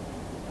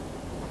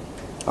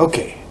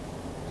 Okay.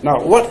 Now,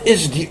 what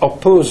is the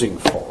opposing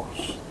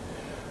force?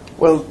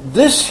 Well,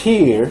 this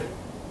here,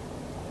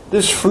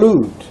 this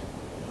fluid,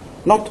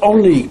 not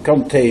only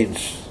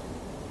contains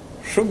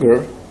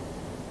sugar,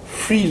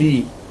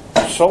 freely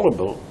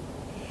soluble,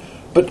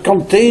 but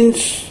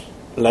contains,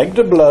 like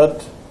the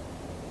blood,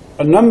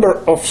 a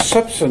number of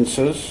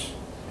substances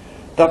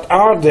that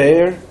are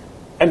there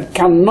and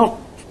cannot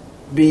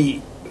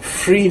be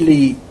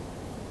freely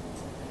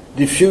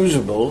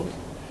diffusible,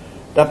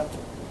 that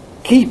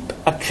keep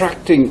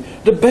attracting.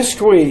 The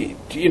best way,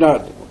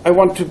 I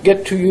want to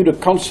get to you the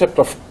concept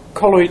of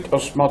colloid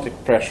osmotic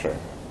pressure.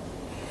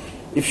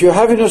 If you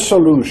have in a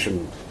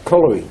solution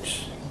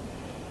colloids,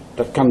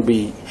 that can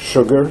be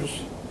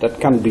sugars, that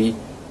can be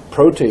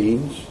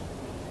proteins,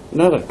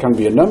 that can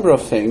be a number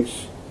of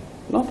things,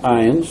 not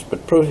ions,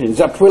 but proteins,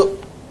 that will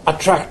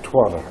attract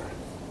water.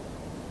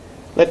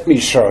 Let me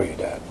show you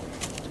that.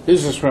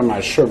 This is where my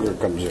sugar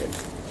comes in.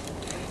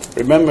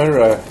 Remember,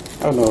 I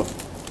don't know,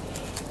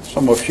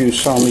 some of you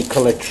saw me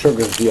collect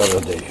sugars the other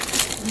day.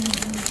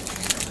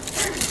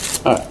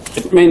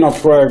 It may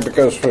not work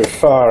because we're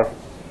far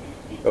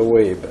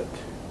away, but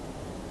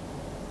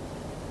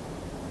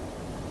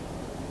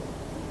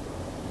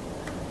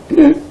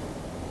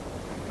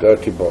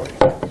dirty boy.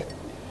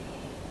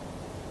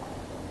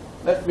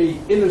 Let me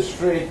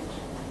illustrate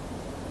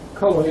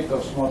colloid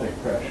osmotic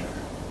pressure.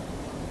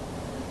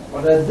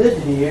 What I did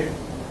here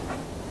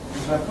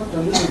is I put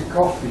a little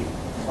coffee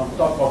on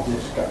top of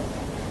this cup.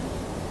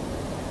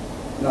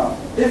 Now,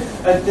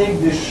 if I take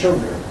this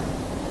sugar,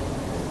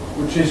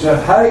 which is a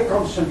high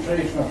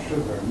concentration of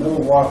sugar, no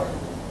water,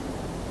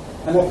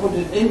 and I put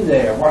it in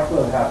there, what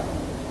will happen?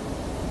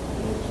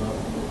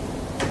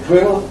 it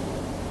will,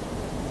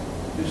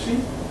 you see,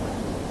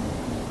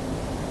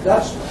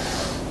 that's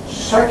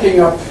sucking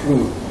up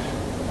fluid.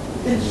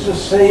 It's the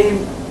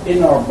same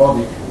in our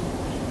body fluid.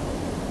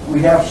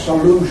 We have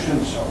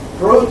solutions of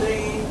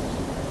protein,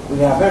 we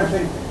have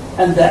everything,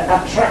 and they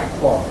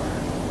attract water.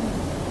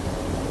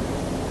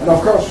 And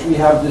of course we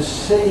have the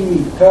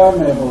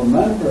semi-permeable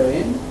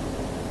membrane,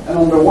 and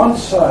on the one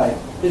side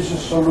is a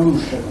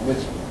solution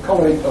with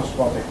colloid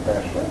osmotic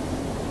pressure,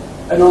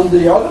 and on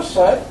the other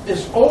side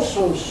is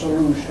also a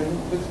solution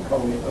with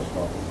colloid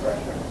osmotic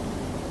pressure.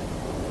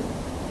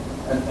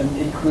 And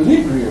an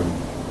equilibrium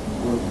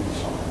will be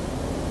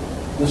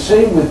solved. The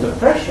same with the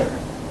pressure.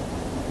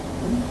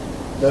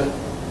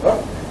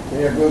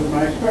 Here goes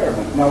my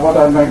experiment. Now what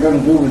am I going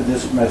to do with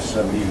this mess?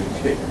 I leave it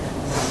here.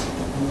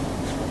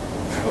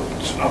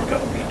 It's not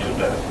going to be too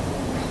bad.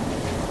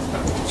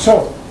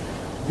 So,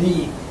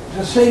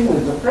 the same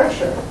with the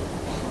pressure.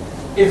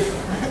 If,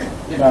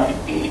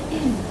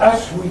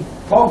 as we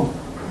pump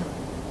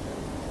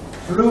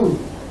fluid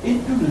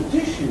into the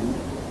tissue,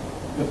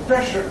 the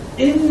pressure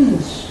in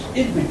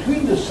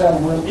between the cell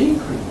will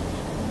increase,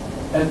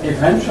 and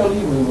eventually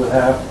we will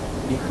have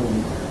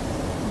equilibrium.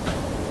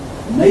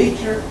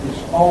 Nature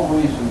is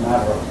always a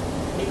matter of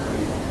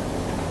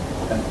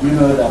equilibrium. And you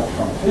know that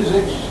from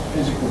physics,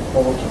 physical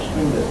forces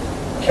to the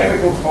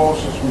chemical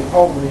forces, we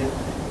always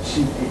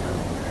seek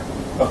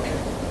equilibrium. Okay.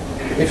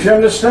 If you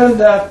understand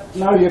that,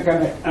 now you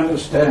can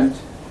understand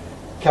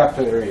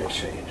capillary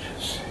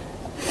exchanges.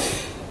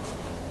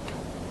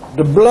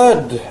 The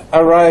blood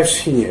arrives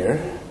here,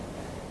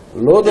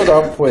 loaded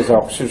up with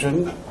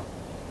oxygen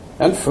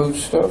and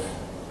foodstuff,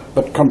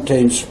 but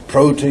contains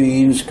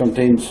proteins,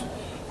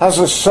 has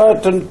a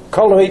certain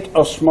colloid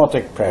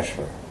osmotic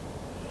pressure,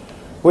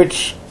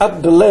 which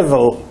at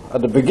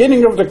the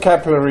beginning of the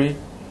capillary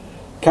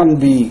can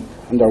be,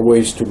 and there are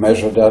ways to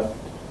measure that.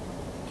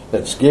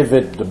 Let's give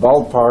it the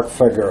ballpark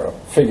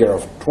figure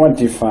of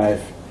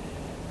 25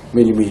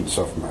 millimeters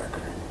of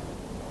mercury.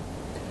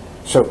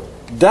 So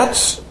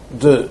that's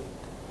the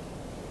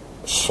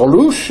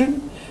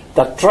solution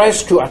that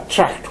tries to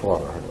attract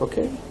water,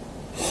 okay?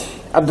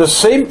 At the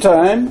same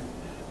time,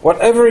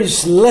 whatever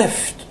is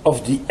left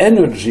of the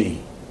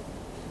energy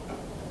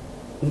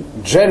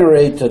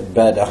generated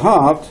by the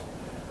heart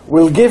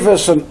will give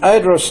us an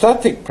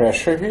hydrostatic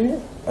pressure here,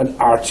 an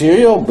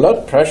arterial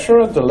blood pressure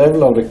at the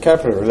level of the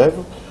capillary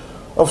level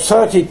of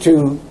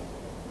 32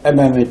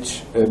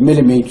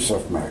 millimeters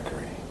of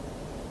mercury.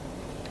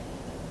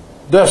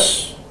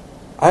 Thus,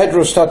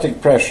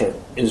 hydrostatic pressure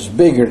is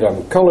bigger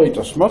than colloid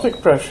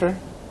osmotic pressure,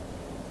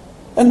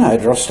 and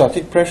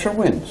hydrostatic pressure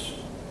wins.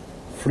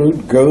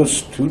 Fluid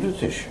goes to the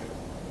tissue.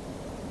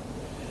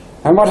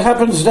 And what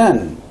happens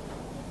then?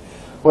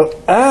 Well,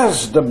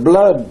 as the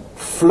blood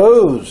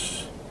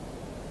flows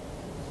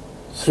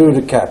through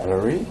the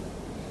capillary,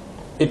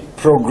 it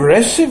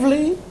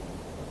progressively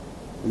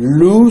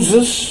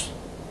loses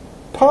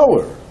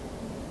power,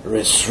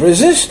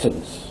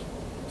 resistance.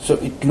 So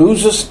it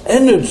loses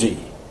energy.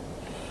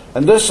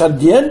 And thus, at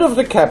the end of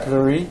the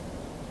capillary,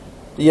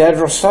 the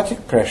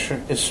hydrostatic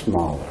pressure is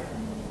smaller.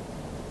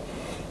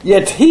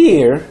 Yet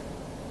here,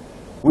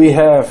 we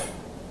have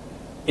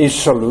a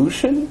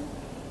solution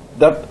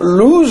that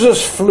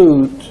loses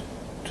fluid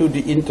to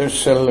the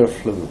intercellular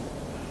fluid.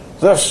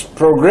 Thus,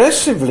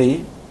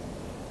 progressively,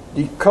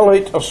 the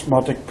colloid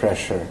osmotic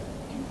pressure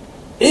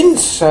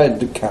inside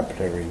the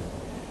capillary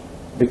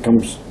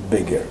becomes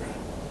bigger.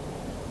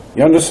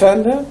 You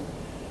understand that?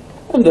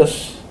 And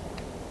thus,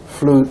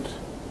 fluid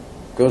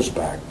goes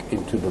back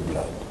into the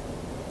blood.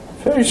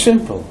 Very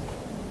simple,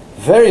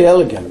 very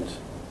elegant,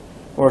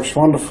 works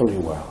wonderfully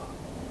well.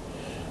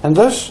 And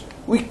thus,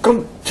 we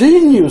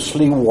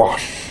continuously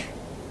wash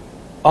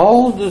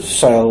all the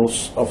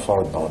cells of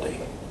our body.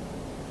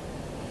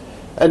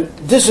 And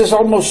this is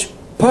almost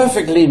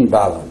perfectly in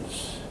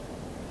balance.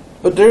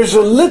 But there's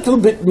a little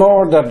bit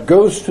more that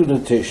goes to the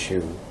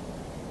tissue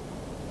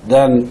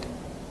than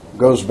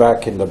goes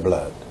back in the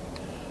blood.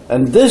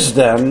 And this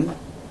then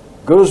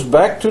goes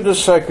back to the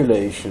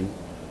circulation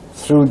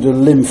through the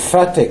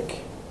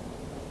lymphatic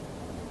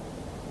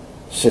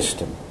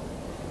system.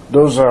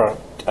 Those are,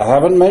 I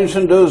haven't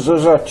mentioned those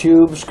are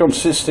tubes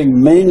consisting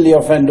mainly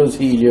of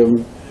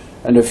endothelium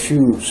and a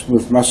few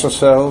smooth muscle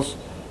cells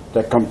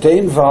that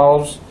contain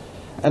valves,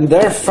 and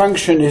their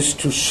function is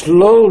to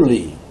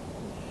slowly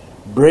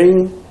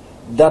bring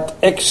that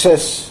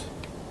excess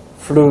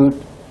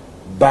fluid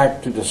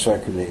back to the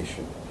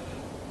circulation.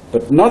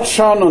 But not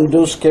shown on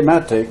those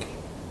schematic,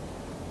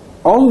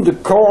 on the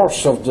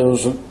course of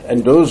those,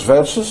 and those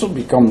vessels will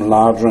become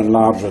larger and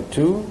larger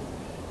too,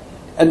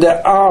 and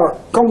there are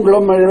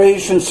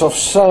conglomerations of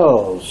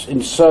cells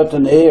in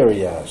certain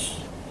areas.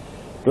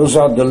 Those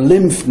are the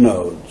lymph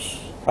nodes.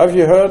 Have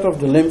you heard of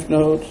the lymph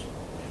nodes?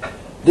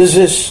 This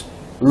is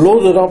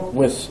loaded up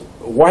with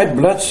white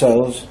blood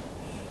cells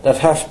that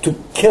have to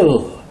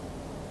kill.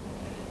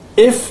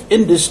 If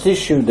in this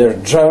tissue there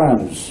are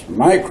germs,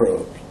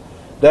 microbes,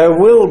 they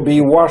will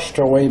be washed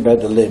away by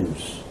the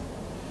limbs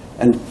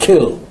and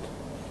killed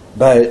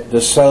by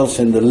the cells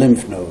in the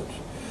lymph nodes.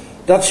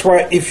 That's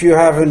why if you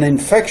have an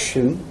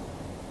infection,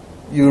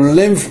 your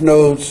lymph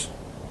nodes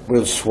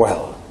will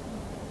swell.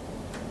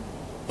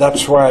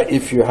 That's why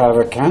if you have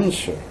a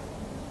cancer,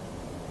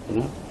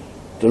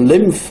 the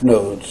lymph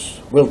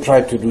nodes will try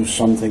to do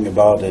something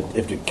about it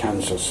if the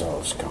cancer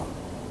cells come.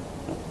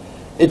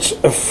 It's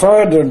a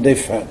further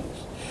defense.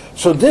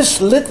 So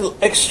this little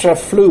extra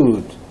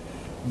fluid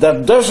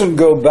that doesn't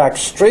go back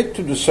straight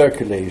to the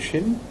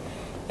circulation,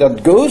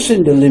 that goes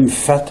in the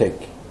lymphatic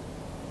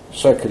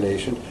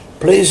circulation,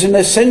 plays an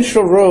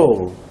essential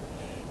role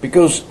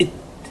because it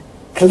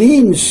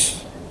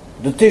cleans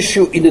the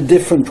tissue in a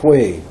different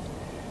way.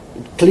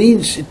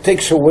 It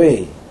takes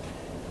away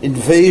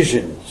invaders.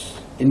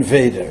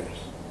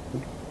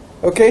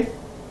 Okay?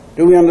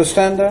 Do we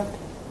understand that?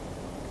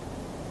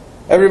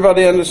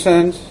 Everybody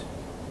understands?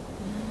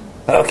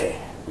 Okay,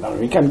 now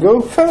we can go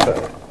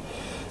further.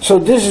 So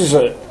this is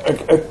a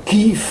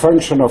key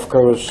function, of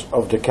course,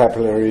 of the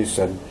capillaries,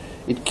 and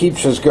it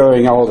keeps us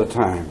going all the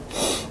time.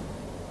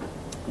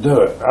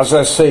 As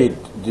I said,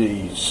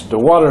 the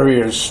water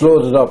here is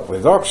loaded up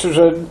with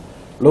oxygen,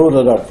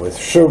 loaded up with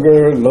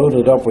sugar,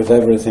 loaded up with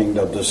everything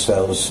that the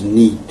cells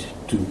need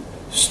to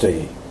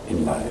stay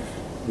in life.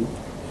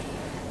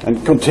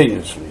 And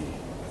continuously,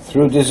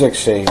 through this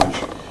exchange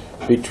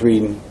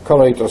between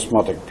colloid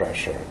osmotic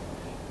pressure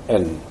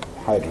and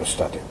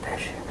hydrostatic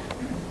pressure.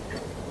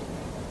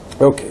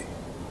 Okay.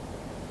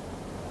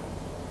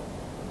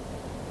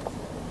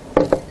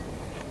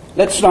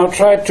 Let's now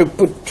try to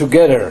put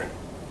together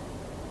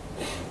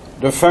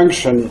the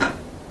function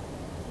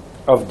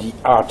of the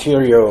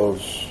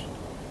arterioles,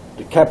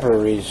 the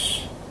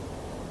capillaries,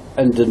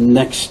 and the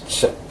next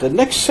set. The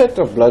next set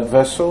of blood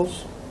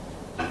vessels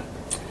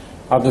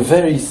are the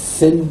very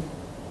thin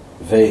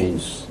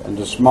veins and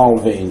the small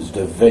veins,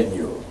 the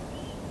venules.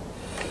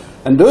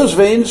 And those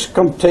veins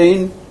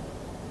contain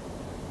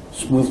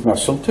smooth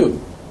muscle too.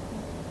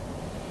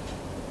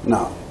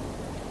 Now,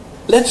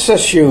 let's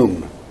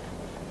assume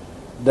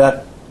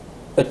that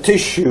a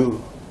tissue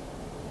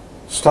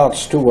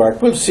starts to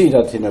work. We'll see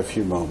that in a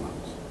few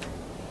moments.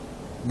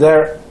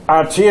 Their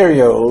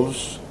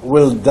arterioles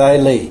will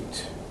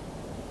dilate.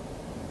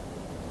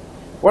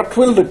 What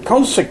will the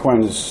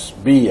consequence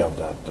be of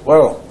that?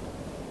 Well,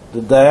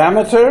 the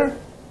diameter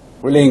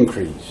will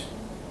increase.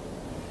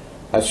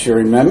 As you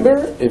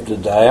remember, if the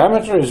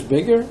diameter is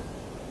bigger,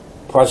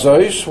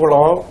 poisons will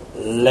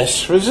have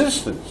less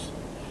resistance.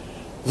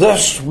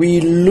 Thus,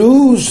 we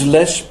lose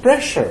less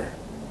pressure.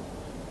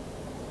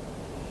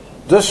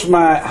 Thus,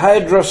 my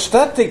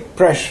hydrostatic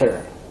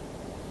pressure,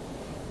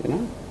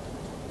 it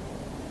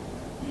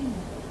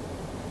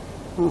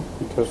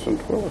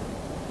doesn't work.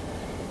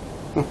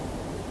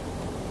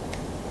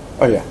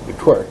 Oh yeah,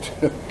 it worked.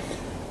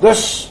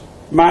 Thus,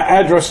 my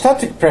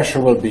hydrostatic pressure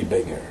will be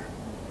bigger.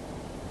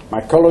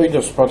 My colloid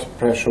osmotic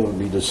pressure will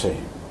be the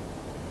same.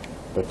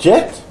 But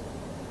yet,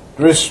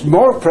 there is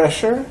more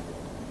pressure,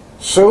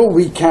 so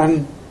we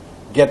can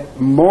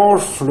get more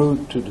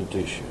fluid to the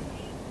tissues,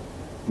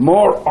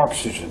 more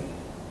oxygen,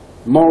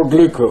 more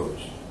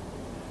glucose,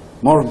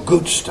 more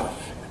good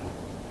stuff.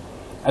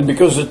 And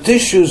because the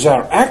tissues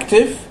are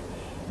active,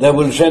 they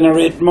will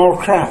generate more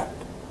crap,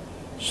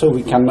 so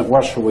we can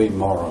wash away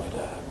more of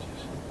that.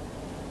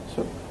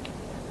 So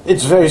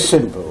it's very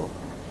simple.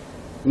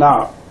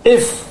 Now,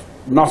 if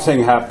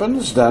nothing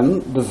happens, then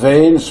the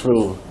veins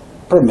will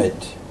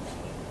permit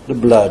the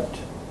blood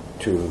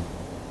to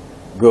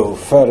go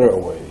further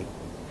away,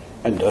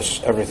 and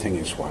thus everything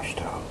is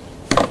washed out.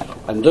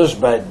 And thus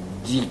by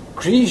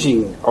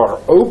decreasing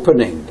or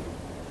opening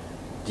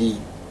the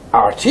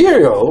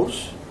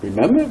arterioles,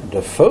 remember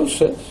the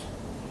fossas,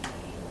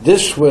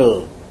 this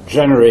will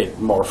generate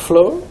more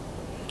flow,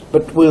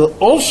 but will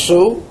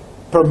also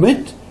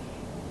permit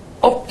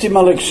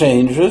optimal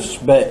exchanges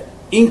by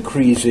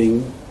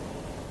increasing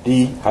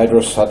the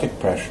hydrostatic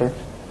pressure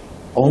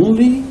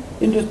only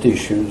in the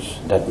tissues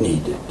that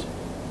need it.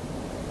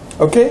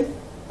 Okay?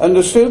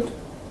 Understood?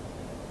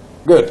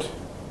 Good.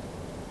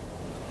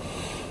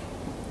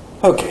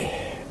 Okay.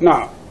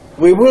 Now,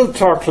 we will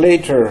talk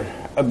later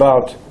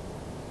about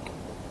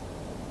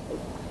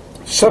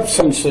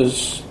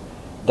substances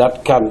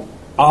that can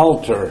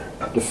alter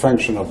the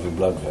function of the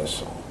blood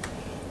vessel.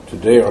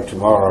 Today or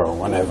tomorrow or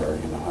whenever,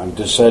 I've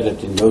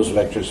decided in those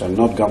lectures I'm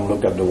not going to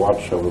look at the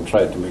watch. I will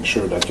try to make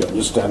sure that you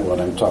understand what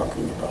I'm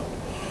talking about.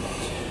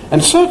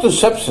 And certain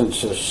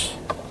substances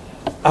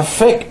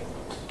affect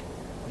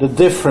the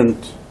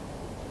different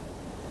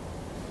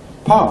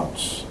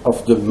parts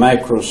of the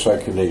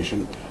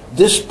microcirculation.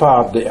 This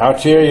part, the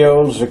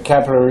arterioles, the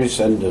capillaries,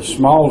 and the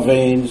small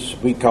veins,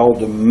 we call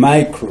the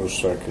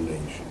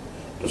microcirculation,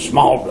 the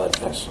small blood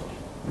vessels.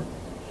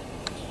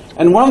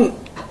 And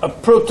a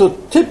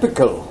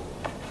prototypical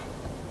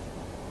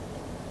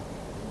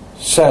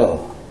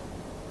cell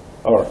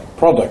or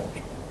product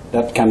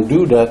that can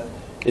do that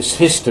is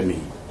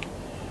histamine.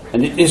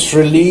 And it is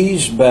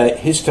released by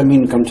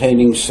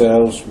histamine-containing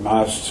cells,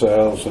 mast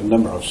cells, a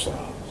number of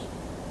cells.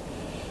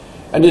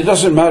 And it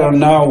doesn't matter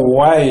now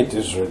why it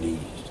is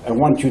released. I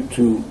want you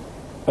to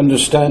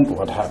understand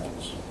what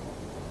happens.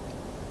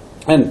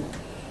 And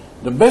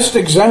the best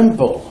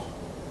example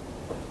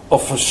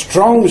of a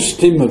strong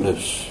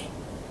stimulus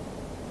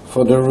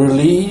for the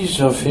release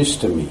of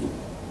histamine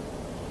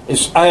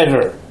is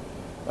either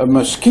a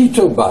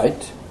mosquito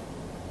bite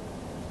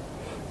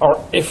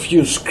or if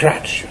you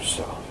scratch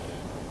yourself.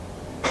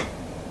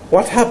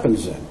 What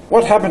happens then?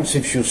 What happens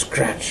if you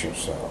scratch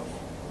yourself?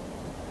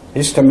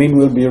 Histamine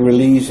will be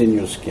released in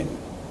your skin.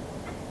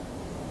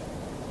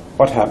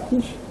 What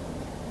happens?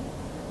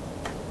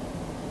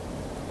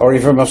 Or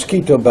if a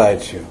mosquito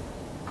bites you?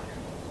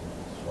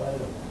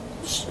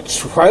 It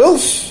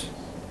swells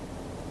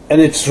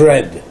and it's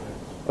red.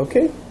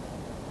 Okay?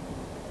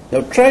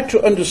 Now try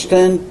to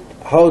understand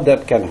how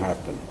that can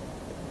happen.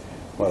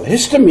 Well,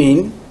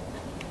 histamine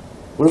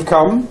will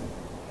come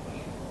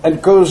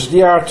and cause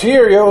the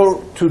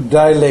arteriole to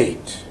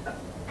dilate.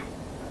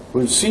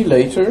 We'll see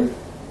later,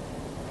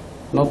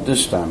 not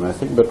this time I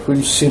think, but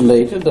we'll see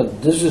later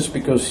that this is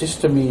because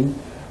histamine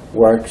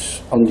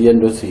works on the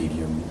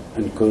endothelium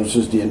and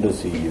causes the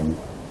endothelium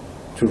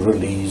to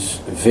release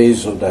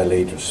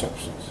vasodilator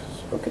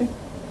substances. Okay?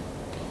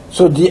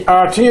 So the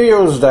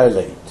arterioles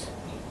dilate.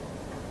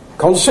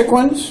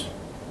 Consequence,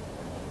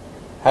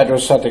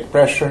 hydrostatic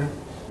pressure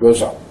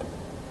goes up.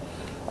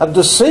 At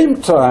the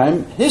same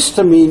time,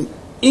 histamine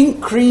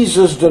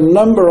increases the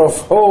number of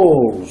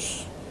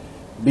holes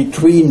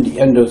between the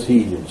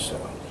endothelial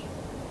cells.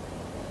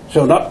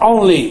 So not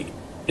only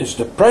is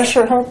the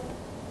pressure up,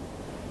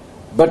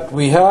 but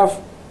we have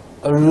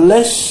a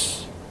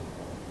less,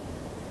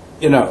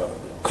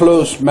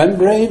 closed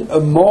membrane, a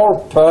more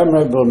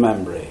permeable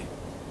membrane.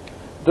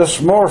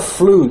 Thus more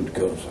fluid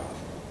goes on.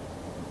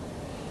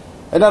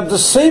 And at the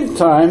same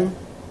time,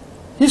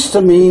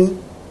 histamine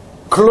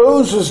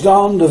closes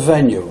down the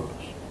venules.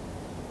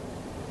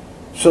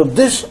 So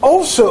this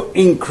also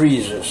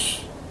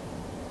increases,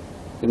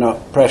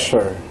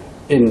 pressure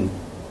in,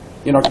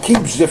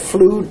 keeps the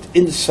fluid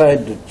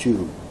inside the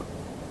tube.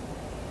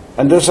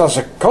 And thus as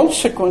a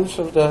consequence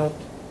of that,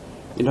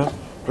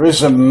 there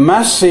is a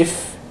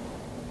massive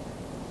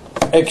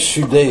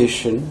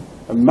exudation,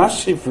 a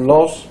massive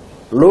loss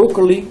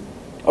locally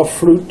of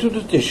fluid to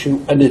the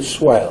tissue, and it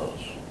swells.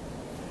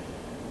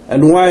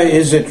 And why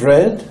is it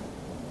red?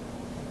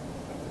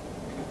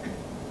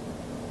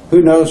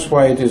 Who knows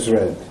why it is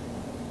red?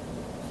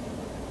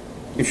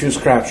 If you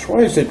scratch,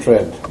 why is it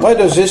red? Why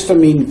does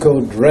histamine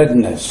cause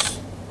redness?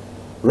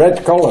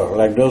 Red color,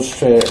 like those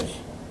chairs.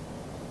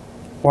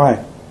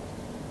 Why?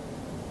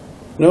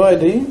 No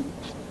idea?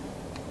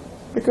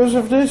 Because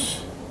of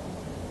this.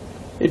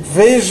 It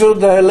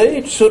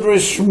vasodilates, so there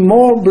is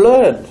more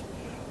blood,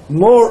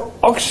 more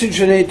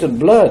oxygenated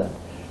blood.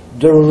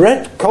 The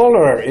red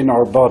color in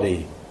our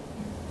body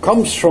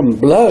comes from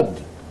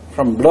blood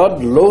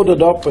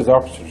loaded up with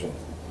oxygen.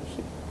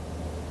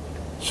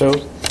 So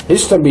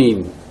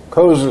histamine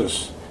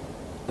causes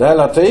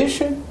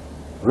dilatation,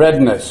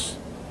 redness,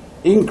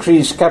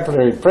 increased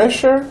capillary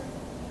pressure,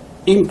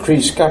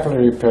 increased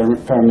capillary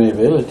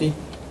permeability,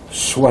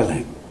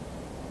 swelling.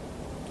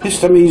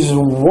 Histamine is a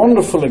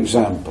wonderful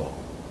example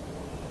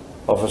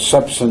of a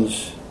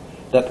substance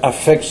that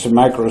affects the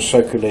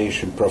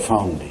microcirculation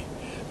profoundly.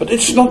 But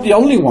it's not the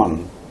only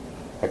one.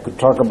 I could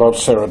talk about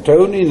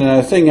serotonin, and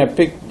I think I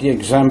picked the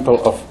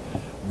example of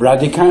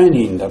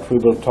bradykinin that we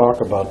will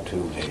talk about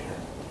too later.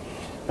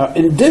 Now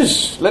in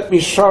this, let me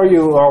show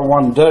you how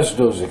one does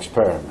those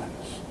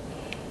experiments.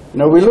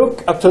 We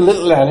look at a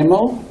little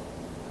animal,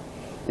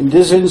 in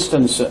this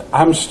instance a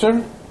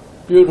hamster,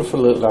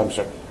 beautiful little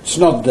hamster. It's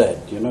not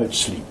dead, it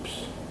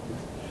sleeps.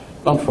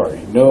 Don't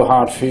worry, no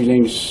hard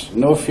feelings,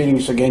 no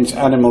feelings against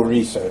animal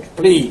research,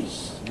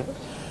 please.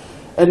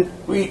 And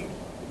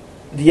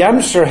the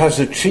hamster has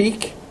a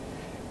cheek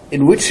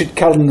in which it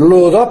can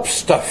load up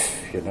stuff,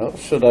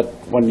 so that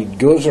when it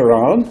goes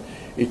around,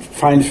 it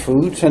finds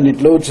food and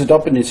it loads it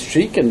up in its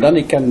cheek, and then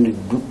it can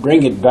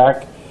bring it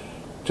back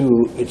to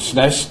its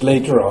nest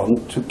later on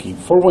to keep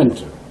for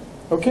winter.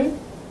 Okay?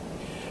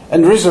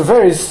 And there is a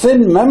very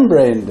thin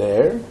membrane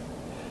there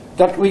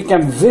that we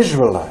can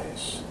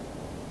visualize.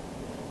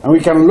 And we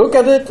can look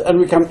at it and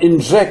we can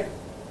inject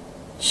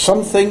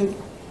something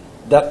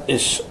that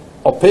is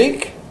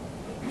opaque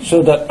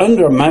so that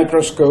under a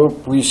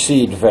microscope we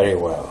see it very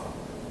well.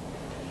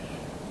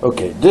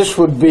 Okay, this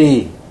would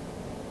be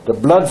the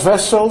blood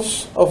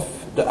vessels of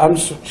the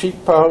hamster cheek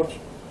pouch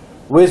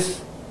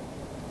with,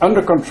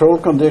 under control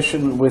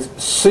condition, with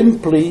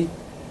simply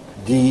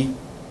the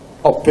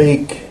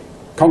opaque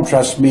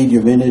contrast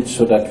medium in it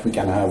so that we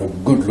can have a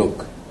good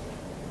look.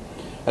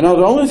 And now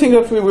the only thing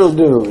that we will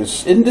do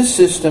is, in this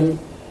system,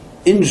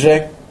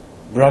 inject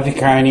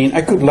bradykinin.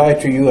 I could lie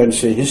to you and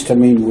say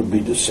histamine would be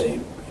the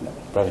same.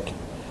 Bradykinin.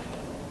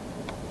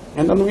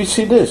 And then we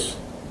see this.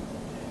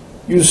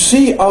 You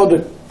see how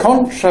the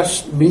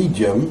contrast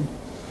medium,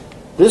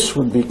 this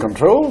would be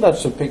control,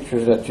 that's the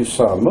picture that you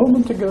saw a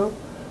moment ago.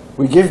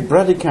 We give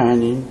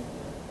bradykinin,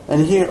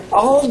 and here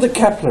all the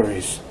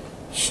capillaries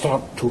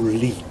start to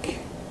leak,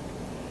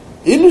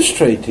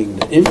 illustrating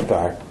the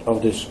impact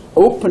of this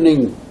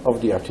opening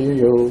of the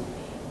arteriole,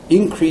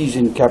 increase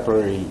in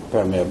capillary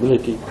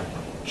permeability,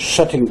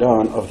 shutting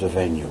down of the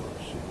venules.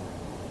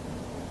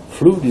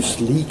 Fluid is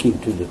leaking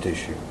to the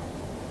tissue.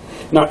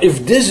 Now,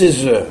 if this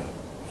is a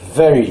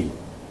very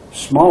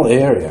small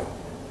area,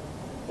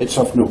 it's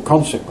of no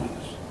consequence.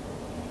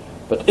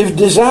 But if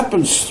this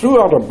happens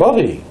throughout a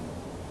body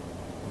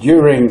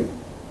during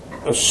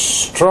a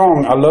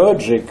strong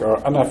allergic or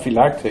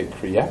anaphylactic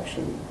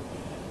reaction,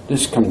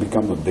 this can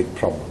become a big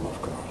problem,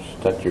 of course,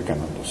 that you can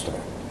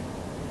understand.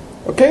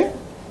 Okay?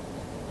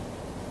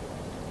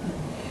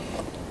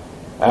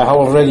 I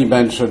already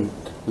mentioned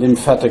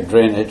lymphatic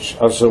drainage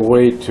as a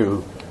way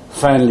to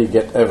finally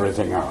get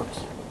everything out.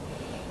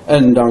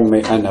 And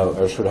Dongmei, I know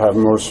I should have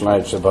more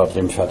slides about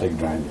lymphatic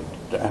drainage.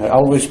 I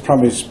always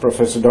promise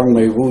Professor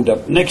Dongmei Wu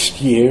that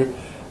next year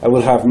I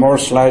will have more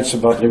slides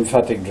about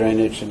lymphatic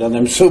drainage, and then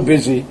I'm so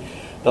busy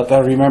that I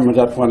remember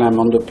that when I'm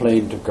on the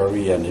plane to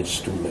Korea and it's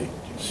too late.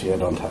 You see, I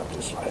don't have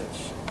the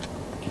slides.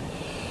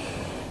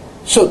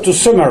 So to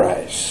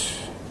summarize,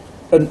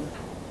 an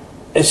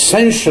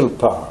essential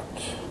part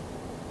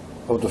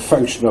of the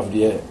function of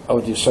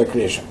the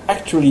circulation,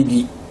 actually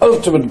the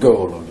ultimate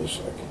goal of the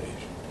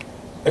circulation,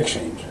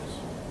 exchanges.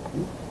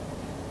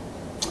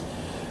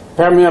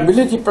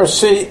 Permeability per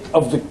se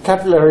of the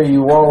capillary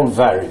wall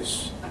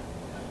varies.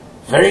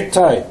 Very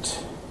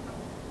tight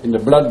in the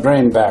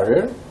blood-brain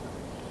barrier,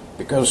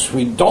 because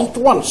we don't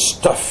want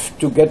stuff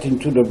to get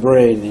into the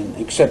brain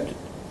except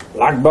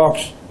black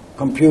box,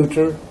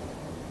 computer,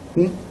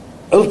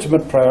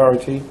 ultimate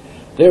priority.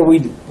 There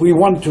we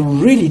want to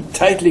really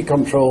tightly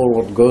control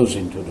what goes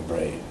into the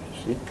brain.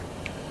 See?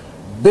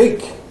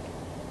 Big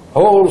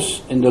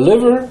holes in the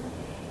liver,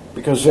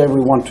 because there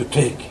we want to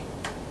take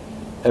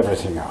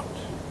everything out.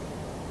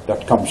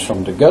 That comes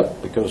from the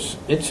gut, because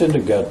it's in the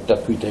gut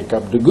that we take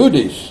up the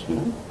goodies,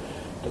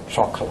 the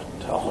chocolate,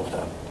 all of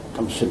that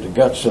comes in the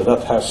gut, so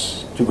that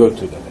has to go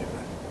to the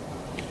liver.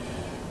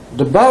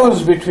 The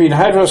balance between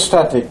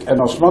hydrostatic and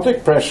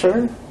osmotic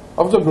pressure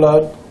of the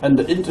blood and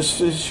the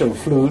interstitial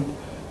fluid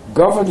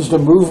governs the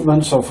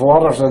movements of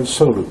waters and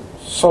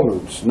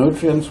solutes,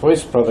 nutrients,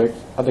 waste products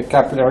at the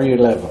capillary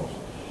level,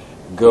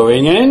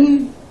 going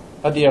in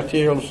at the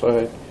arterial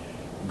side,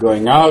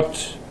 going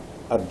out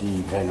at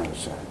the venous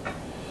side.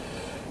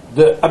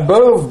 The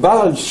above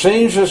balance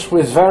changes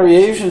with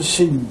variations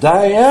in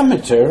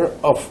diameter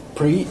of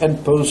pre-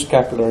 and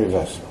post-capillary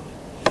vessels.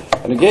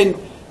 And again,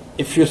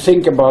 if you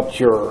think about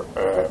your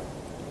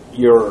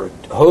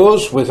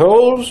hose with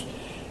holes,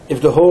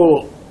 if the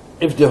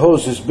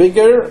hose is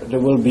bigger, there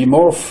will be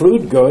more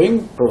fluid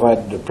going,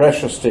 provided the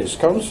pressure stays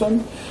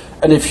constant.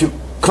 And if you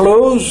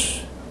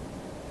close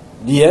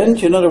the end,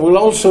 there will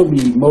also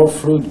be more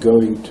fluid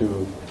going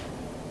to,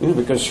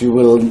 because you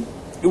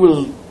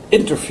will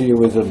interfere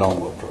with the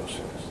normal process.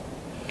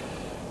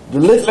 The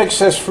little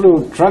excess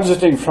fluid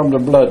transiting from the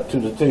blood to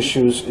the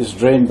tissues is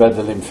drained by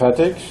the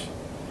lymphatics.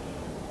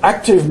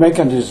 Active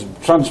mechanism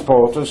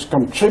transporters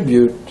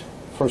contribute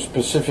for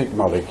specific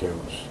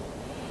molecules.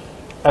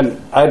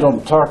 And I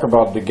don't talk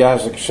about the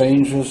gas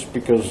exchanges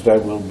because they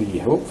will be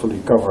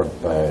hopefully covered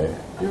by,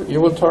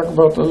 you will talk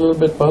about a little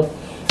bit about,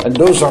 and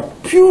those are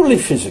purely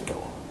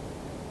physical.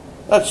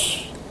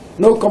 That's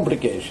no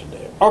complication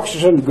there.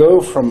 Oxygen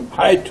goes from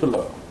high to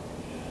low.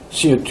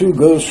 CO2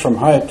 goes from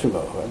high to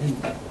low. I mean,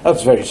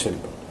 that's very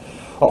simple.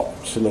 Oh,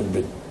 it's a little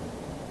bit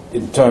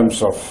in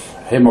terms of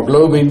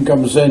hemoglobin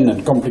comes in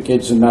and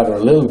complicates the matter a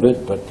little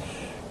bit, but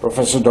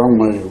Professor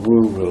Dongmei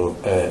Wu will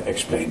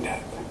explain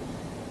that.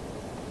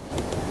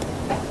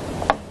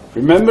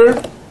 Remember,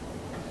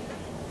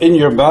 in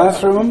your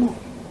bathroom,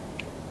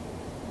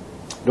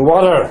 the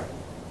water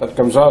that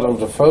comes out of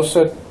the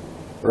faucet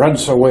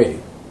runs away.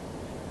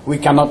 We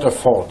cannot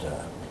afford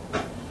that.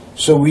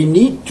 So we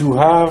need to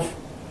have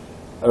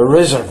a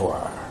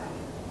reservoir.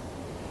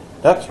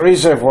 That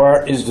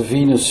reservoir is the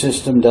venous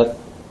system that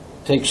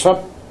takes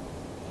up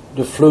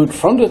the fluid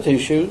from the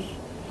tissues,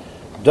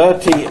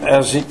 dirty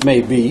as it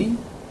may be,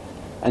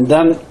 and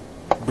then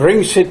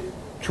brings it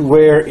to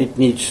where it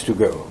needs to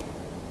go.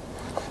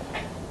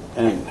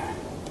 And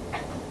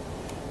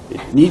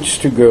it needs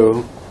to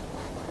go.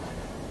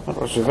 That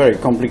was a very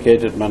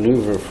complicated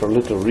maneuver for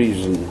little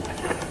reason.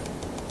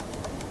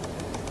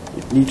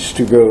 It needs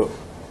to go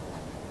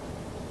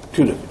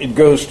to it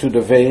goes to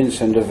the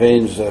veins, and the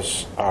veins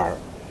thus are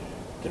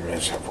the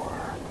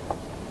reservoir.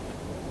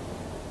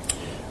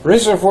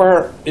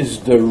 Reservoir is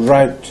the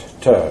right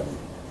term,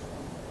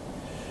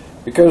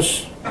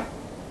 because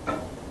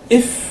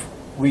if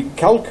we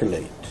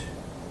calculate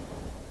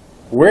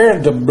where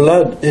the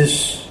blood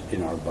is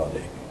in our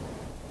body,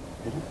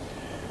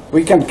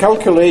 we can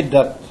calculate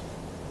that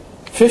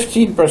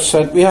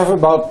 15%, we have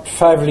about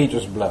 5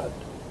 liters blood.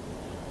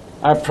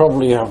 I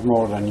probably have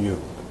more than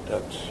you,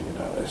 but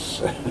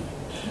that's,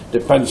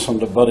 depends on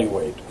the body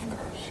weight, of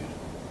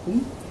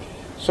course.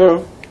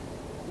 So,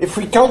 if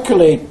we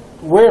calculate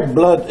where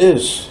blood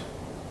is,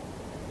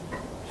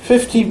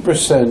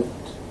 15%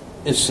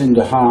 is in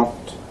the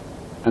heart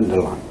and the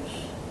lungs.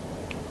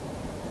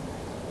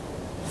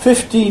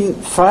 5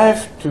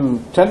 to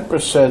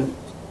 10%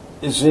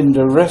 is in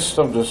the rest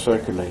of the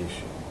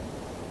circulation.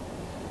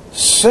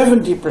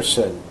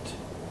 70%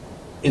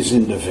 is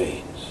in the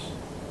veins.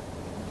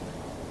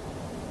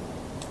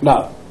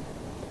 Now,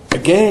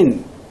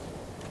 again,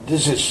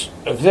 this is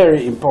a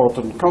very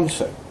important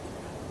concept.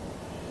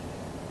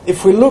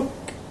 If we look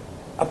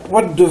at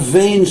what the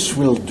veins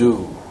will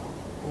do,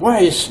 why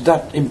is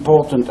that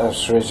important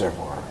as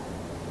reservoir?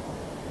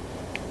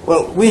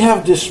 Well, we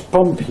have this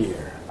pump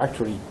here,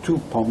 actually two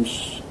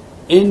pumps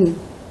in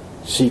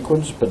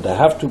sequence, but they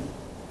have to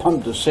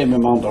pump the same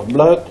amount of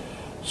blood.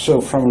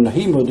 So from a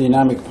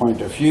hemodynamic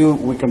point of view,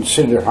 we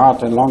consider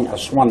heart and lung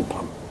as one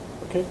pump.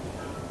 Okay?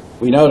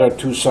 We know there are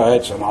two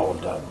sides and all of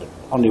that, but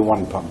only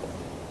one pump.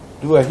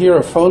 Do I hear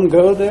a phone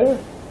go there?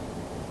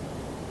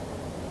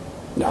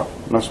 No,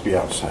 must be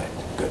outside.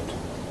 Good.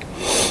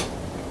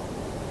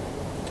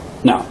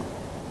 Now,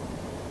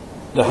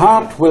 the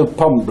heart will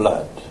pump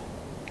blood.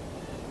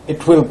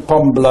 It will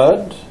pump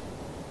blood,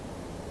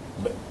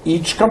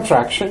 each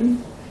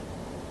contraction,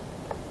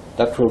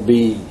 that will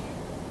be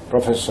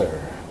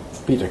Professor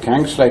Peter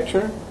Kang's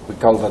lecture, we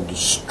call that the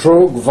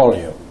stroke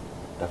volume.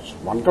 That's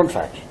one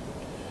contraction.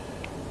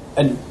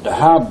 And the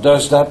heart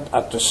does that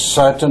at a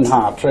certain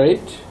heart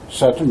rate,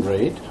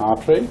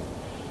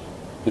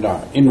 you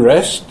know, in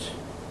rest,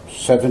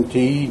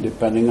 70,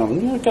 depending on,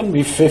 you know, it can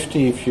be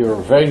 50 if you're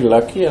very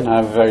lucky and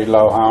have a very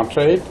low heart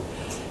rate,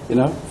 you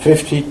know,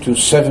 50 to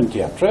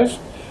 70 at rest,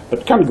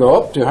 but can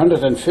go up to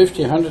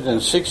 150,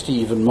 160,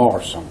 even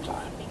more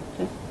sometimes.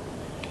 Okay?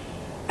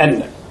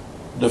 And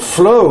the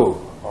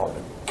flow, or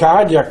the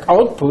cardiac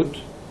output,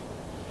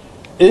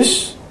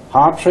 is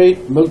heart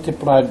rate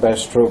multiplied by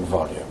stroke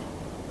volume.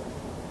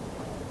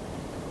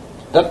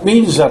 That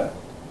means that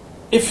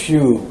if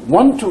you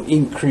want to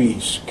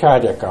increase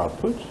cardiac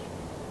output,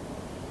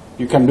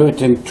 you can do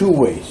it in two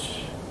ways.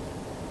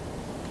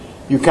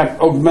 You can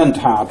augment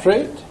heart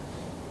rate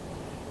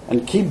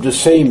and keep the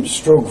same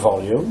stroke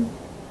volume,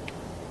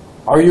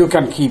 or you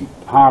can keep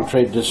heart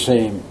rate the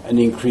same and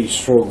increase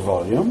stroke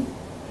volume.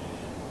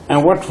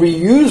 And what we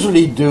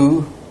usually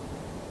do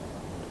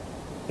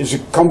is a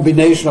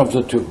combination of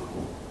the two.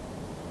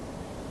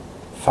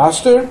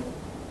 Faster,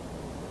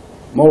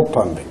 more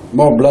pumping,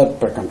 more blood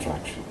per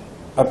contraction,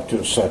 up to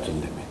a certain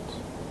limit.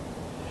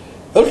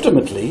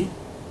 Ultimately,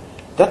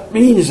 that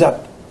means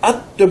that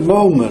at the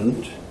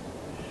moment,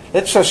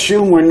 let's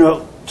assume we're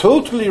not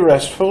totally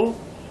restful,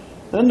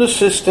 then the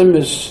system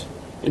is,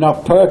 you know,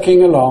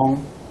 perking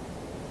along,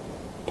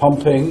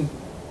 pumping.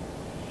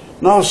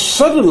 Now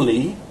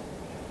suddenly,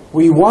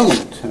 we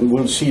want, and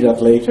we'll see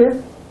that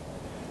later,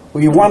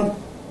 we want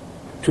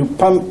to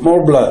pump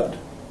more blood.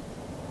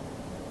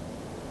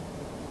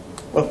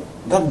 Well,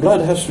 that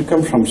blood has to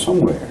come from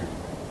somewhere.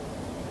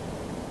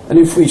 And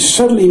if we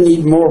suddenly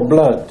need more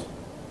blood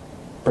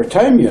per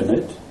time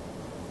unit,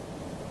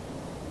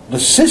 the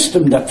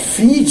system that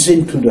feeds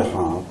into the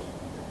heart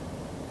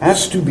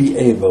has to be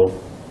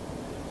able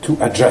to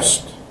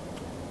adjust.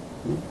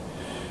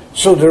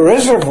 So the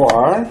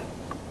reservoir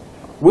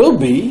will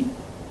be,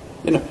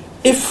 you know,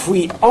 if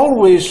we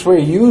always were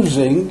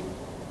using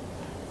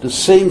the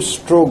same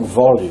stroke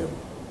volume,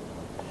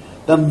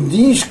 then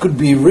these could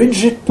be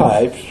rigid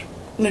pipes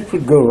and it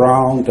would go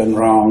round and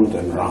round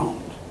and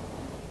round.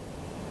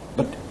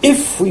 But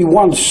if we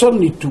want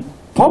suddenly to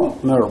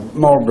pump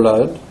more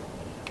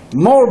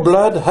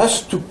blood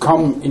has to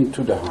come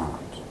into the heart.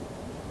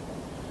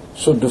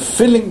 So the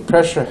filling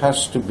pressure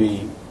has to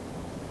be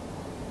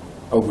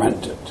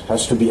augmented,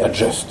 has to be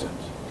adjusted.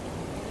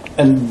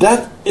 And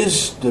that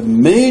is the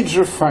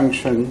major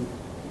function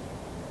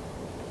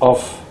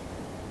of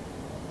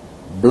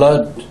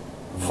blood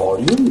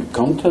volume, the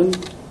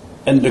content,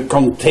 and the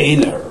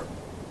container.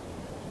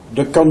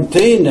 The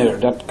container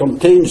that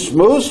contains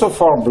most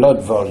of our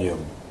blood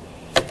volume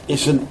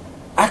is an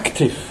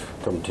active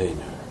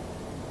container.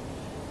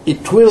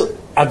 It will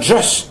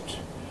adjust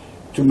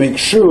to make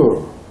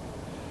sure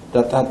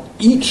that at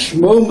each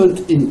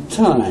moment in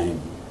time,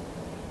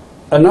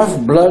 enough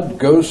blood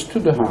goes to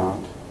the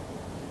heart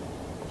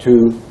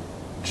to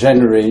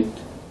generate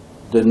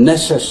the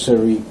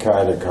necessary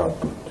cardiac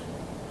output.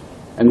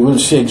 And we'll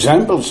see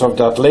examples of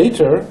that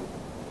later.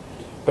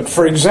 But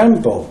for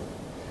example,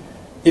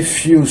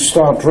 if you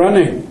start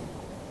running,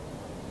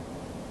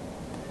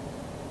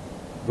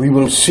 we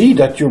will see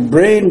that your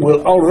brain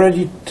will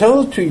already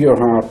tell to your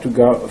heart to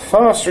go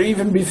faster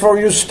even before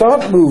you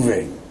start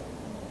moving.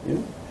 You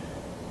know?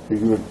 You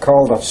will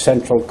call that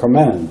central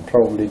command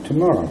probably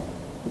tomorrow.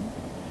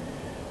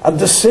 At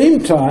the same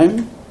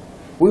time,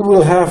 we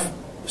will have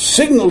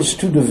signals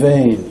to the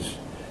veins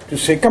to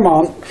say, come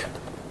on,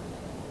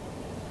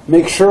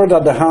 make sure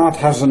that the heart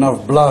has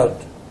enough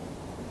blood.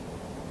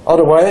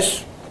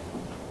 Otherwise,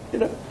 you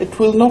know, it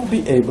will not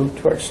be able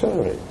to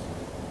accelerate.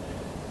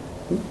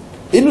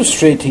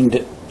 Illustrating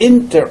the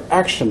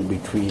interaction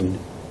between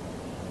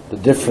the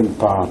different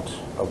parts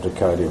of the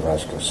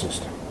cardiovascular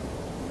system.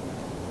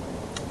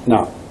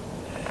 Now,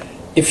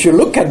 if you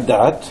look at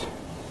that,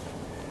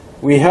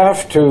 we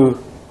have to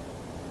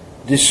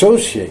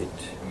dissociate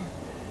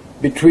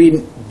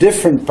between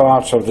different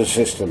parts of the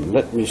system.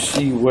 Let me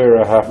see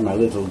where I have my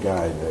little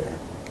guy there.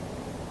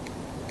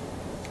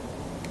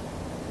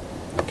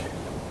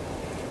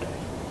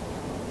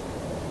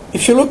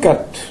 If you look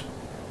at,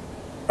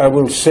 I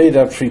will say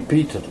that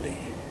repeatedly,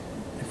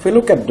 if we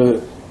look at the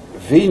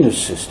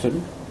venous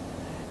system,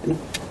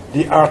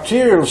 the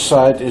arterial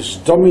side is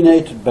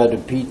dominated by the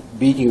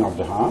beating of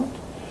the heart,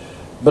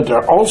 but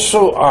there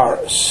also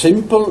are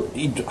simple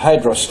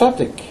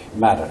hydrostatic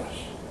matters.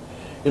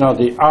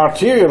 The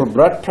arterial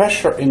blood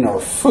pressure in our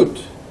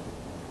foot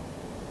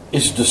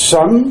is the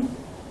sum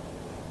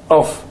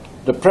of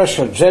the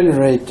pressure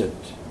generated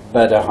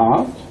by the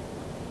heart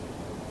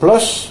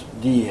plus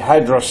the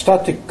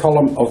hydrostatic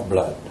column of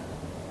blood.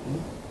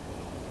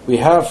 We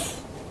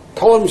have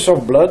columns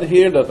of blood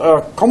here that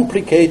are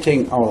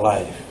complicating our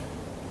life.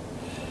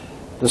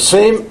 The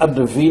same at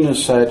the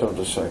venous side of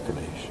the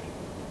circulation.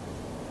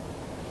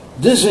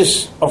 This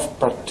is of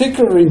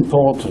particular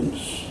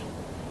importance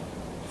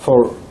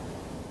for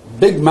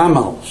big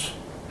mammals,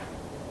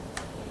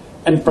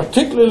 and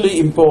particularly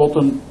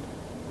important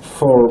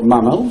for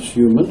mammals,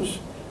 humans,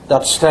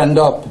 that stand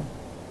up.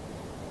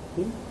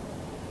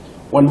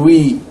 When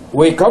we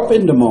wake up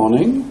in the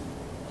morning,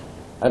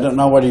 I don't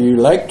know whether you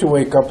like to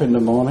wake up in the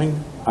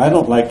morning. I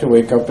don't like to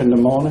wake up in the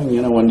morning.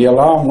 When the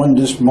alarm went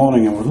this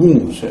morning, I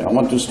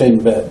want to stay in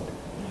bed.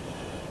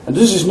 And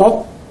this is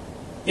not,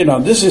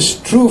 this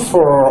is true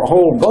for our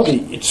whole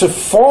body. It's a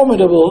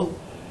formidable,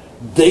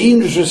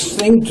 dangerous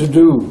thing to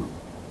do,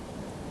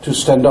 to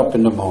stand up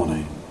in the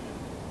morning.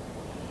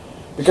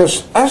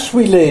 Because as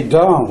we lay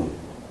down,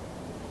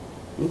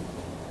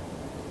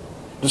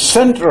 the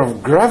center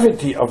of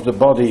gravity of the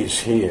body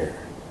is here.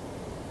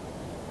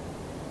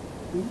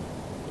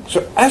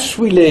 So as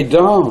we lay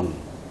down,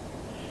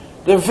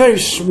 there are very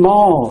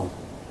small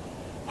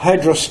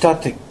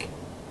hydrostatic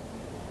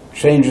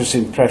changes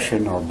in pressure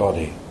in our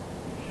body.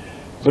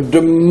 But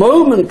the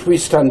moment we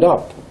stand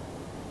up,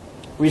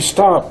 we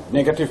start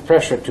negative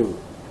pressure to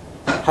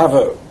have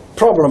a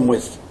problem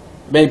with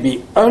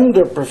maybe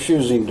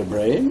under-perfusing the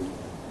brain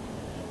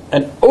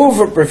and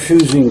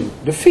over-perfusing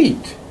the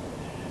feet,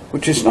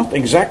 which is not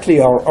exactly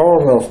our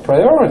order of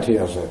priority,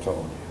 as I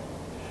told you.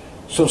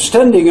 So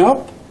standing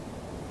up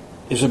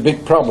is a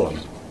big problem.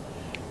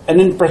 And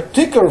in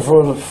particular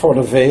for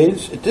the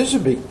veins, it is a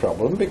big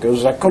problem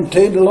because they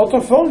contain a lot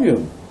of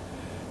volume.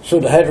 So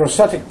the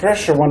hydrostatic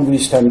pressure when we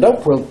stand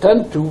up will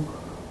tend to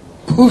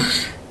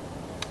push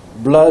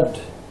blood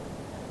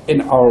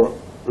in our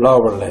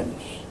lower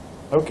limbs.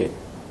 Okay.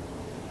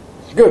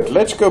 Good.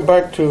 Let's go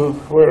back to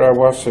where I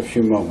was a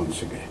few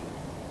moments ago.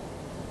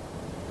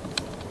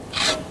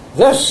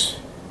 Thus,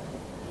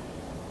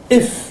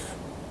 if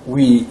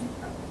we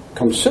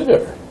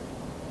consider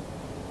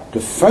the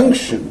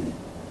function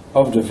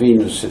of the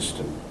venous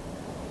system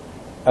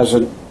as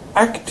an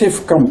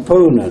active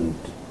component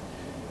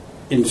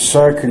in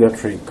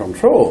circulatory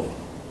control,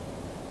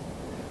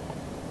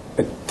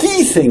 a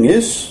key thing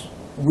is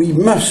we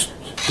must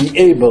be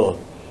able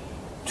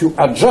to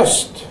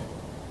adjust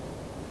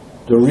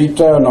the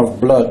return of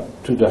blood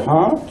to the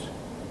heart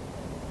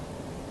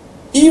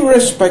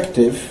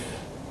irrespective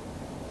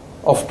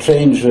of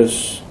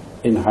changes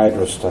in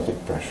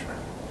hydrostatic pressure.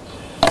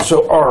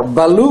 So our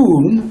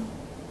balloon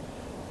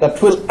that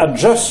will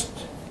adjust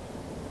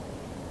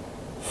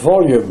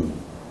volume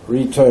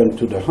return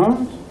to the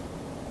heart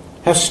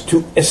has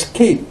to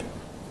escape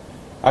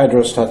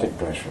hydrostatic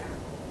pressure.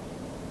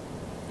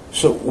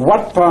 So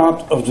what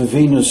part of the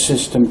venous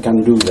system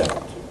can do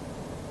that?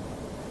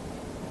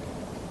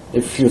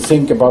 If you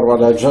think about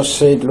what I just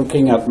said,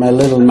 looking at my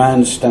little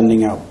man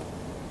standing up,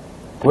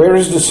 where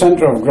is the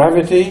center of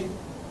gravity?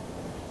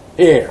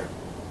 Here.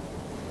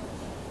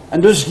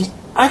 And thus the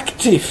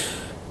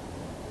active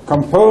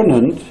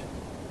component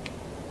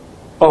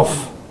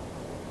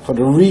for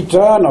the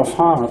return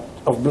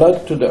of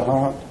blood to the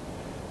heart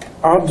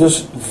are the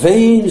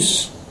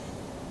veins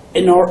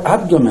in our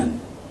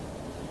abdomen,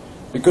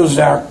 because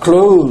they are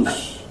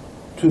close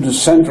to the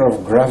center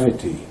of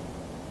gravity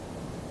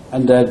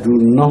and they do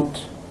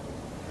not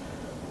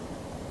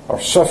or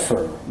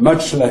suffer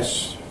much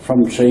less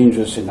from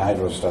changes in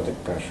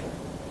hydrostatic pressure.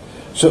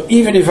 So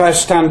even if I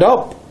stand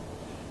up,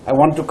 I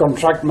want to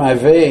contract my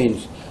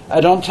veins, I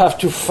don't have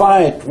to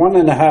fight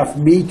 1.5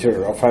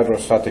 meters of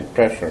hydrostatic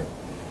pressure.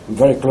 I'm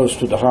very close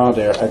to the heart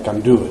there, I can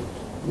do it.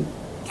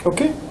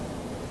 Okay?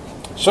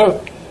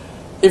 So,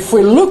 if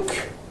we look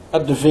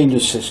at the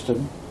venous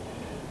system,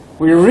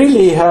 we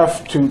really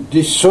have to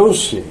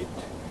dissociate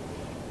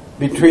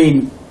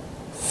between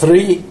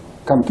 3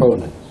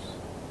 components.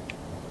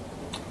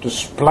 The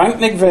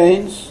splanchnic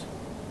veins,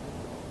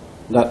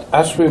 that,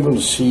 as we will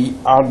see,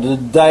 are the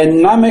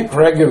dynamic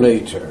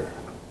regulator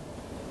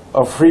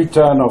of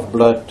return of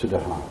blood to the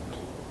heart.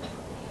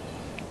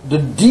 The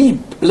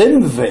deep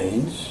limb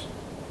veins,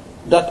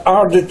 that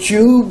are the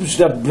tubes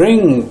that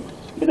bring,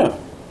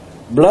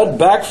 blood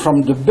back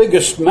from the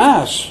biggest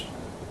mass,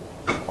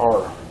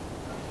 or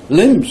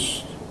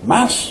limbs,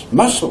 mass,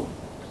 muscle.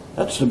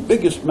 That's the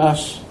biggest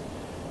mass,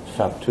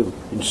 fat too,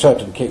 in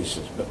certain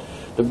cases, but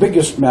the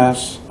biggest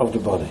mass of the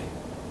body.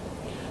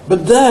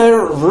 But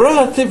they're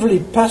relatively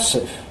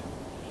passive.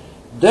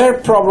 Their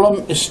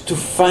problem is to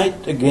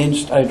fight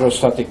against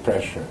hydrostatic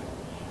pressure.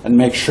 and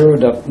make sure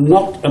that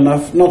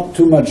not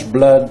too much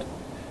blood,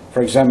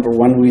 for example,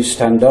 when we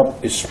stand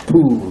up, is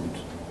pooled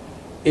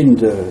in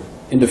the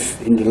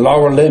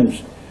lower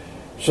limbs,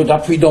 so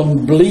that we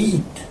don't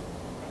bleed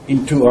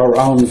into our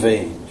own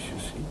veins, you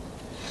see.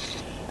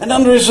 And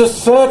then there is a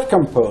third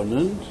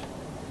component,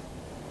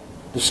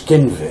 the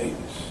skin veins.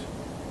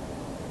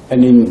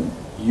 And in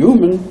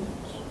humans,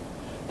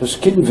 the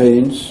skin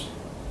veins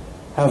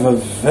have a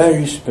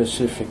very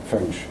specific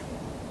function.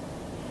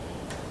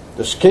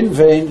 The skin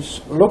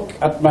veins, look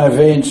at my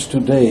veins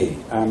today.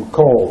 I'm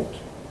cold.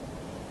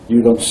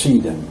 You don't see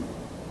them.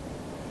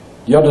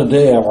 The other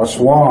day I was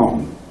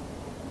warm.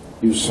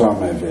 You saw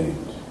my veins.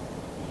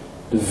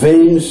 The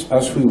veins,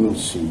 as we will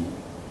see,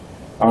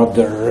 are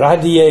the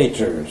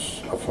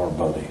radiators of our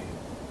body.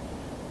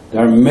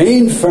 Their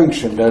main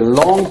function, they're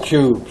long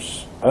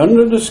tubes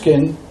under the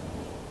skin,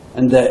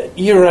 and they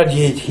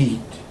irradiate heat.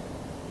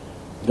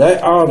 They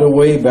are the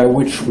way by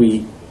which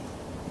we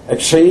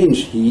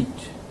exchange heat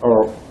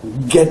or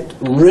get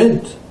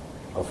rid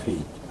of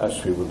heat,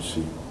 as we will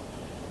see.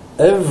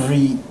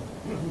 Every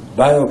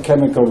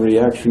biochemical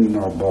reaction in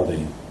our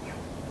body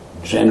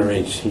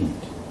generates heat.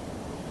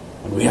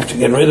 And we have to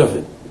get rid of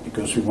it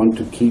because we want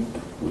to keep,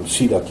 we'll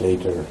see that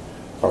later,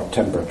 our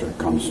temperature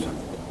constant.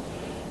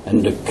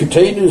 And the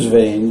cutaneous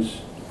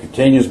veins,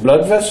 cutaneous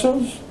blood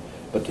vessels,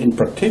 but in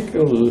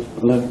particular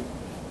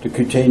the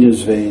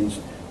cutaneous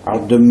veins, are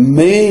the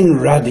main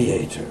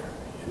radiator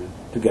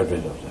to get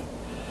rid of them.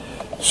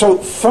 So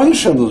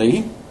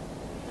functionally,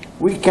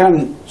 we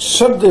can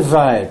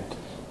subdivide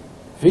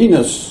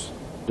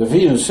the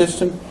venous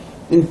system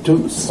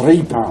into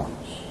 3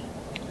 parts.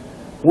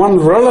 One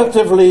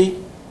relatively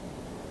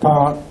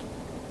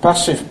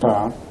passive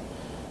part,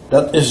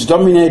 that is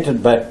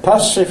dominated by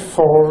passive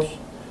force.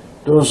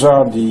 Those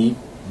are the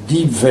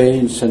deep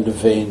veins and the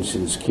veins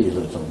in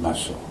skeletal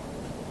muscle.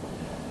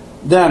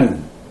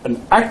 Then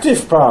an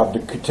active part, the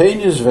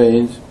cutaneous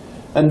veins,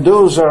 and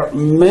those are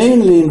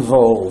mainly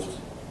involved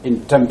in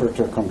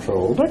temperature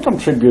control. They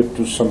contribute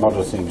to some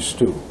other things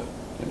too.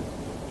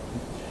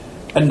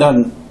 And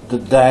then the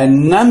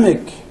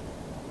dynamic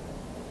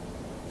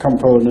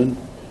component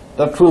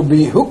that will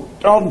be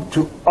hooked on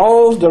to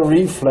all the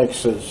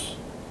reflexes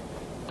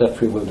that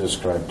we will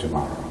describe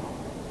tomorrow.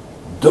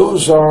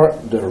 Those are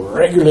the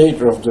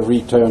regulator of the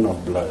return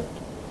of blood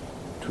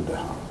to the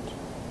heart.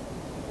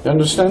 You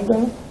understand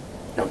that?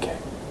 Okay.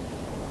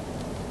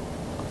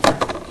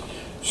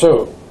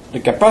 So, the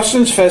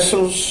capacitance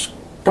vessels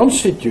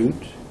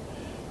constitute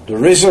the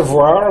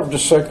reservoir of the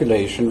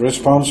circulation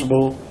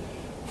responsible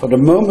for the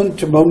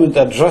moment-to-moment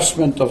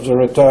adjustment of the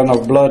return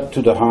of blood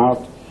to the heart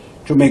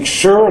to make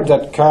sure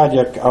that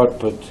cardiac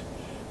output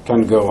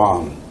can go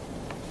on.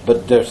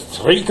 But there's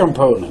 3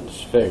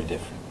 components, very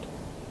different.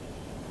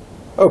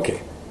 Okay.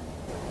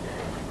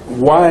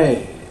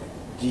 Why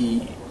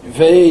the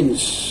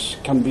veins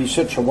can be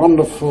such a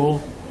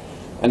wonderful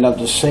and at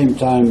the same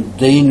time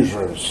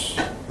dangerous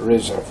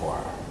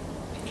reservoir.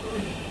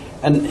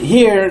 And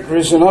here there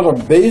is another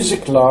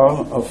basic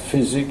law of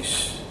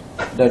physics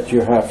that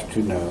you have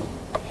to know,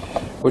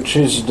 which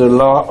is the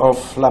law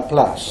of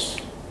Laplace.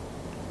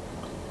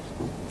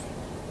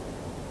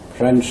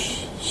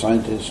 French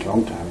scientist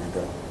long time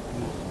ago.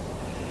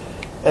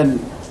 And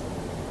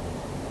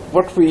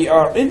what we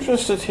are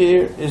interested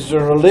here is the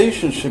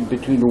relationship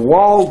between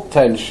wall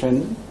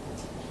tension,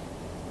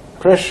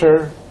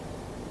 pressure,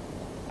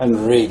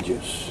 and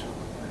radius.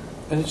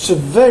 And it's a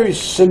very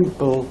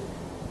simple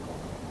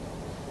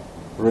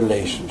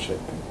relationship.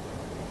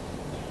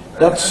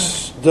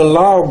 That's the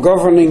law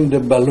governing the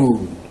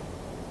balloon.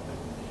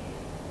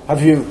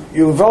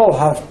 You've all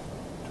had,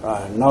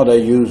 now they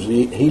use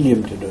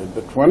helium to do it,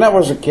 but when I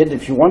was a kid,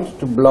 if you wanted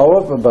to blow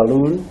up a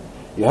balloon,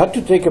 you had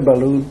to take a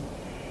balloon,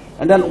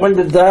 and then when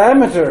the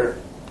diameter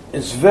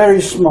is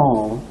very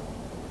small,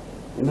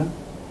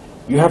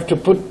 you have to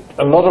put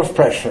a lot of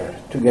pressure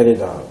to get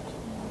it out.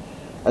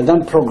 And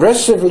then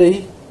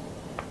progressively,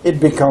 it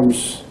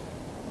becomes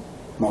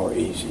more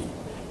easy.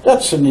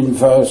 That's an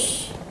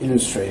inverse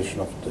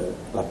illustration of the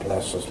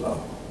Laplace's law.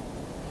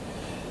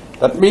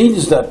 That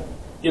means that,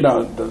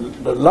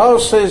 the law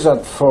says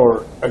that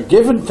for a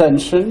given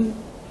tension,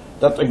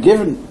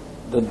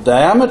 the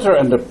diameter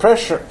and the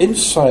pressure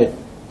inside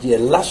the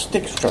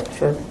elastic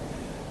structure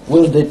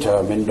will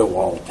determine the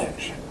wall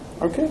tension.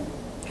 Okay?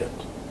 Good.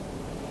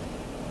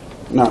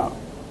 Now,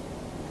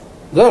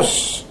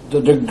 thus,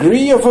 the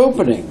degree of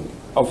opening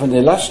of an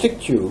elastic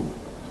tube,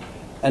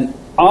 and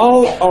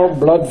all our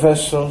blood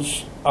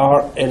vessels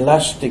are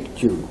elastic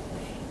tubes,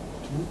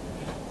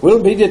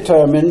 will be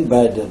determined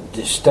by the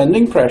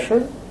distending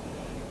pressure,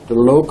 the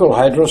local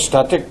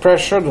hydrostatic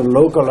pressure, the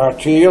local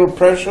arterial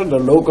pressure, the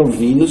local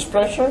venous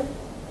pressure,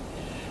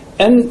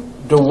 and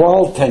the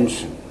wall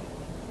tension.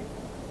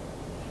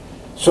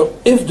 So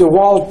if the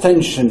wall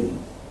tension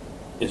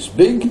is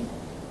big,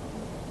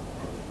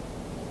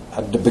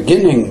 at the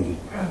beginning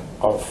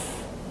of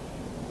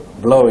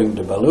blowing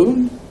the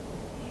balloon,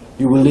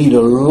 you will need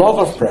a lot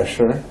of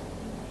pressure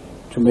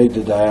to make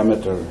the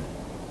diameter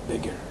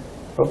bigger.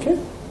 Okay?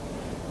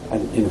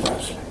 And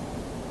inversely.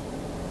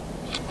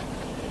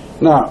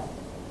 Now,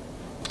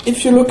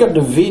 if you look at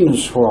the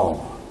venous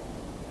wall,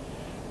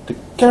 the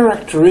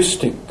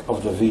characteristic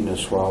of the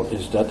venous wall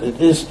is that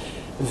it is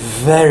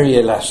very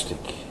elastic,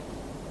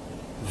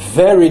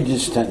 very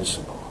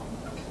distensible.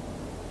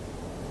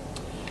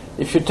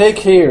 If you take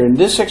here in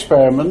this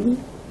experiment,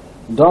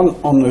 done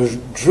on a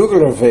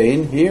jugular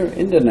vein here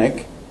in the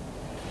neck,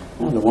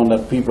 the one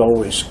that people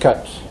always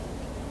cut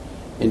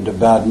in the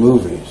bad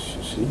movies,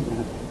 you see,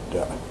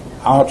 the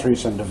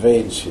arteries and the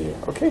veins here,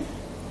 okay?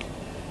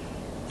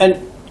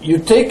 And you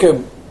take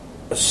a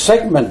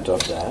segment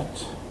of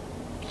that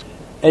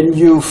and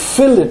you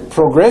fill it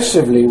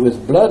progressively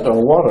with blood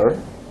or water,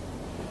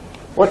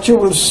 what you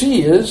will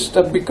see is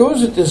that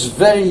because it is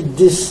very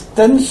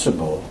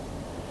distensible,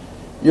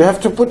 you have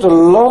to put a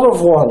lot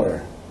of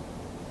water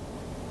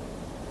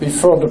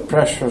before the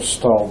pressure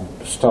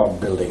start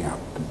building up.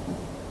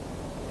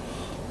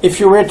 If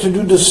you were to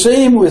do the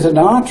same with an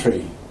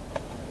artery,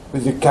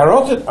 with the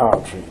carotid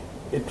artery,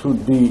 it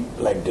would be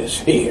like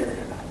this here.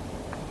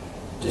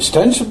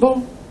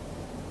 Distensible,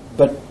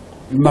 but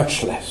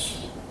much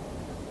less.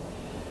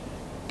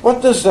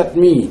 What does that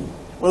mean?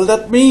 Well,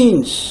 that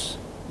means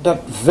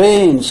that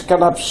veins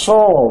can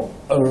absorb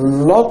a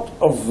lot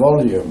of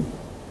volume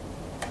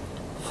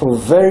for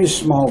very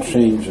small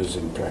changes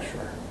in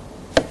pressure.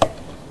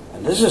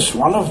 And this is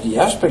one of the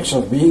aspects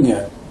of being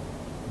a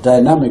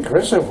dynamic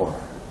reservoir.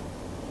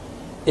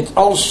 It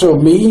also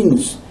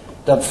means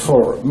that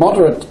for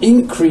moderate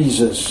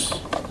increases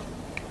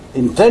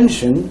in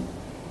tension,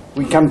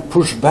 we can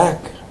push back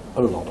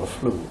a lot of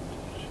fluid.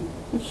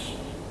 It's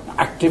an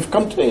active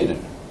container.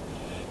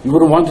 You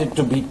wouldn't want it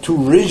to be too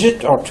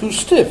rigid or too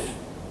stiff.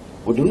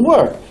 Wouldn't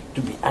work.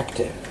 To be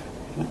active.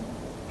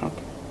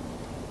 Okay.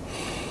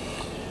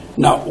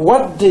 Now,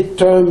 what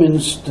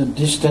determines the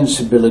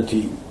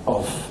distensibility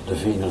of the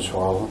venous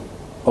wall,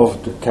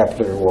 of the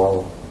capillary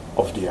wall,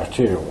 of the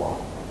arterial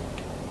wall?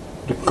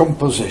 The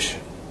composition.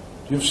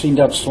 You've seen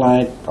that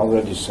slide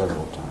already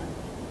several times.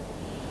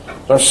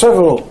 There are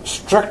several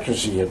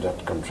structures here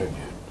that contribute.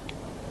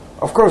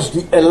 Of course,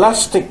 the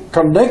elastic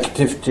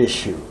connective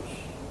tissues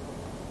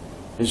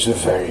is a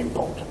very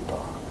important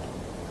part.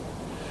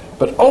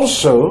 But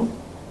also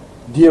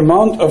the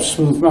amount of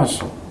smooth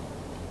muscle.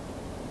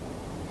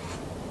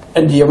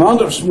 And the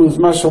amount of smooth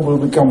muscle will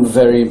become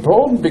very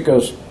important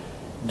because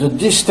the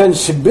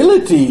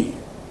distensibility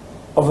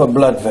of a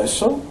blood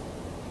vessel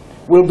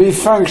will be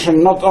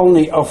function not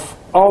only of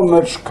how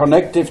much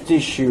connective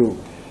tissue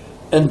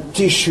and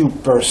tissue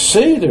per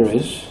se there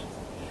is,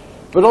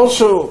 but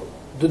also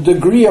the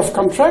degree of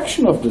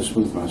contraction of the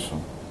smooth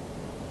muscle.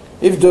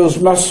 If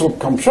those muscles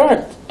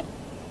contract,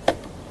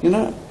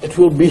 it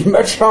will be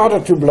much harder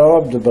to blow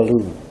up the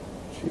balloon.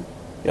 See?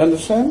 You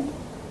understand?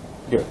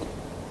 Good.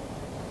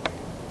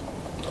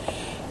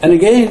 And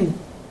again,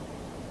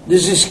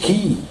 this is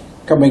key,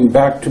 coming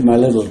back to my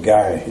little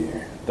guy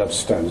here that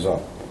stands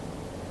up.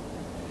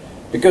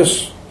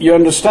 Because you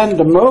understand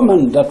the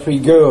moment that we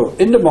go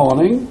in the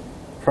morning,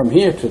 from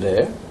here to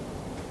there,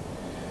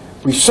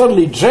 we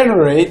suddenly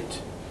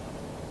generate,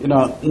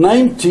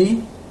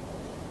 90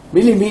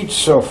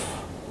 millimeters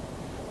of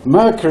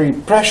mercury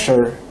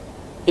pressure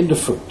in the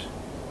foot.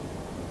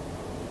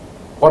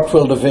 What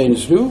will the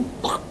veins do?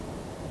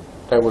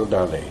 They will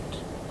dilate.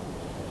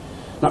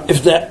 Now,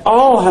 if they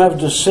all have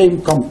the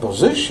same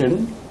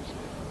composition,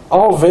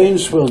 all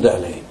veins will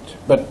dilate.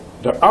 But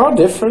there are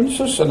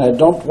differences, and I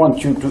don't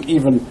want you to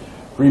even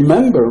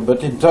remember,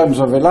 but in terms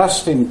of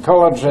elastin,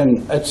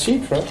 collagen,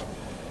 etc.,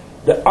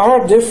 there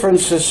are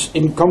differences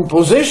in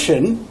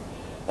composition,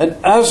 and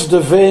as the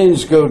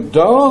veins go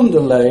down the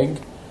leg,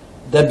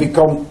 they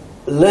become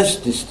less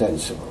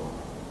distensible,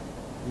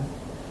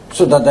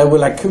 so that they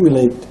will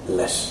accumulate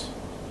less.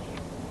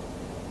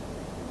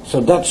 So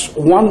that's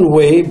one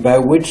way by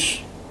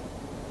which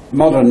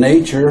Mother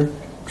Nature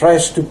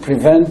tries to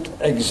prevent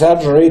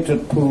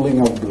exaggerated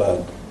pooling of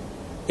blood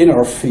in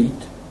our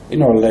feet,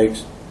 in our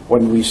legs,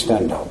 when we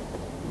stand up.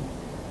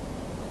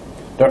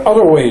 There are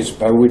other ways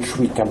by which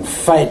we can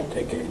fight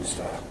against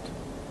that.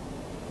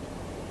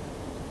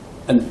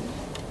 And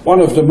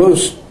one of the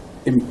most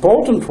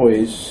important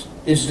ways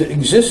is the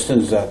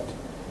existence that,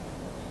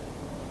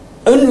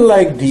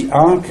 unlike the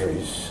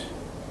arteries,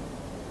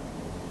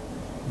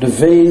 the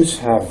veins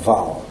have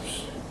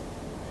valves.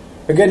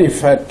 Again,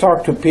 if I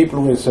talk to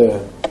people with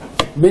a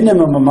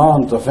minimum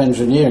amount of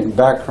engineering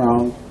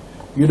background,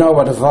 you know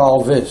what a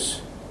valve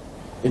is.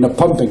 In a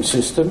pumping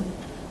system,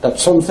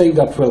 that's something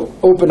that will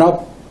open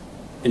up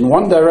in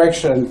one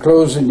direction and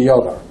close in the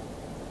other.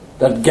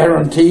 That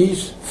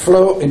guarantees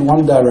flow in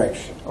one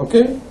direction.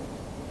 Okay?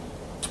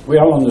 We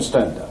all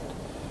understand that.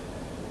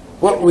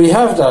 Well, we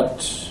have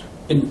that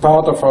in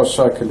part of our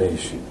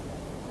circulation,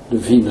 the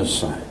venous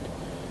side.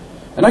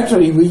 And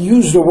actually, we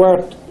use the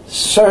word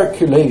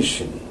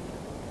circulation.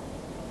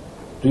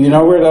 Do you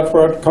know where that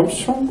word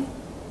comes from?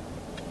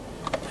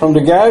 From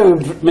the guy who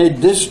made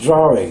this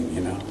drawing,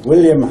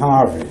 William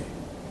Harvey,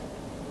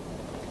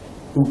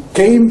 who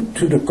came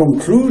to the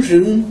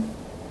conclusion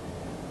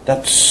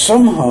that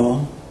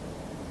somehow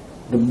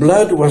the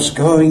blood was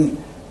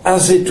going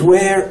as it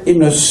were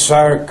in a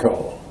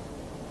circle.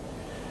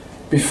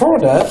 Before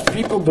that,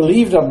 people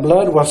believed that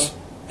blood was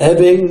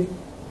ebbing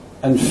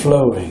and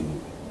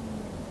flowing,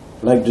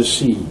 like the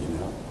sea, you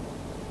know,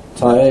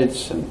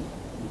 tides and...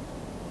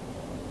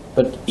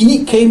 But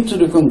he came to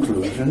the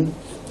conclusion,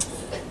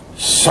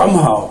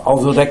 somehow,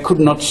 although they could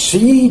not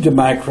see the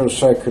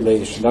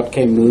microcirculation, that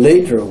came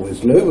later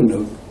with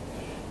Vanhoutte,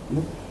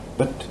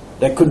 but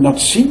they could not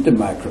see the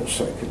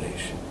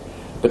microcirculation.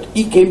 But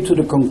he came to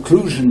the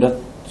conclusion that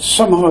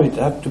somehow it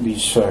had to be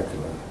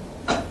circular.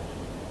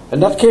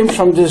 And that came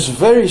from this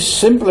very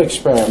simple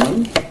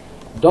experiment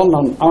done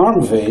on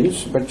arm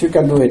veins, but you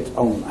can do it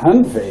on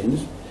hand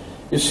veins.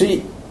 You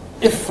see,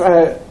 if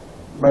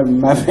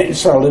my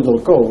veins are a little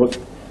cold, but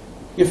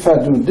if I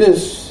do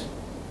this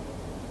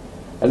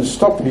and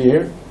stop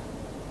here,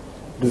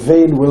 the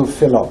vein will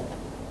fill up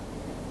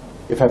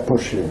if I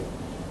push here.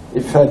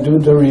 If I do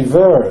the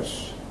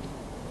reverse,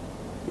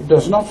 it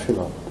does not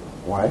fill up.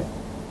 Why?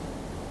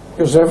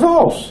 Because there are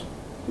valves.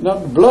 You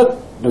know,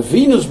 blood, the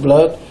venous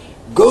blood,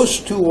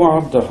 goes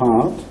toward the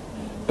heart,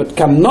 but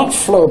cannot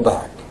flow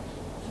back,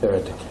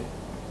 theoretically.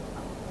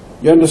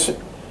 You understand?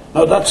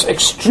 Now that's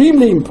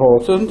extremely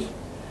important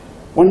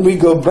when we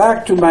go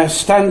back to my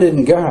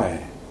stand-in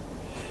guy,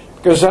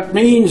 because that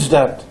means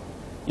that,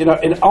 you know,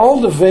 in all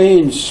the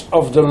veins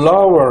of the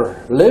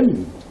lower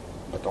limb,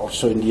 but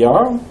also in the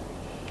arm,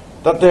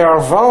 that there are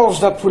valves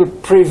that will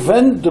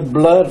prevent the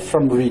blood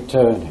from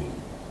returning.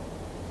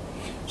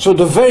 So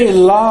the very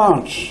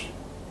large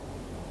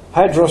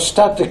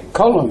hydrostatic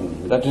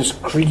column that is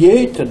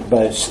created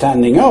by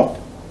standing up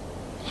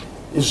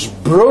is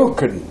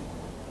broken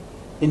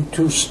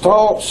into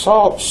small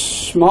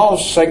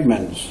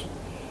segments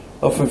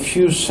of a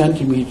few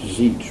centimeters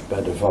each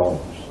by the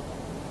valves.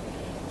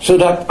 So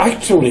that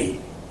actually,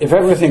 if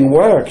everything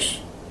works,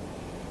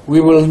 we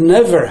will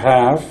never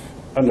have,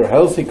 under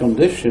healthy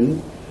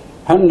condition,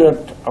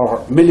 100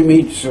 or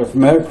millimeters of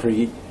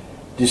mercury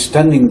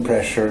distending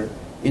pressure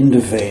in the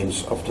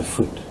veins of the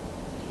foot,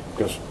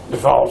 because the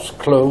valves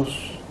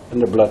close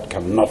and the blood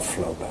cannot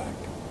flow back.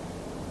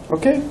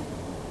 Okay?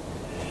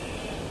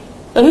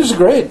 And it's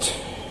great.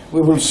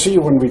 We will see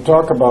when we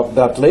talk about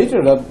that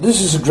later that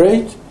this is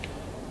great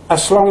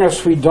as long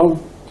as we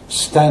don't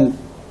stand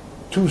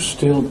too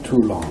still too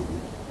long.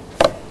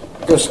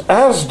 Because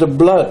as the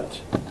blood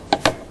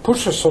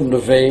pushes on the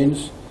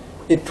veins,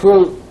 it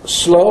will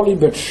slowly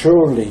but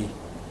surely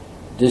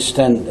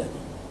distend them.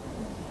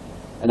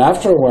 And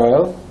after a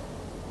while,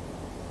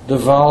 the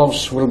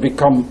valves will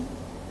become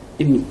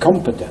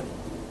incompetent.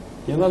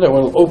 You know, they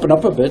will open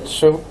up a bit,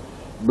 so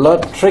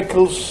blood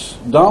trickles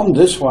down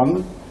this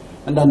one,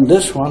 and then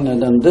this one,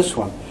 and then this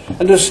one.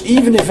 And thus,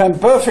 even if I'm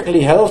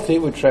perfectly healthy,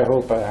 which I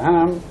hope I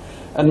am,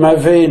 and my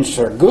veins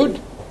are good,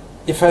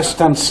 if I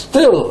stand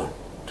still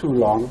too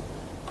long,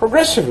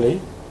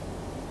 progressively,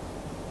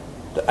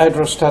 the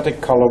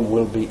hydrostatic column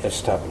will be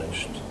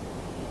established.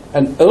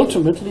 And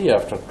ultimately,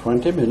 after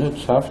 20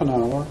 minutes, half an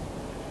hour,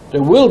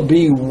 there will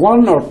be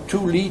 1 or 2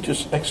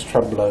 liters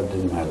extra blood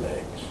in my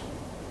legs.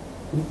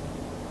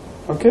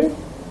 Okay?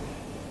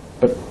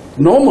 But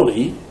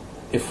normally,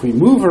 if we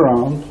move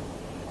around,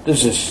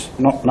 this is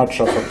not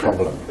much of a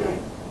problem.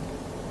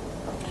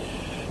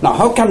 Now,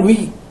 how can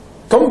we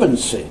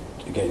compensate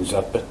against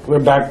that? But we're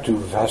back to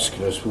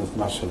vascular smooth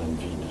muscle and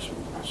venous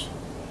smooth muscle.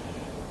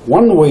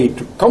 One way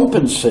to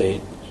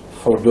compensate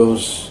for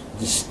those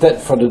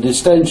for the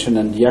distension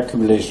and the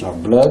accumulation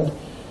of blood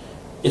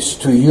is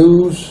to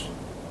use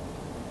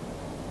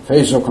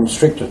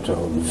vasoconstrictor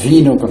tone,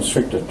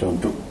 venoconstrictor tone,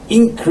 to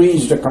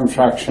increase the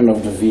contraction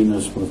of the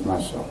venous smooth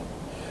muscle,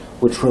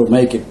 which will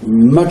make it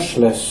much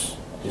less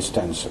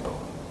distensible.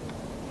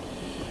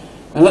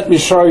 And let me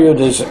show you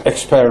this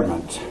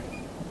experiment.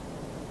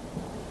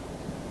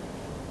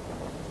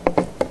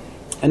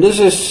 And this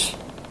is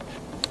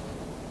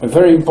a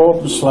very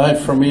important slide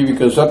for me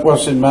because that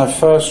was in my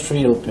first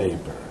real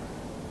paper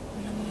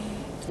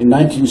in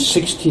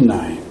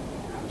 1969.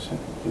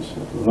 It's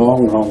a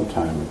long, long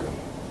time ago.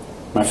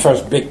 My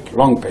first big,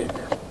 long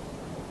paper.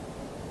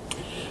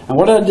 And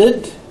what I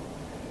did,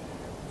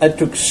 I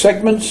took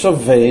segments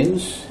of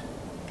veins,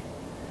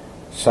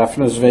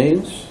 saphenous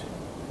veins,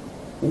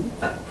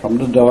 from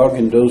the dog.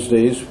 In those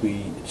days,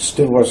 it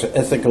still was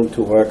ethical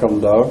to work on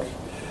dogs.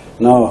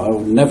 Now, I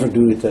would never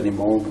do it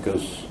anymore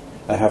because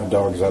I have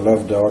dogs, I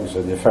love dogs,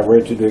 and if I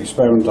were to do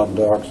experiments on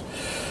dogs,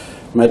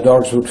 my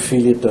dogs would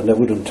feel it and they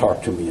wouldn't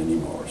talk to me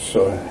anymore.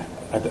 So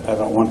I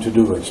don't want to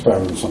do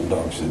experiments on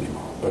dogs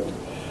anymore.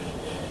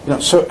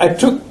 But so I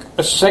took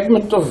a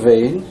segment of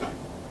vein,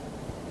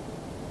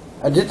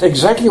 I did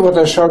exactly what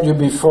I showed you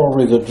before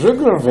with the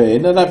jugular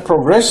vein, and I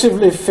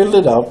progressively filled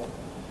it up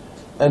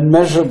and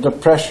measured the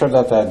pressure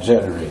that I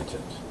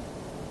generated.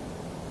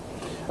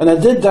 And I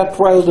did that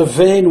while the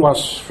vein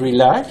was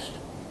relaxed,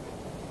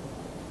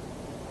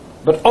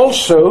 but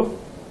also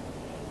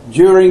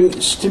during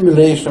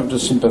stimulation of the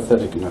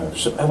sympathetic nerve.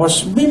 So I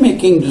was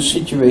mimicking the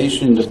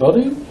situation in the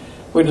body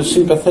where the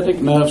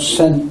sympathetic nerve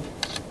sent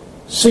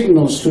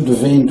signals to the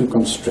vein to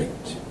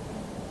constrict.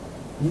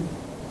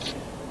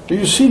 Do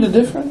you see the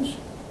difference?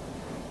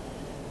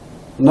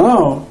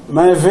 Now,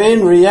 my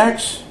vein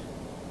reacts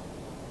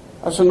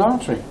as an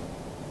artery.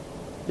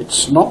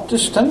 It's not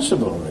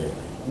distensible, really.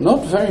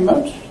 Not very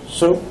much.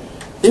 So,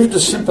 if the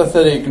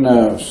sympathetic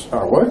nerves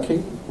are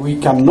working, we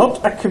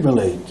cannot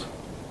accumulate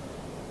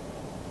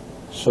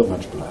so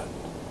much blood.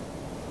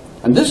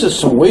 And this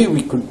is a way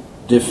we could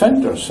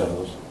defend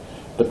ourselves.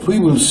 But we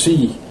will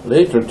see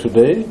later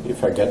today,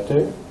 if I get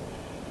there,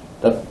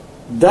 that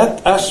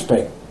that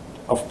aspect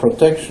of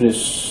protection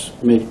is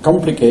made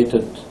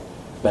complicated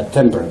by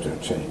temperature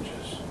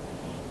changes.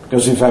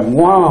 Because if I'm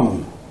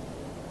warm,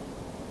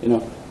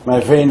 my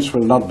veins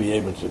will not be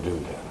able to do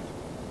that.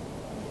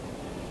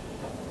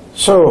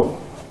 So,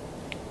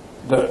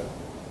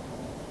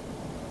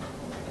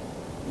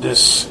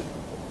 this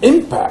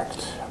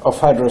impact of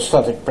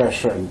hydrostatic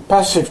pressure and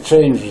passive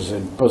changes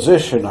in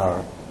position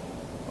are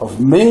of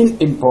main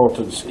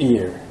importance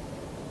here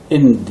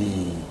in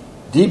the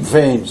deep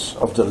veins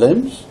of the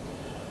limbs.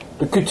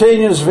 The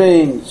cutaneous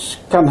veins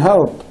can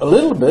help a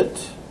little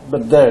bit,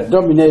 but they're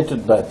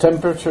dominated by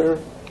temperature.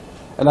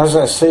 And as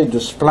I say, the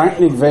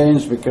splanchnic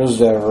veins, because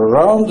they're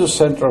around the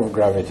center of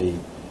gravity,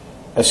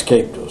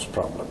 escape those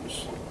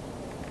problems.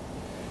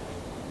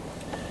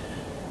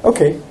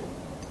 Okay,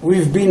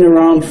 we've been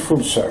around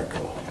full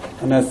circle,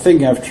 and I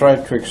think I've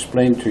tried to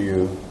explain to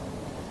you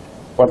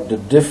what the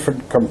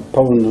different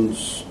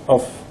components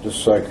of the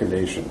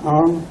circulation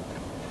are,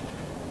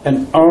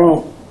 and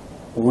how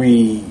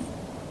we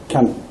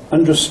can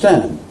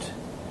understand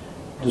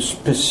the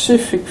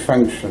specific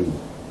function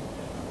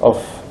of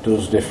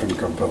those different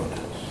components.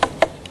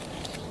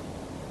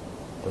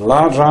 The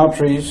large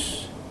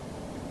arteries,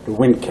 the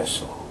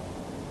windkessel,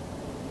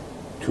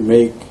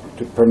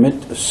 to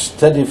permit a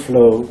steady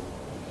flow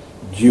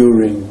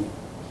during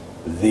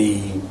the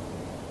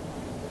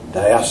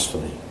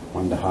diastole,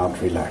 when the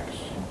heart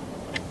relaxes.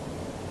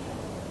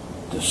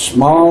 The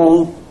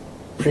small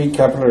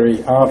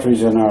precapillary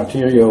arteries and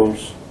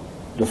arterioles,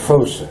 the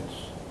faucets,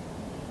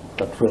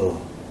 that will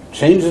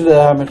change the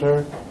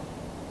diameter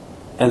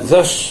and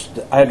thus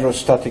the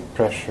hydrostatic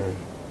pressure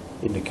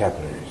in the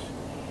capillaries.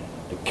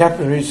 The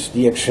capillaries,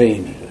 the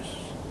exchanges,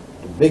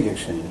 the big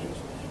exchanges,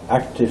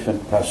 active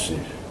and passive.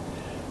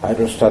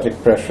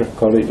 Hydrostatic pressure,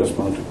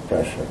 colloidosmotic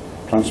pressure,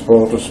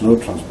 transporters, no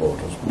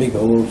transporters, big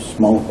holes,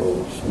 small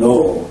holes, no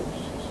holes.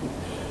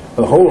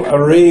 A whole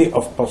array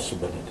of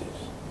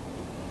possibilities.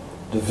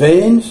 The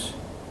veins,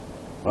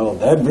 well,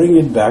 they bring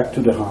it back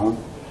to the heart,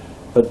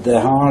 but they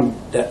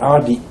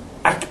are the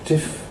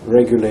active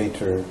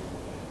regulator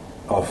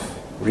of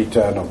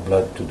return of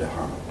blood to the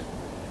heart.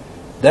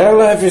 Their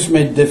life is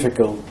made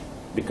difficult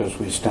because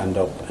we stand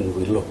up and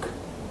we look,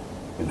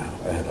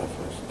 ahead of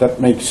us.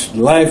 That makes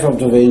life of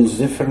the veins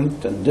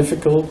different and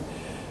difficult,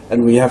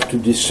 and we have to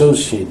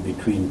dissociate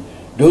between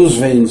those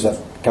veins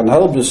that can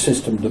help the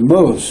system the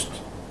most,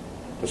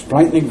 the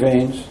splanchnic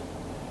veins,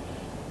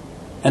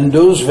 and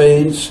those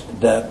veins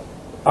that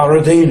are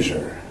a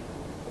danger,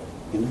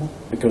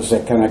 because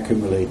they can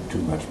accumulate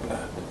too much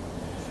blood.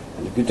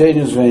 And the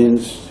cutaneous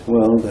veins,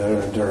 well,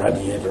 they're the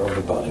radiator of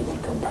the body. We'll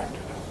come back to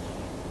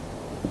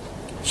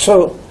that.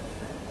 So,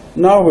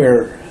 now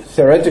we're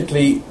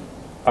theoretically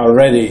are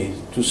ready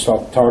to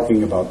start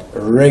talking about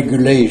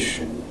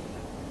regulation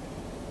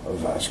of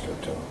vascular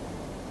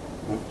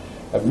tone.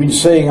 I've been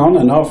saying on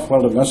and off,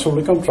 well, the muscle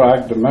will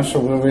contract, the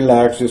muscle will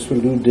relax, this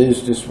will do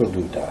this, this will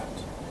do that.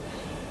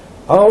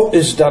 How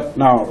is that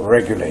now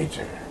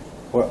regulator?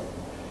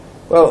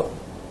 Well,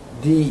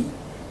 the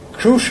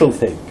crucial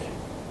thing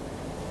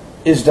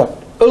is that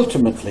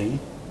ultimately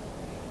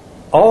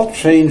all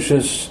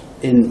changes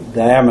in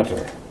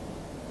diameter,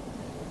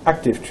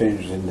 active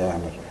changes in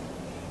diameter,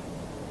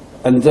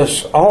 and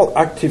thus all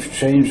active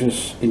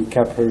changes in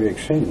capillary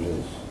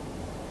exchanges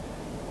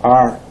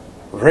are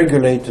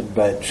regulated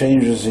by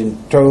changes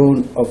in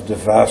tone of the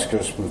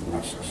vascular smooth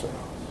muscle cells.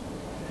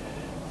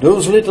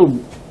 Those little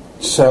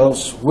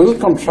cells will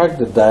contract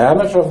the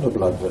diameter of the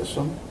blood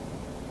vessel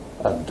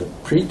at the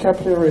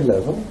precapillary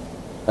level,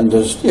 and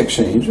thus the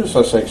exchanges,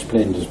 as I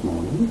explained this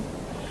morning.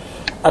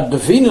 At the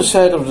venous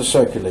side of the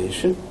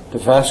circulation, the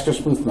vascular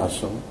smooth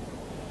muscle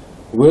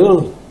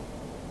will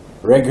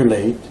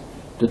regulate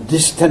the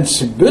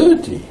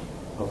distensibility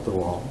of the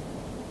wall,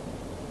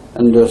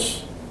 and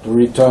thus the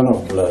return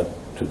of blood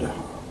to the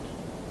heart.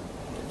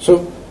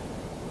 So,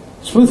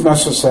 smooth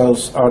muscle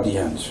cells are the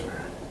answer.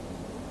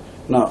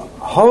 Now,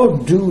 how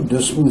do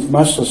the smooth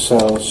muscle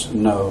cells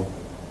know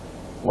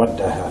what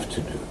they have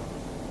to do?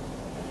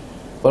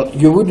 Well,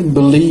 you wouldn't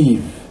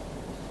believe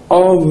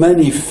how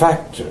many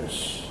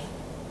factors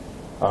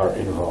are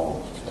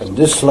involved. And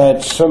this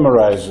slide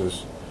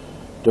summarizes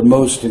the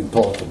most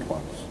important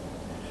ones.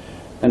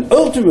 And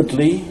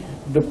ultimately,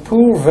 the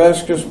poor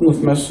vascular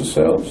smooth muscle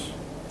cells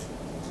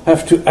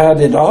have to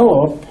add it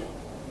all up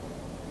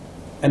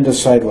and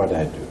decide what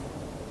I do.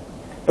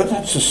 But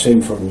that's the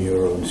same for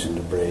neurons in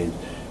the brain.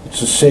 It's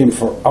the same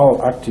for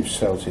all active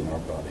cells in our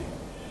body.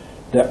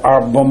 They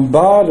are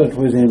bombarded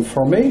with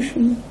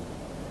information,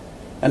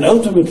 and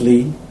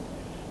ultimately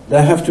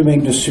they have to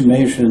make the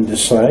summation and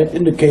decide.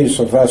 In the case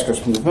of vascular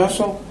smooth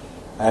muscle,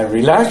 I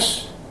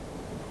relax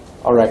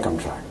or I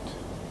contract.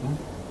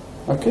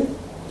 Okay?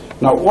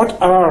 Now,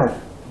 what are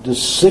the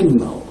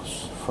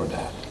signals for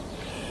that?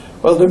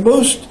 Well, the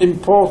most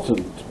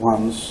important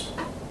ones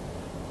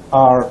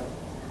are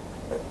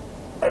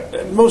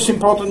most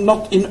important,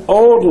 not in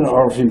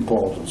order of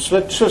importance.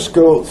 Let's just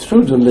go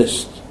through the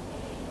list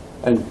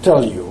and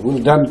tell you. We'll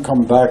then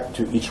come back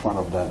to each one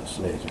of those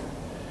later.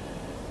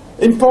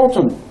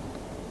 Important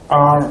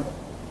are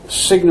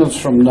signals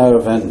from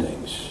nerve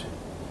endings.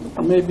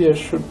 Or maybe I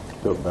should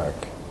go back.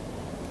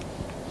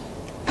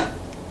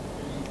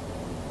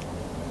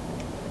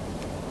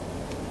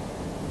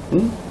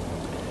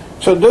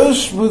 So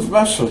those smooth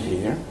muscle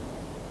here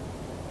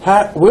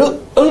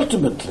will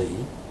ultimately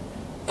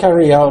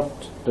carry out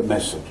the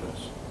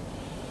messages.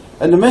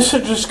 And the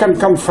messages can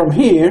come from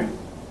here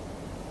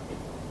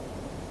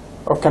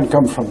or can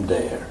come from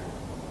there.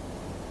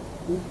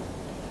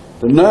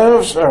 The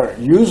nerves are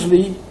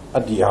usually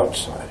at the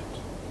outside.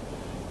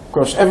 Of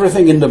course,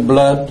 everything in the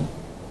blood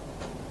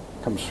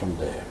comes from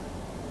there.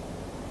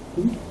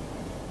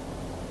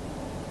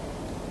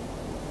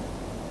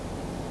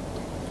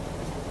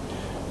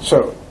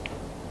 So,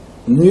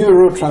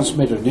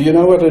 neurotransmitter. Do you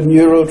know what a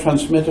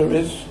neurotransmitter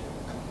is?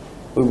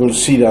 We will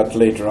see that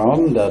later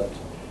on, that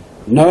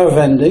nerve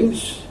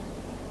endings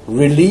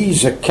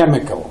release a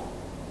chemical,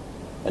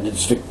 and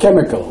it's the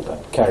chemical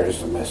that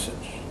carries the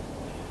message.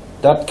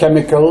 That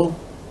chemical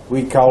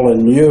we call a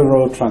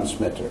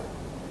neurotransmitter,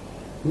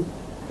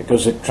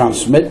 because it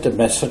transmits the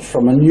message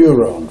from a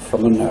neuron,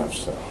 from a nerve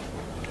cell.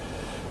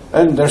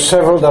 And there are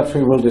several that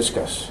we will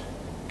discuss.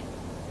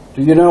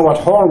 Do you know what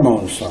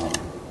hormones are?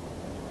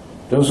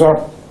 Those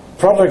are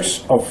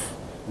products of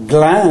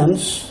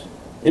glands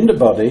in the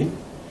body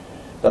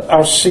that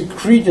are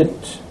secreted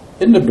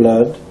in the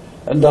blood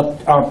and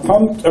that are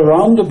pumped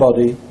around the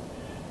body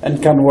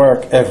and can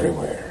work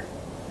everywhere.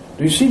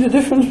 Do you see the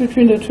difference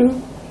between the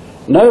two?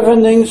 Nerve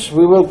endings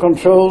we will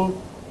control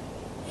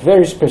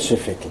very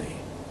specifically.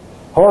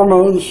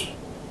 Hormones,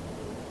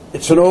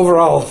 it's an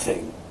overall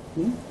thing.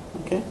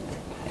 Okay?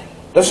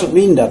 Doesn't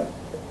mean that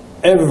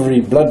every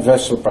blood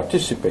vessel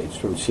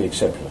participates. We'll see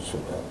exceptions to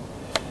that.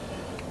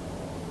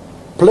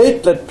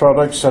 Platelet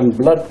products and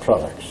blood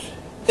products.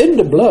 In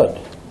the blood,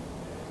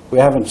 we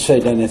haven't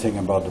said anything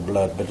about the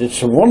blood, but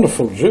it's a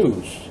wonderful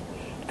juice.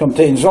 It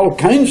contains all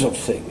kinds of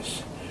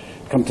things.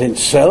 It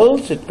contains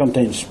cells, it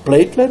contains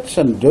platelets,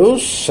 and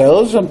those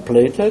cells and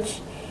platelets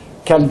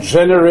can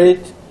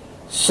generate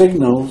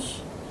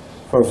signals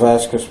for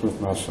vascular smooth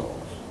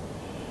muscles.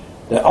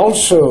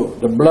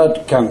 The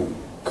blood can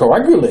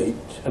coagulate,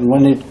 and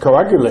when it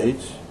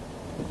coagulates,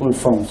 it will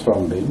form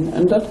thrombin,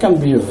 and that can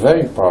be a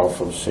very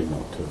powerful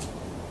signal too.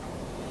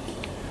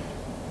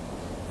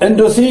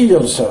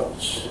 Endothelial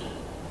cells.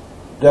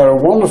 They are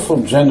a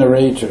wonderful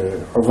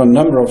generator of a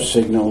number of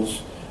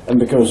signals, and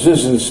because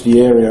this is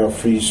the area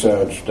of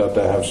research that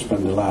I have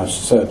spent the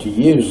last 30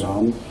 years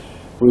on,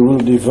 we will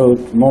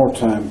devote more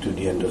time to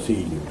the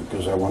endothelium,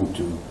 because I want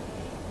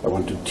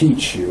to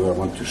teach you, I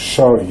want to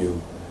show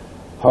you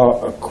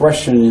how a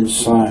question in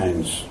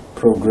science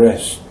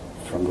progressed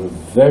from a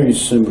very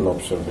simple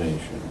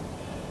observation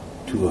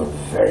to a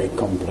very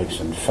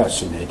complex and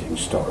fascinating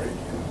story.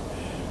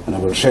 And I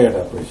will share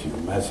that with you,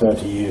 my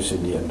 30 years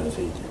in the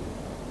endothelium.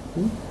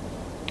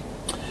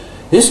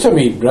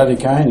 Histamine,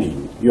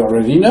 bradykinin, you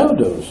already know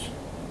those.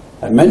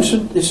 I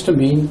mentioned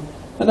histamine,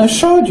 and I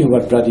showed you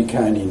what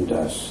bradykinin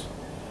does.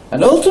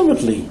 And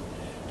ultimately,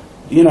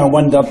 you know,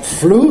 when that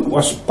fluid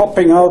was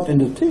popping out in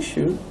the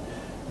tissue,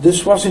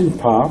 this was in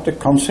part a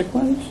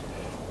consequence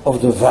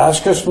of the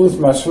vascular smooth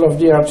muscle of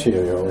the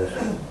arterioles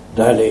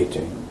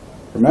dilating.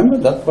 Remember,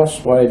 that was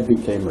why it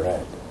became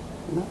red.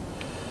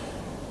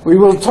 We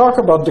will talk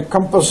about the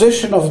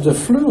composition of the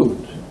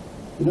fluid,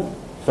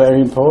 very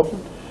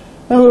important.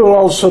 And we will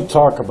also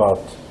talk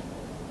about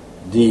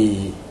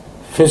the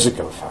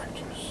physical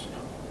factors.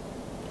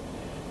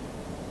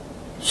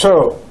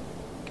 So,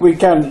 we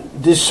can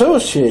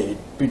dissociate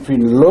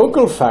between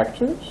local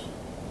factors,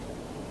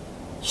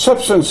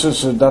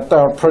 substances that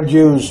are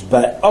produced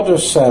by other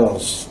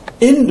cells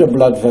in the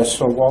blood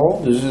vessel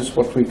wall, this is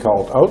what we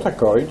call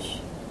autocoids,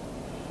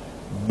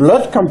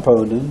 blood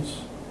components,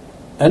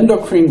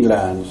 endocrine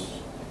glands,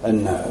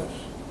 and nerves.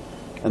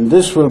 And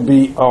this will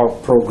be our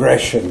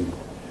progression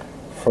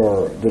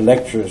for the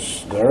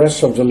lectures, the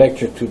rest of the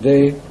lecture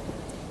today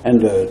and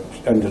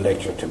the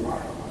lecture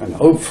tomorrow. And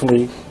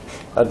hopefully,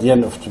 at the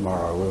end of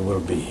tomorrow, we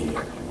will be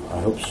here. I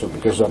hope so,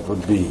 because that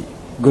would be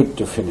good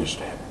to finish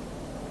there.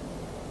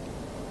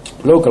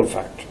 Local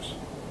factors.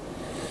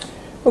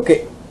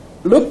 Okay,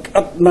 look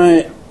at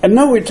and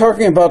now we're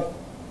talking about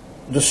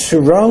the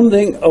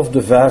surrounding of the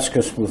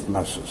vascular smooth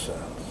muscle cells.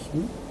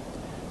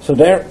 So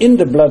they're in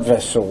the blood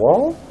vessel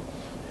wall.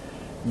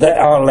 They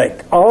are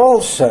like all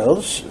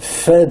cells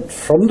fed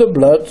from the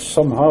blood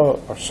somehow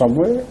or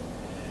somewhere,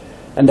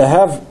 and they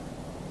have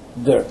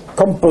the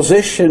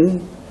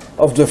composition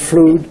of the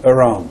fluid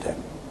around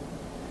them.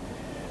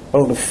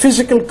 Well, the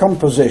physical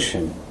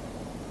composition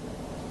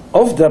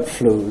of that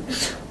fluid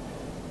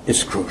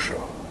is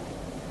crucial.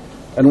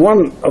 And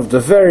one of the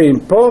very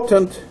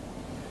important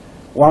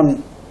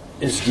one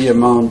is the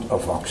amount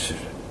of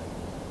oxygen.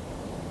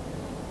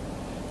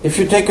 If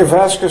you take a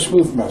vascular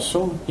smooth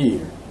muscle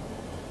here,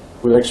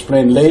 we'll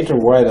explain later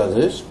why that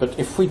is, but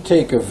if we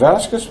take a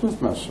vascular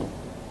smooth muscle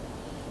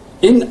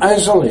in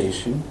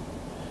isolation,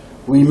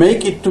 we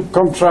make it to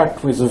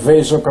contract with a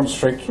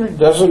vasoconstrictor, it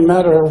doesn't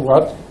matter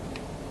what,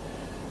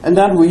 and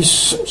then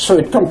so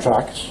it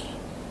contracts,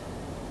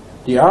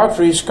 the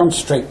artery is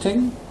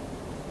constricting,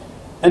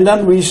 and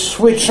then we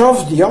switch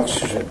off the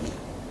oxygen.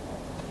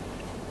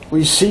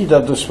 We see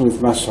that the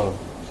smooth muscle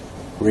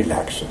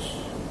relaxes.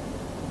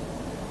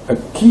 A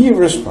key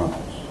response.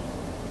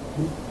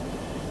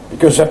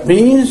 Because that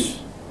means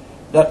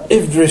that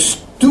if there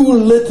is too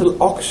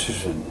little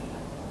oxygen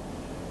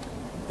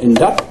in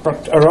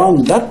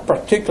around that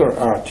particular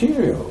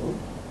arteriole,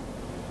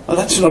 well,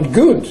 that's not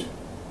good.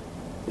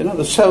 You know,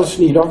 the cells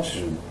need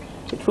oxygen.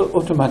 It will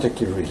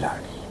automatically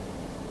relax.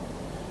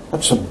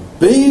 That's a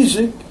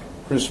basic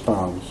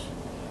response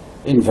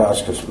in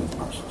vascular smooth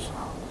muscles.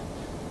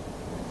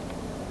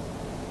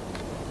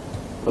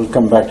 We'll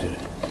come back to it.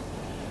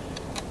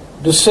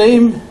 The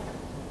same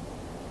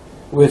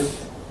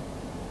with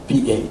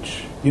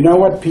pH. You know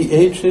what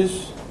pH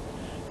is?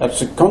 That's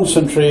the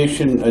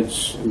concentration,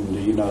 it's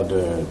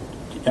the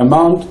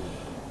amount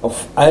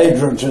of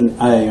hydrogen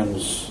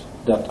ions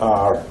that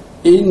are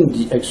in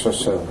the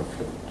extracellular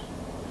fluid.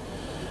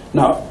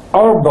 Now,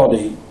 our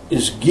body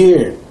is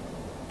geared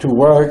to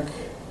work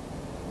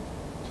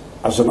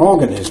as an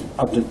organism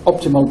at an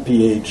optimal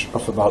pH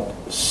of about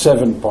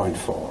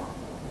 7.4.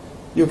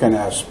 You can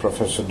ask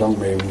Professor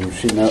Dongmei Wu,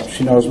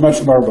 she knows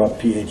much more about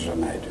pH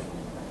than I do.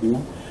 You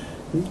know?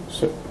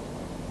 So,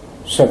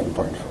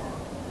 7.4.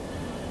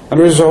 And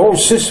there is a whole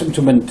system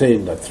to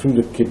maintain that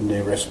through the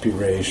kidney,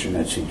 respiration,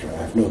 etc. I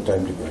have no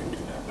time to go into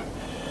that.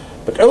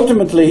 But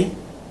ultimately,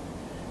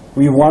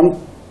 we want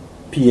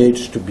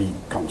pH to be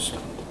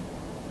constant.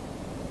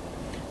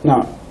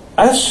 Now,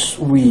 as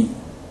we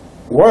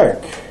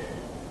work,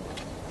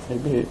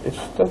 maybe is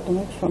that the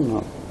next one?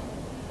 No.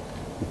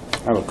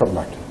 I will come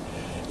back to it.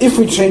 If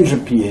we change the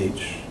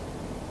pH,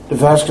 the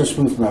vascular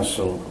smooth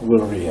muscle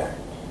will react.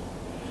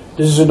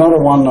 This is another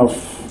one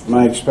of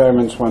my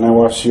experiments when I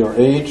was your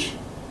age.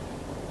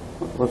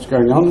 What's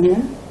going on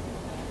here?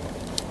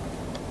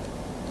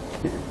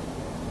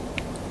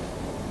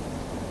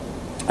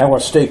 I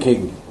was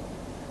taking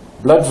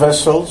blood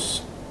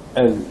vessels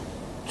and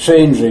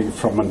changing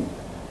from an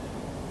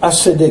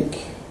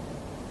acidic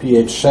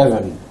pH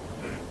 7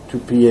 to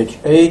pH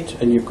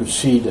 8, and you could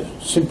see that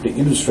simply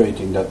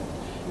illustrating that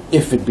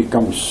if it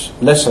becomes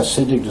less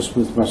acidic, the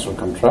smooth muscle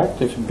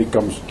contracts. If it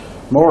becomes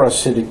more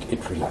acidic,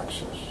 it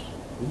relaxes.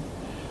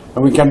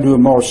 And we can do a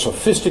more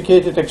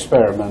sophisticated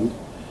experiment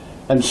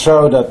and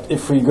show that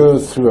if we go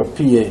through a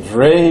pH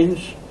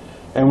range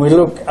and we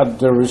look at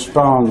the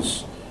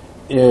response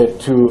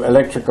to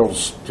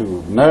electricals to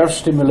nerve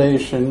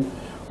stimulation,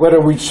 whether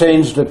we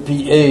change the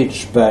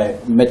pH by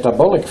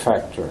metabolic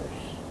factors,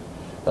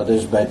 that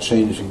is by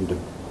changing the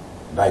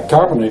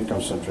bicarbonate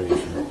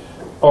concentration,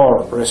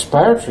 or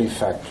respiratory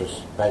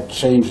factors by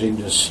changing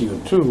the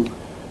CO2,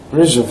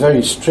 there is a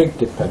very strict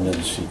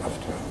dependency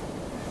of them.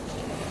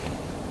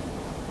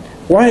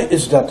 Why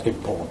is that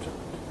important?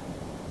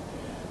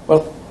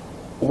 Well,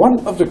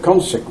 one of the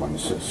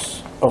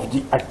consequences of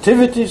the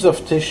activities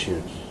of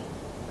tissues,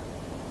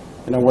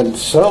 when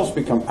cells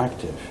become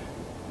active,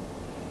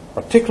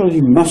 particularly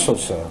muscle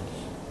cells,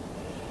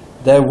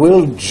 they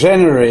will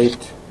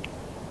generate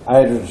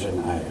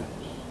hydrogen ions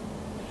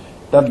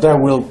that they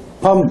will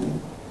pump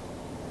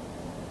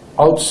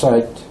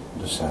outside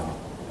the cell.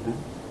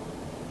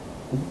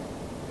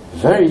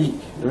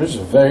 There is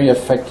a very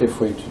effective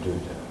way to do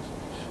that.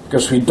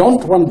 Because we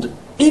don't want the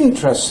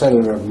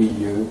intracellular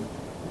milieu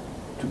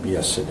to be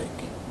acidic.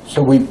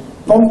 So we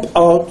pump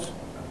out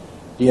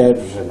the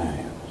hydrogen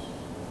ions.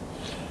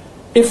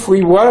 If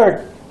we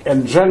work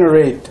and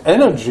generate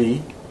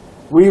energy,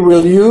 we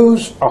will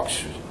use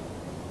oxygen.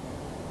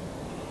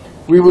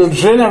 We will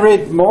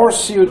generate more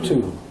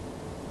CO2.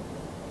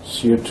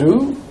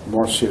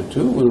 More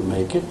CO2 will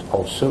make it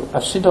also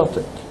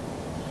acidotic.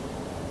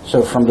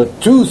 So from the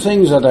two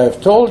things that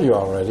I've told you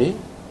already,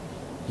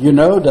 you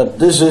know that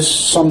this is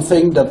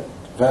something that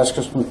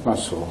vascular smooth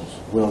muscles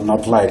will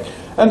not like.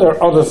 And there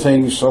are other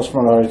things,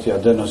 osmolarity,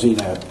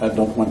 adenosine, I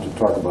don't want to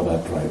talk about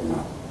that right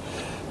now.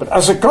 But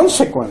as a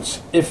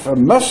consequence, if a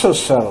muscle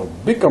cell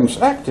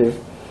becomes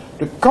active,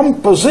 the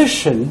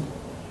composition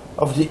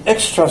of the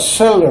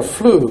extracellular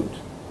fluid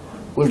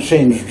will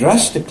change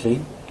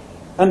drastically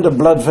and the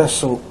blood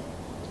vessel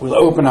will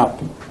open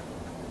up.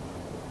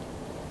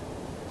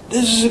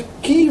 This is a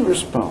key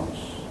response,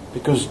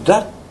 because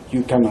that,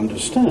 you can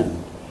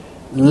understand,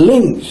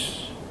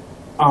 links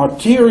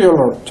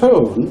arterial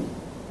tone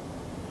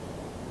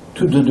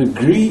to the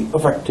degree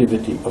of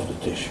activity of the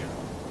tissue.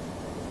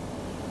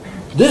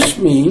 This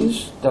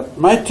means that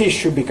my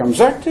tissue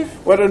becomes active,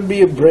 whether it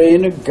be a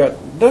brain, a gut,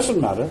 doesn't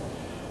matter.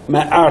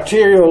 My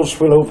arterioles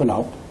will open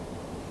up,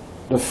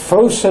 the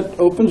faucet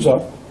opens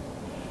up,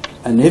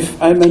 and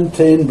if I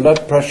maintain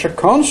blood pressure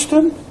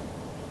constant,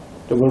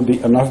 there will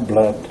be enough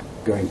blood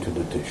going to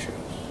the tissues.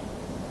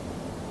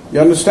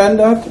 You understand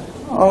that,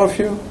 all of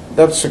you?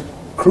 That's a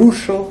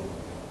crucial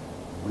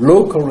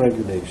local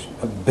regulation,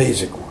 a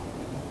basic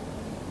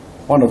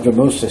one of the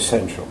most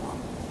essential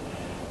ones.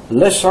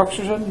 Less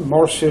oxygen,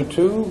 more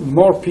CO2,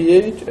 more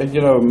pH, and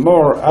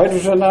more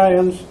hydrogen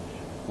ions,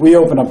 we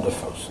open up the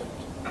faucet.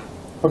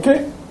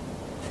 Okay?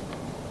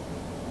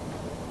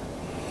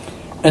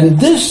 And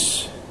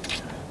this,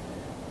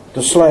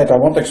 the slide, I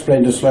won't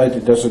explain the slide,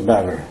 it doesn't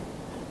matter.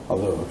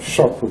 Although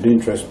shock would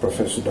interest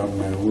Professor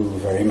Dongman Wu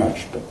very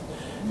much, but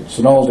it's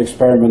an old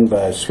experiment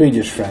by a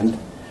Swedish friend.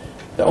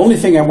 The only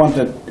thing I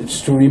wanted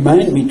is to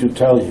remind me to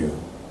tell you,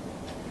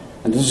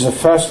 and this is the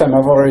first time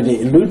I've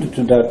already alluded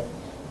to that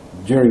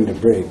during the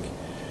break.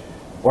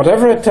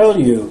 Whatever I tell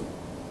you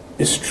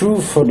is true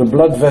for the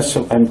blood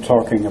vessel I'm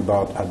talking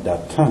about at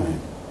that time.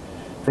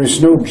 There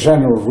is no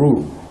general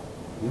rule.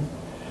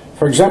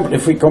 For example,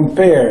 if we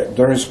compare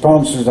the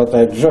responses that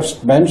I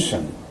just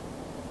mentioned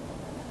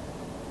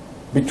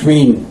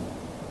between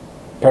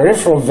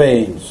peripheral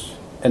veins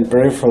and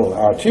peripheral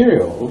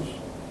arterioles,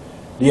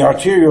 the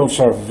arterioles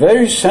are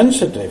very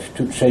sensitive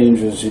to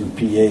changes in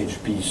pH,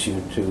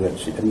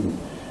 PCO2, and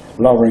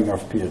lowering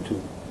of PO2.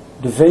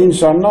 The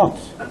veins are not.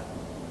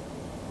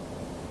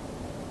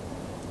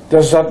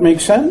 Does that make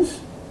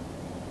sense?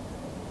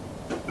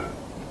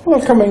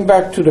 Well, coming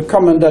back to the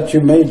comment that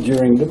you made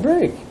during the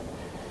break,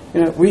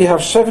 we have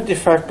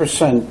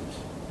 75%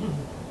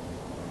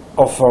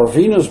 of our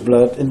venous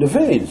blood in the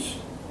veins.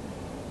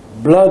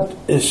 Blood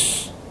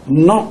is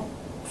not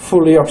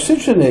fully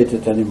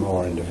oxygenated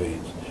anymore in the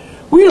veins.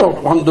 We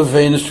don't want the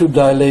veins to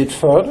dilate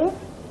further.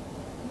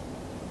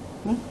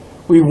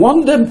 We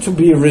want them to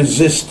be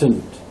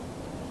resistant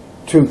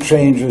to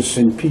changes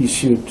in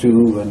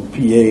PCO2 and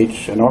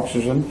pH and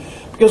oxygen,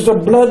 because the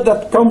blood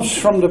that comes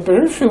from the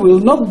periphery will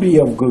not be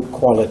of good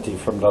quality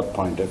from that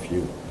point of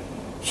view.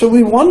 So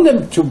we want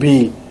them to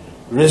be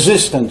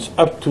resistant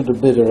up to the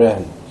bitter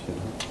end,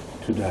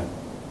 to them.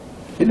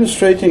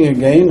 Illustrating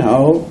again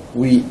how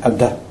we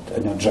adapt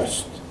and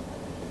adjust.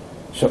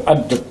 So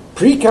at the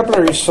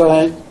pre-capillary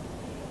side,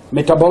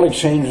 metabolic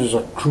changes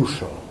are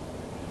crucial.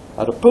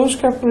 At the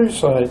post-capillary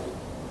side,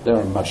 they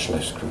are much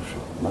less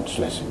crucial, much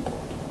less important.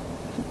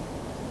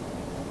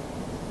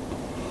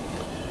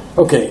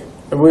 Okay,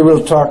 we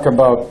will talk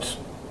about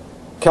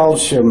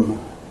calcium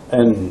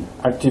and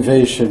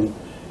activation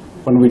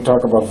when we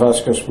talk about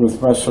vascular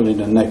smooth muscle in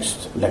the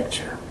next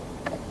lecture.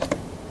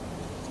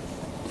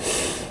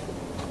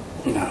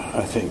 No,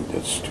 I think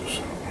that's too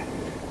soon.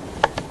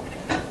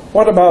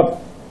 What about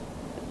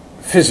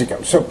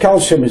physical? So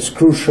calcium is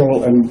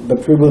crucial,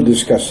 but we will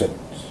discuss it,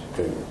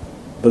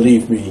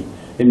 believe me,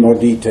 in more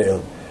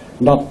detail.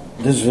 Not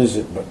this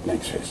visit, but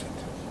next visit.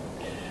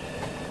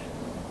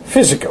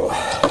 Physical.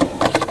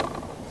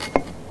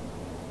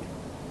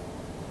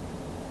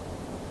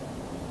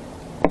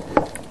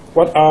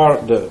 What are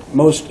the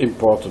most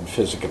important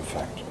physical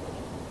factors?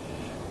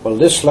 Well,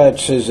 this slide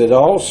says it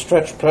all: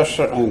 stretch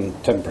pressure and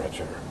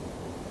temperature.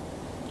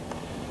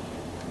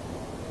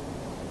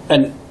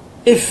 And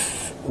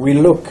if we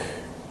look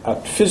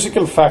at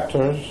physical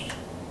factors,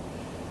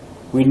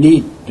 we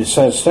need,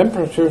 besides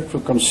temperature, to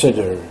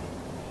consider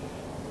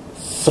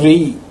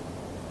three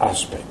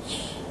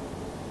aspects: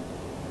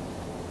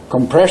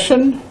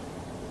 compression,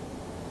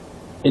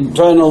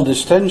 internal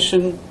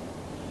distension,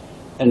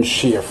 and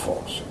shear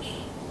forces.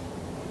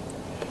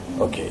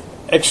 Okay,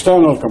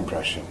 external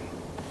compression.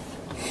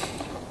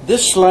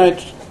 This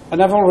slide,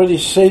 and I've already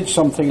said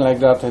something like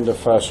that in the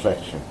first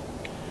lecture.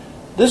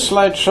 This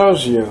slide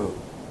shows you,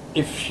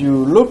 if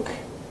you look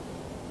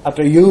at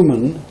a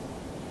human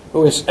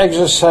who is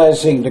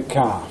exercising the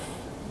calf,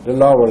 the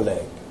lower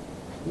leg,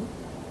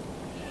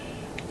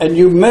 and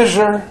you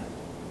measure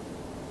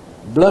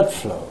blood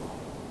flow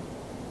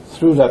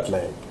through that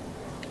leg,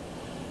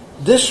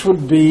 this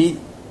would be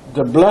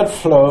the blood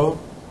flow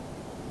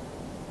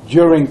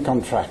during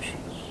contractions.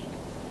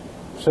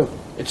 So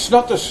it's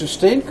not a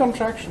sustained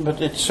contraction, but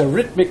it's a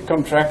rhythmic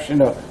contraction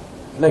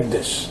like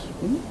this.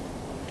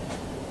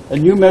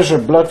 And you measure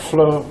blood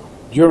flow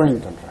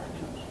during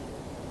contractions.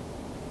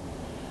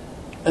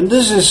 And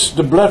this is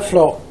the blood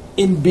flow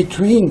in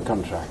between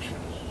contractions.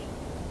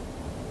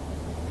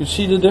 You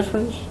see the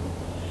difference?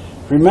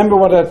 Remember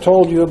what I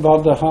told you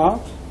about the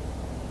heart?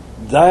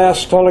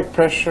 Diastolic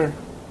pressure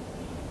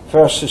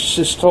versus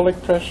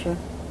systolic pressure.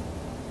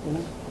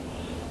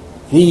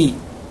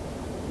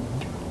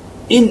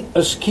 In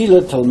a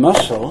skeletal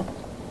muscle,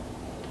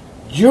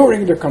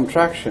 during the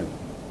contraction,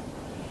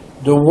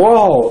 the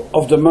wall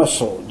of the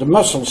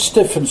muscle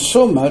stiffens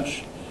so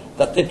much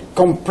that it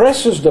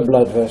compresses the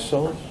blood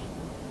vessels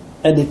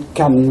and it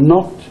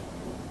cannot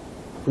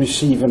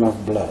receive enough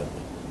blood.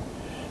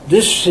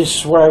 This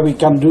is why we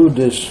can do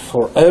this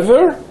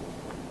forever,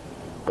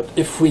 but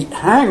if we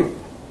hang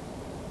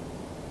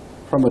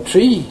from a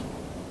tree,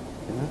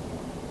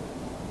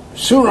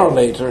 sooner or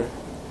later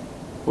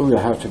we will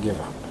have to give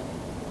up.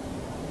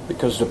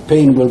 because the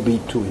pain will be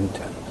too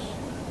intense.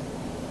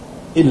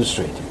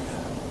 Illustrating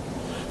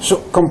that.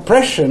 So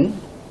compression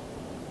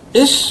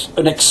is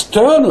an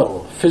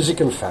external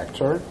physical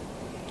factor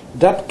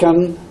that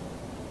can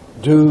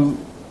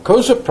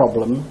cause a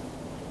problem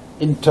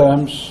in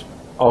terms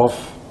of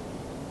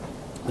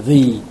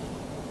the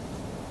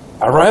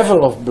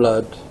arrival of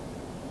blood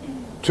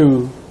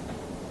to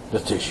the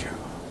tissue.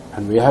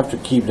 And we have to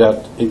keep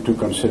that into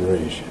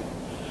consideration.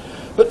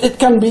 But it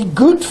can be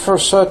good for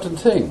certain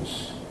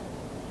things.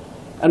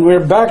 And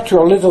we're back to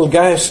our little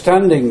guy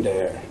standing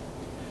there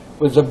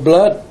with the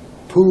blood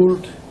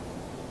pooled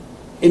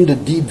in the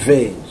deep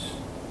veins,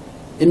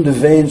 in the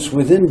veins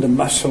within the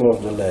muscle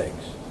of the legs.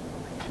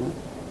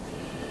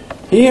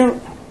 Here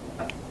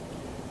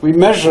we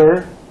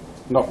measure,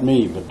 not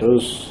me, but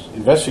those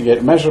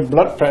investigators measure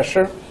blood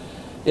pressure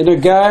in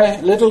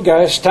a little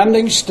guy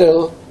standing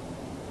still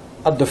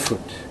at the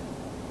foot.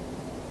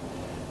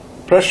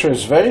 Pressure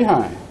is very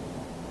high,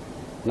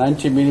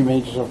 90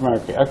 millimeters of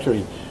mercury.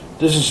 Actually,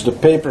 this is the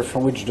paper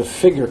from which the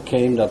figure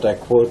came that I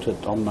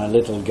quoted on my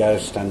little guy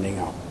standing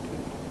up.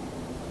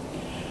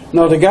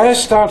 Now the guy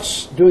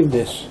starts doing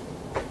this,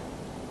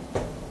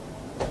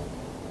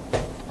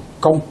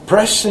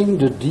 compressing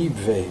the deep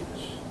veins.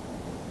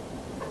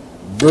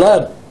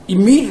 Blood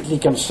immediately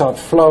can start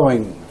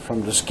flowing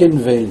from the skin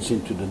veins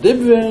into the deep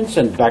veins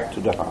and back to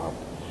the heart.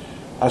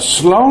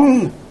 As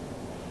long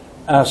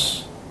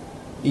as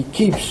he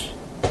keeps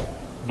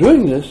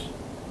doing this,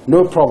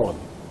 no problem.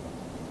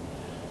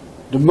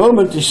 The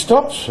moment he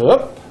stops,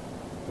 up,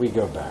 we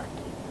go back.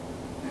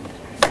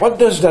 What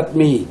does that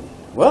mean?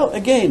 Well,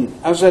 again,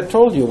 as I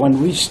told you,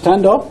 when we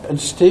stand up and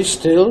stay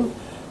still,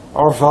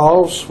 our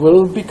valves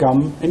will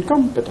become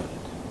incompetent.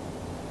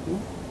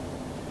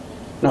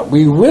 Now,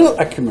 we will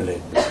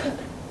accumulate.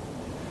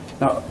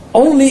 Now,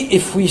 only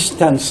if we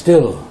stand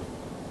still.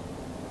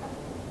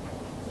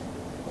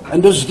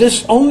 And thus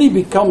this only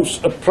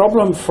becomes a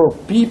problem for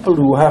people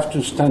who have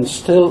to stand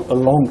still a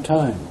long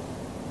time.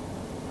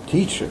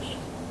 Teachers,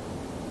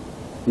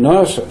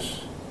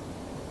 nurses,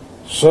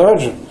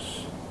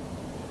 surgeons,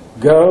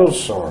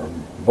 girls or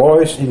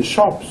boys in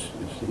shops,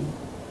 you see.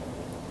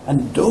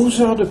 And those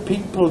are the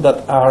people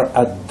that are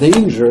at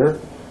danger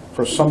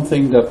for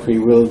something that we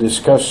will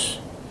discuss.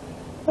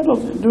 I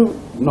don't do,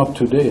 not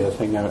today, I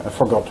think, I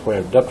forgot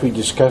where, that we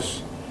discuss,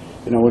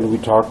 when we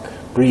talk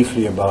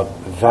briefly about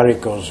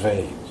varicose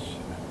veins.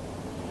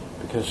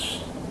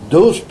 Because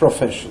those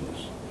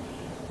professions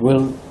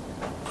will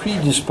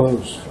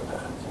predispose for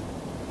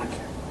that.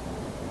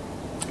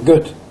 Okay.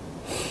 Good.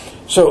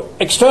 So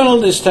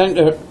external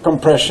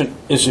compression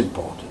is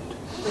important.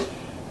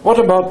 What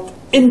about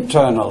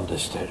internal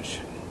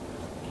distension?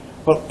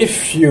 Well,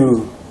 if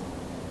you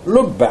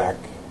look back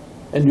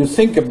and you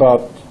think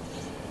about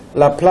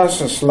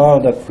Laplace's law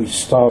that we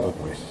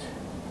started with,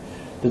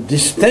 the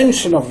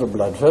distension of the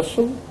blood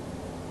vessel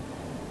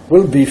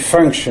will be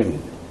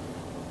function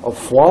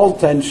of wall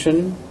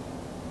tension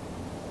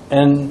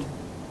and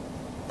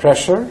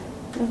pressure.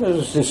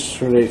 There's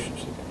this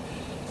relationship.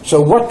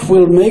 So what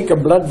will make a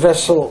blood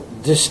vessel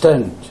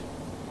distend?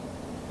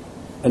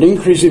 An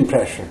increase in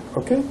pressure,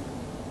 okay?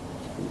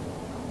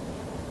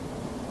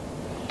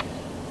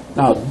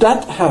 Now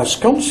that has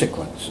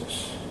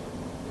consequences.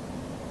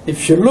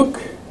 If you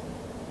look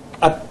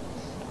at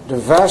the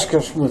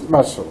vascular smooth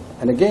muscle,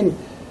 and again,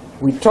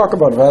 we talk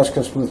about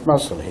vascular smooth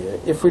muscle here.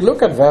 If we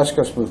look at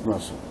vascular smooth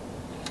muscle,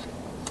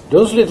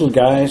 those little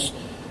guys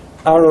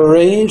are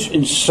arranged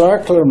in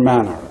circular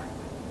manner,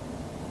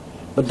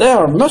 but they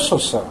are muscle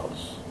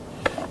cells.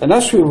 And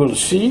as we will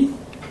see,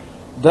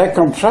 they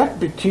contract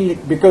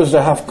because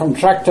they have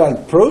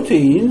contractile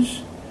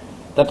proteins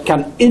that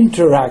can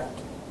interact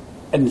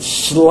and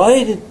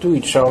slide it to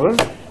each other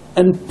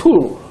and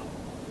pull.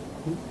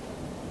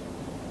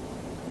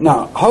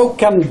 Now, how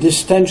can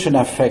distension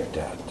affect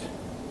that?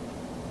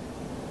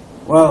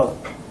 Well,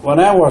 when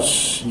I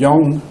was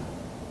young,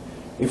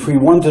 if we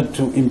wanted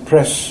to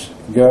impress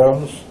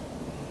girls,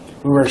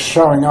 we were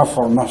showing off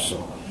our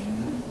muscle.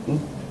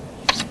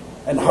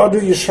 And how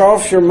do you show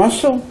off your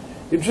muscle?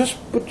 You just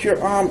put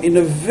your arm in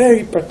a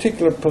very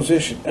particular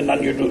position and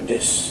then you do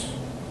this.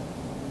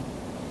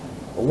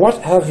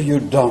 What have you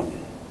done?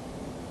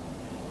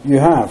 You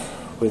have,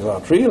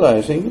 without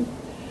realizing,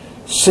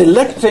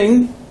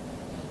 selecting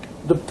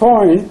the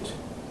point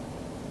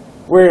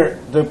where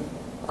the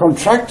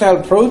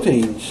contractile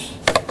proteins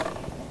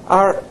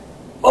are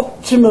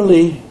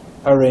optimally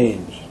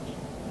arranged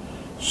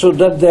so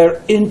that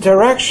their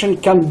interaction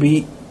can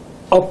be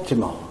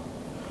optimal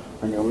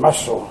when your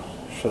muscle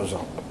shows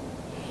up.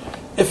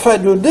 If I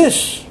do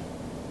this,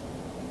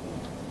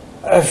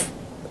 I've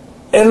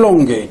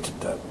elongated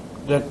them.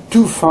 They're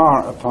too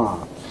far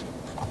apart.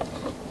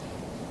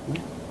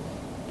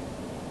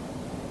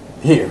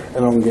 Here,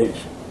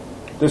 elongation.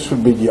 This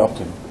would be the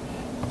optimum.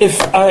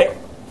 If I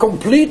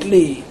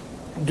completely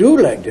do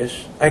like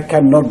this, I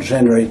cannot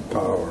generate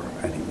power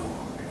anymore.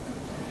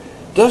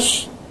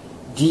 Thus,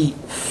 the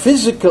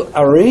physical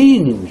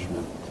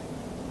arrangement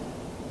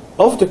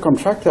of the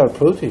contractile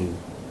protein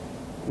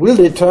will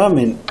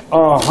determine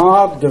how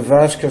hard the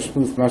vascular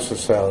smooth muscle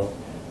cell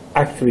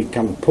actually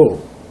can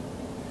pull.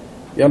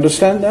 You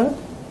understand that?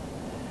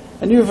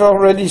 And you've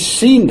already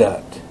seen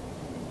that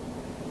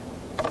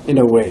in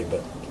a way,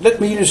 but let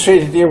me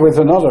illustrate it here with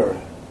another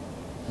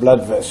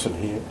blood vessel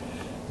here.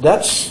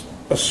 That's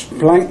a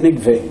splanchnic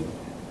vein.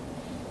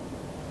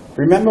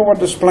 Remember what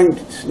the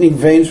splanchnic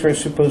veins were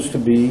supposed to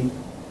be?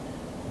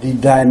 The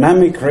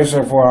dynamic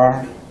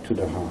reservoir to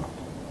the heart.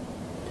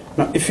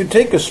 Now, if you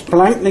take a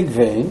splanchnic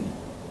vein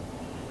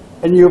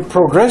and you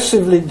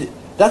progressively,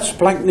 that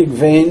splanchnic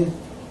vein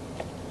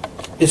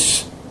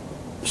is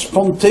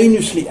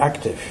spontaneously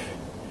active.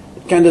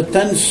 It kind of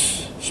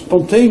tends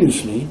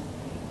spontaneously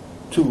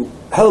to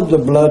help the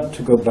blood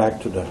to go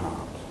back to the heart.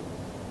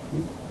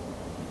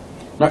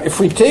 Now, if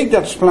we take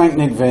that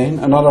splanchnic vein,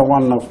 another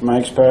one of my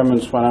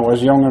experiments when I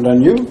was younger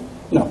than you,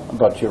 no,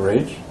 about your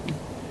age,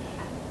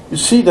 you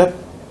see that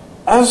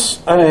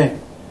as I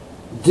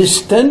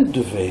distend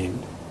the vein,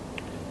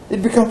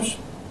 it becomes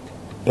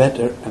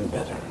better and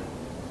better.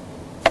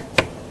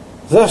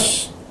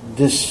 Thus,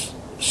 this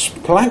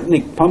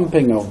splanchnic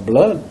pumping of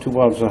blood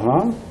towards the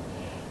heart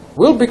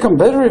will become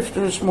better if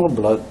there is more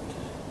blood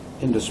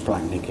in the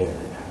splanchnic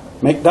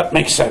area. That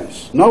makes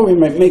sense. Now we're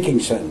making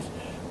sense.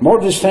 More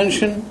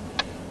distension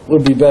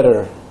will be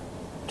better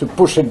to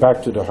push it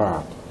back to the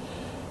heart.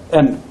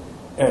 And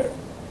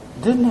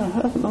didn't I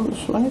have another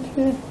slide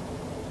here?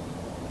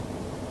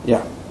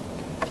 Yeah.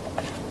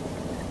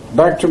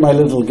 Back to my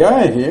little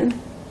guy here.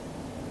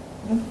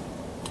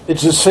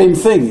 It's the same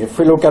thing. If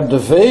we look at the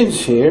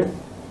veins here,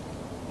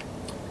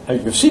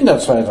 you've seen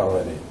that slide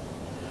already.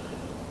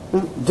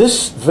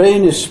 This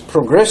vein is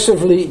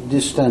progressively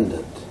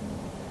distended.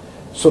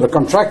 So the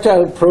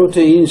contractile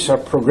proteins are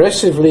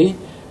progressively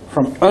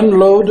from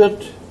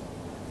unloaded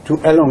to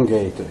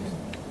elongated.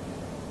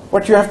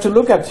 What you have to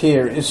look at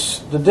here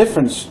is the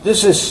difference.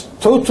 This is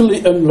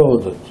totally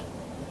unloaded.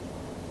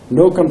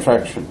 No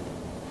contraction.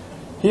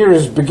 Here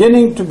is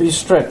beginning to be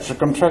stretched. The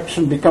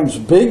contraction becomes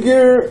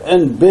bigger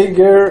and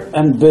bigger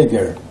and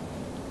bigger.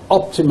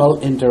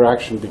 Optimal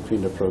interaction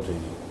between the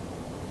proteins.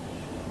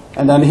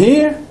 And then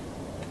here,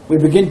 we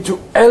begin to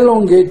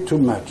elongate too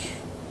much.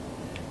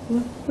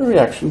 The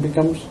reaction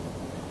becomes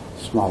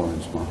smaller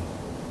and smaller.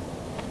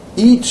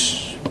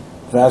 Each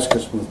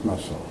vascular smooth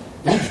muscle,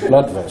 each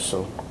blood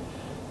vessel,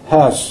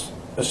 has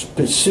a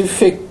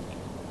specific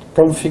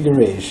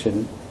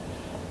configuration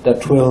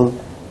that will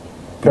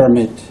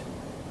permit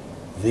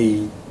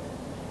the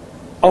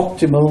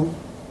optimal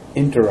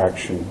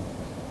interaction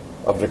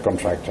of the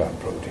contractile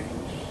proteins.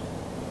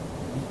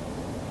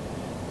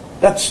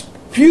 That's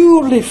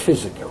purely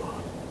physical.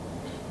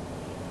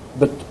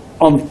 But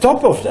on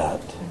top of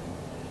that,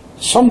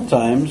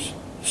 sometimes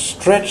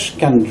stretch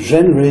can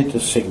generate a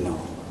signal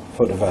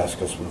for the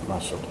vascular smooth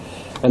muscle.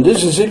 And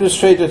this is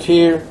illustrated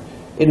here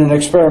in an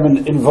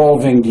experiment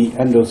involving the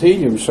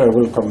endothelium, so I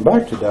will come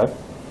back to that.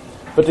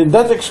 But in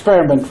that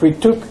experiment, we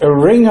took a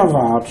ring of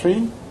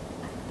artery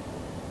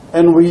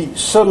and we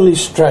suddenly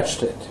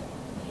stretched it.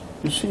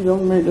 You see,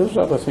 those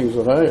are the things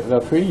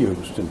that we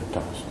used in the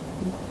past.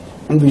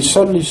 And we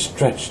suddenly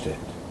stretched it.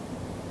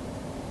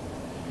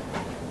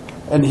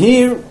 And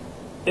here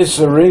is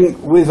a ring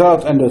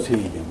without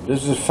endothelium.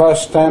 This is the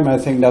first time, I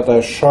think, that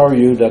I show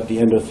you that the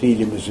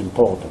endothelium is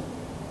important.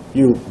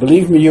 You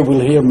believe me, you will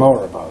hear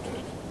more about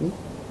it.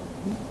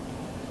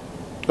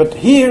 But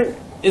here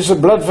is a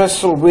blood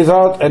vessel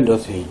without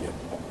endothelium.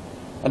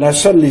 And I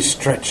suddenly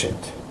stretch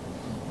it.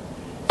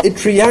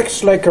 It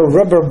reacts like a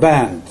rubber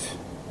band.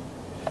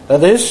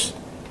 That is,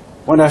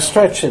 when I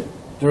stretch it,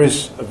 there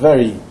is a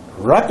very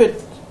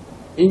rapid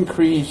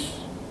increase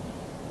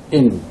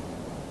in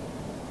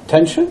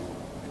tension,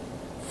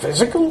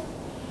 physical,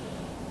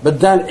 but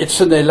then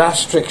it's an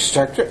elastic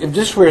structure. If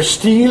this were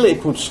steel,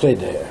 it would stay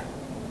there.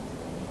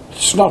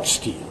 It's not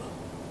steel.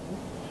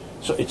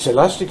 So it's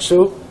elastic,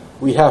 so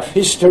we have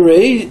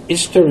hysteresis,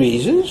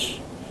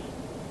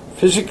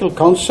 physical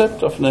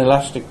concept of an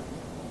elastic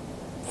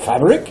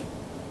fabric,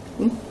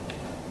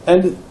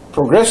 and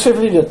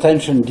progressively the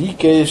tension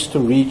decays to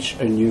reach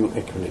a new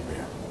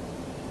equilibrium.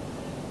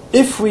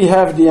 If we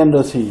have the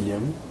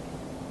endothelium,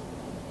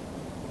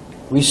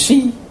 we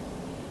see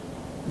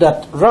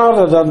that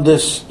rather than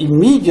this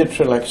immediate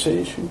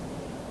relaxation,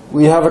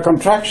 we have a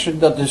contraction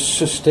that is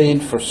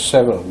sustained for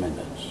several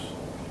minutes.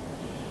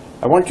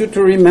 I want you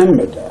to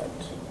remember that.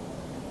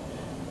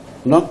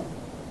 Not,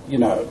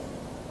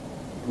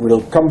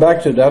 we'll come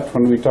back to that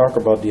when we talk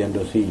about the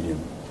endothelium.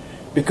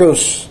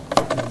 Because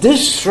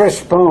this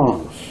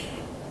response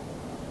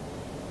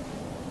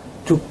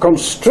to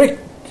constrict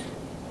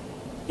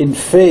in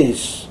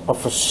face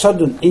of a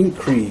sudden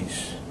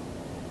increase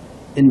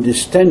in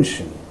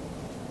distension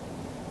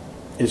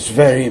is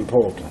very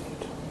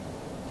important,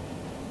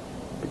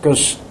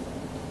 because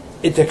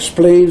it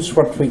explains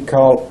what we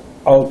call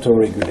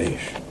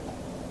autoregulation.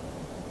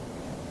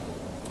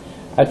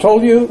 I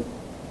told you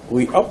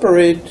we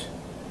operate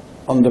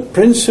on the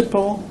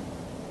principle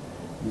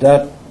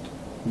that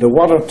the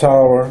water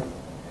tower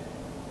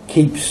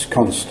keeps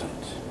constant.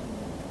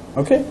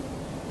 Okay?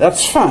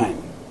 That's fine.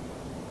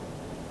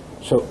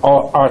 So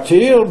our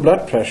arterial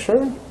blood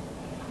pressure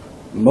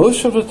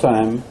most of the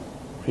time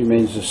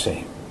remains the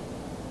same.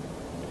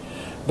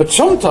 But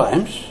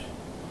sometimes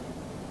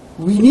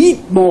we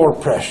need more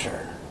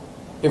pressure.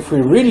 If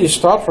we really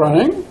start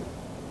running,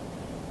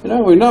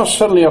 we now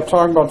suddenly are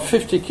talking about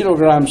 50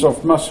 kilograms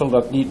of muscle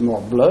that need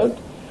more blood,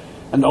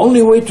 and the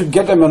only way to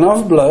get them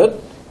enough blood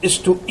is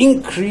to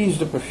increase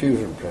the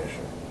perfusion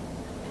pressure.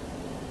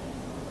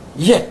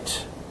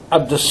 Yet,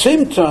 at the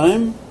same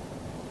time,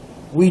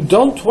 we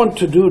don't want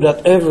to do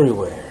that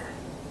everywhere.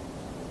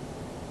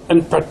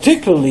 And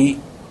particularly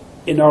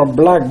in our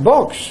black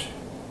box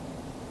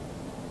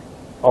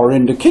or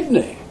in the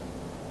kidney.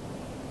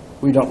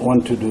 We don't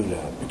want to do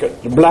that.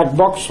 Because the black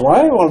box,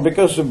 why? Well,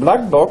 because the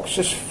black box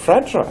is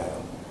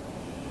fragile.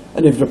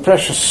 And if the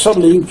pressure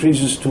suddenly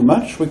increases too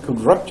much, we could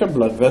rupture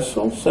blood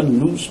vessels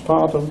and lose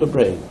part of the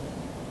brain.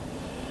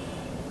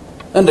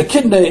 And the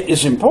kidney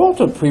is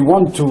important. We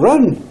want to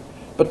run.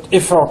 But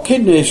if our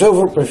kidney is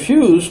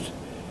overperfused,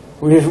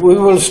 we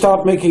will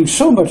start making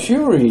so much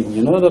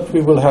urine, that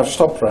we will have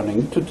stopped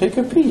running to take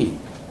a pee.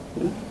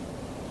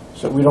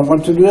 So we don't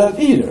want to do that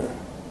either.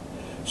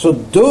 So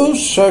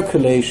those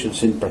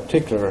circulations in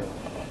particular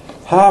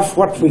have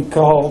what we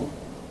call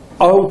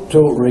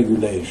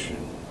autoregulation.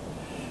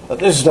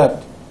 That is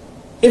that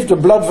if the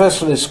blood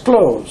vessel is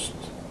closed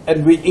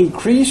and we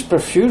increase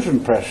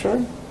perfusion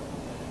pressure,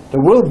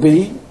 there will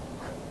be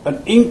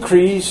an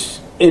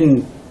increase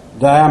in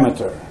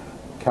diameter,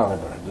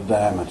 caliber, the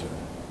diameter.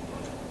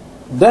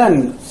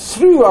 Then,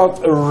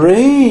 throughout a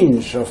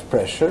range of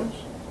pressures,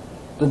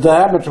 the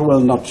diameter will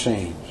not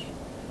change.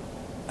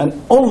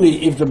 And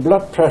only if the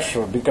blood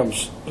pressure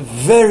becomes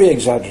very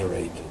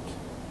exaggerated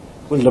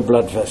will the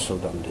blood vessel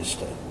then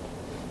distend.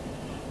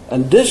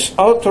 And this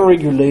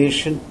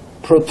autoregulation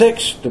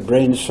protects the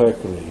brain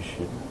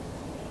circulation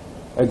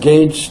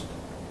against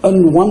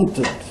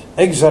unwanted,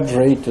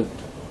 exaggerated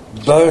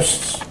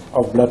bursts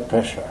of blood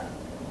pressure.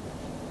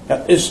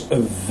 That is a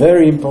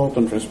very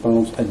important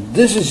response, and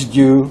this is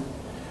due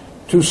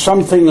to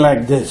something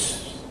like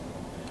this.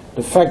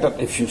 The fact that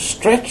if you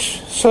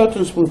stretch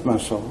certain smooth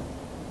muscle,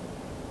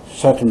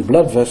 certain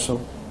blood vessel,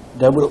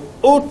 they will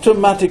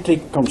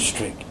automatically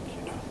constrict,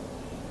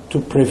 to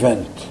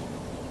prevent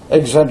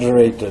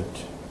exaggerated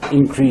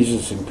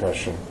increases in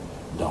pressure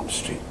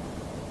downstream.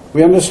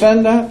 We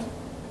understand that?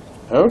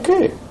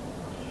 Okay.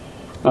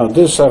 Now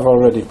this I've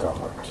already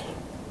covered.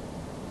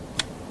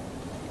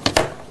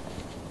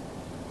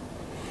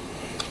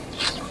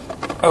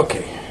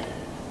 Okay.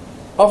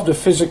 Of the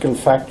physical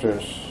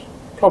factors,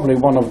 probably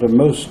one of the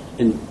most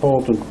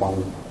important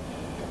ones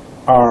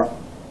are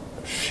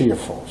shear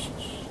forces.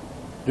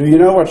 Do you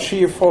know what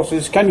shear force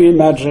is? Can you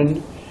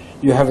imagine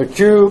you have a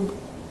tube,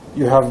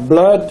 you have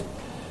blood,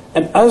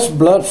 and as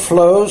blood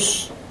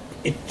flows,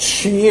 it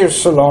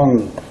shears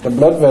along the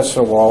blood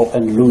vessel wall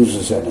and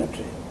loses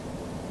energy.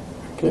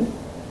 Okay?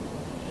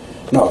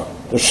 Now,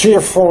 the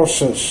shear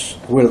forces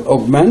will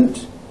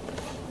augment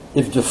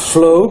if the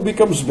flow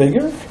becomes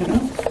bigger,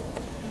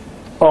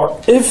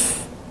 or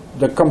if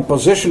the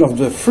composition of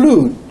the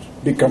fluid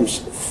becomes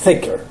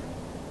thicker.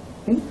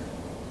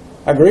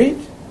 Agreed?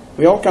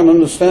 We all can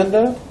understand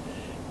that?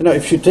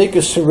 If you take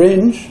a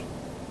syringe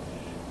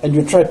and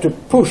you try to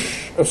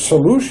push a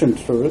solution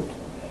through it,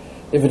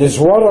 if it is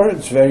water,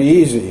 it's very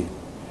easy.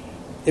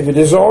 If it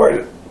is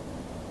oil,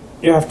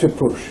 you have to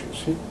push, you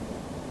see?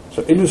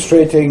 So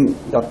illustrating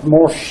that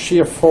more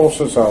shear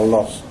forces are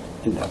lost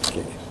in that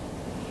case.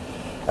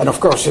 And of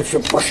course, if you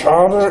push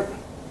harder,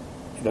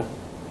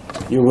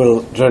 you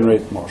will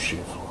generate more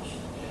shear force.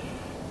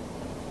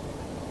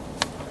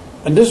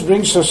 And this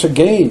brings us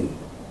again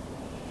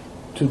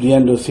to the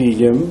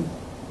endothelium,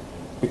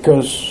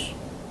 because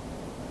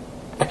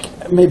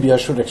maybe I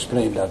should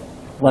explain that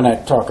when I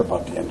talk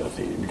about the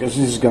endothelium, because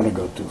this is going to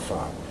go too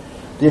far.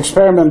 The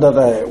experiment that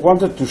I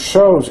wanted to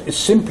show is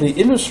simply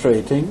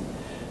illustrating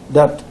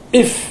that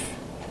if,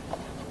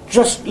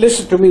 just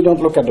listen to me,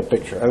 don't look at the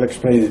picture, I'll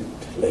explain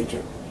it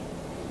later.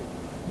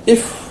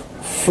 If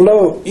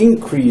flow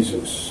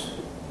increases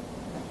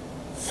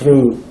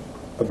through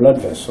a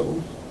blood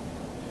vessel,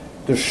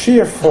 the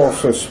shear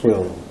forces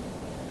will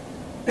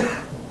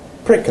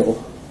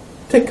tickle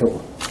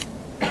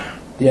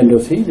the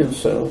endothelial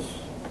cells,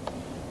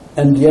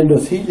 and the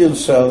endothelial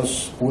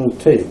cells will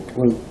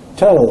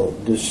tell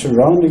the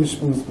surrounding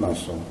smooth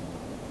muscle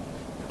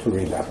to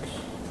relax.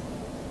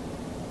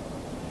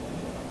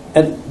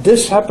 And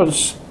this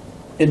happens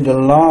in the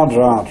large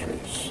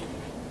arteries.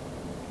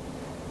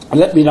 And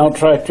let me now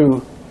try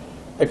to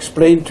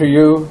explain to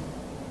you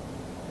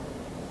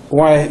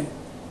why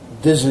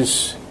this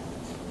is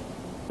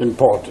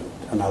important,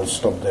 and I'll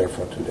stop there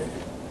for today.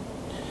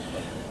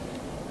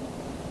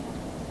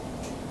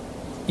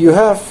 You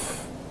have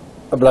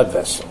a blood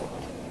vessel,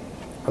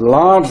 a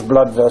large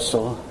blood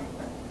vessel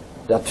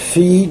that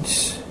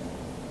feeds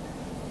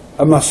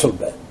a muscle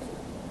bed.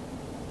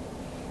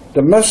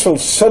 The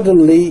muscles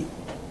suddenly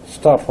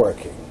start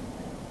working.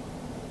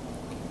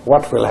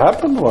 What will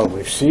happen? Well,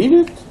 we've seen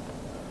it.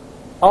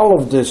 All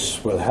of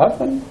this will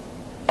happen,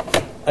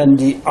 and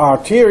the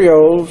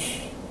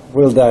arterioles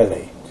will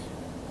dilate.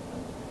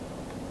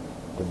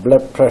 The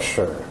blood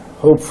pressure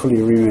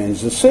hopefully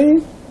remains the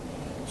same,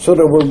 so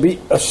there will be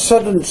a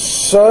sudden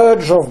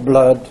surge of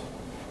blood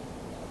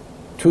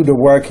to the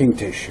working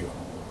tissue.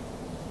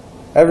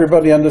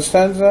 Everybody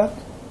understands that?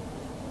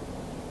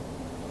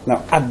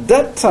 Now, at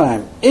that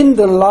time, in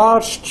the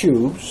large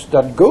tubes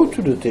that go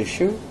to the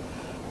tissue,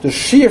 the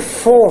shear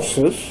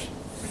forces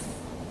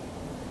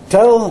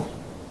tell,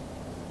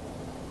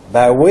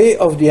 by way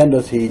of the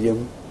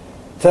endothelium,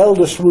 tell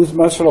the smooth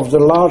muscle of the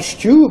large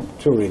tube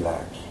to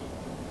relax.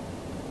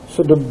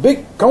 So the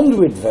big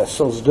conduit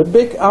vessels, the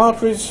big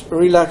arteries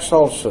relax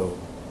also,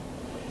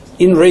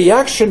 in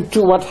reaction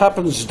to what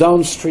happens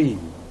downstream.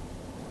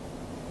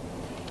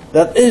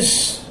 That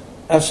is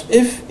as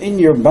if in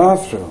your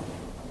bathroom,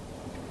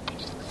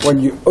 when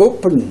you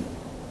open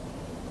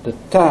the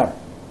tap,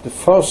 the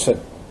faucet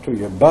to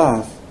your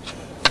bath,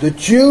 the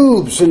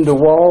tubes in the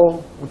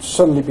wall would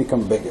suddenly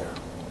become bigger.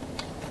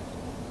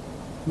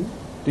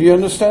 Do you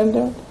understand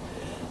that?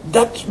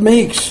 That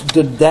makes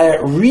the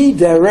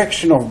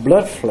redirection of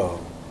blood flow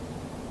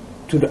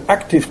to the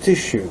active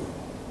tissue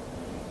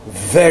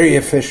very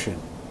efficient.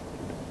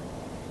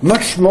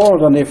 Much more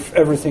than if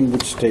everything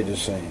would stay the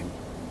same.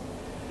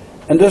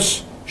 And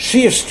thus,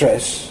 shear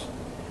stress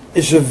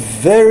is a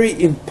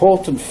very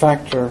important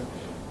factor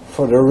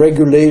for the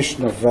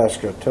regulation of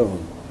vascular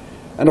tone.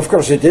 And of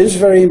course it is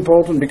very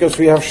important because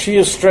we have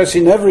shear stress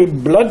in every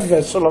blood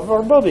vessel of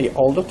our body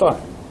all the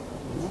time.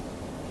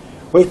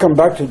 We'll come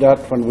back to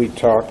that when we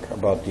talk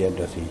about the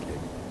endothelium.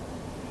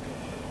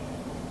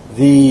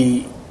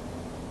 The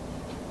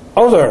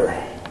other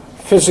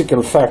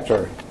physical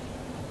factor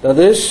that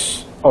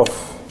is of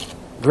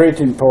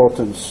great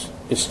importance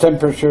is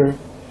temperature,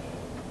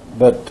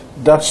 but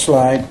that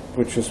slide,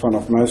 which is one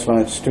of my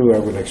slides too, I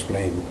will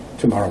explain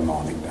tomorrow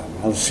morning then.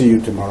 I'll see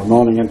you tomorrow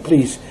morning, and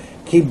please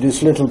keep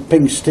this little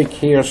pink stick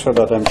here so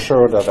that I'm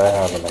sure that I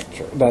have a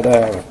lecture, that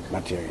I have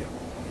material.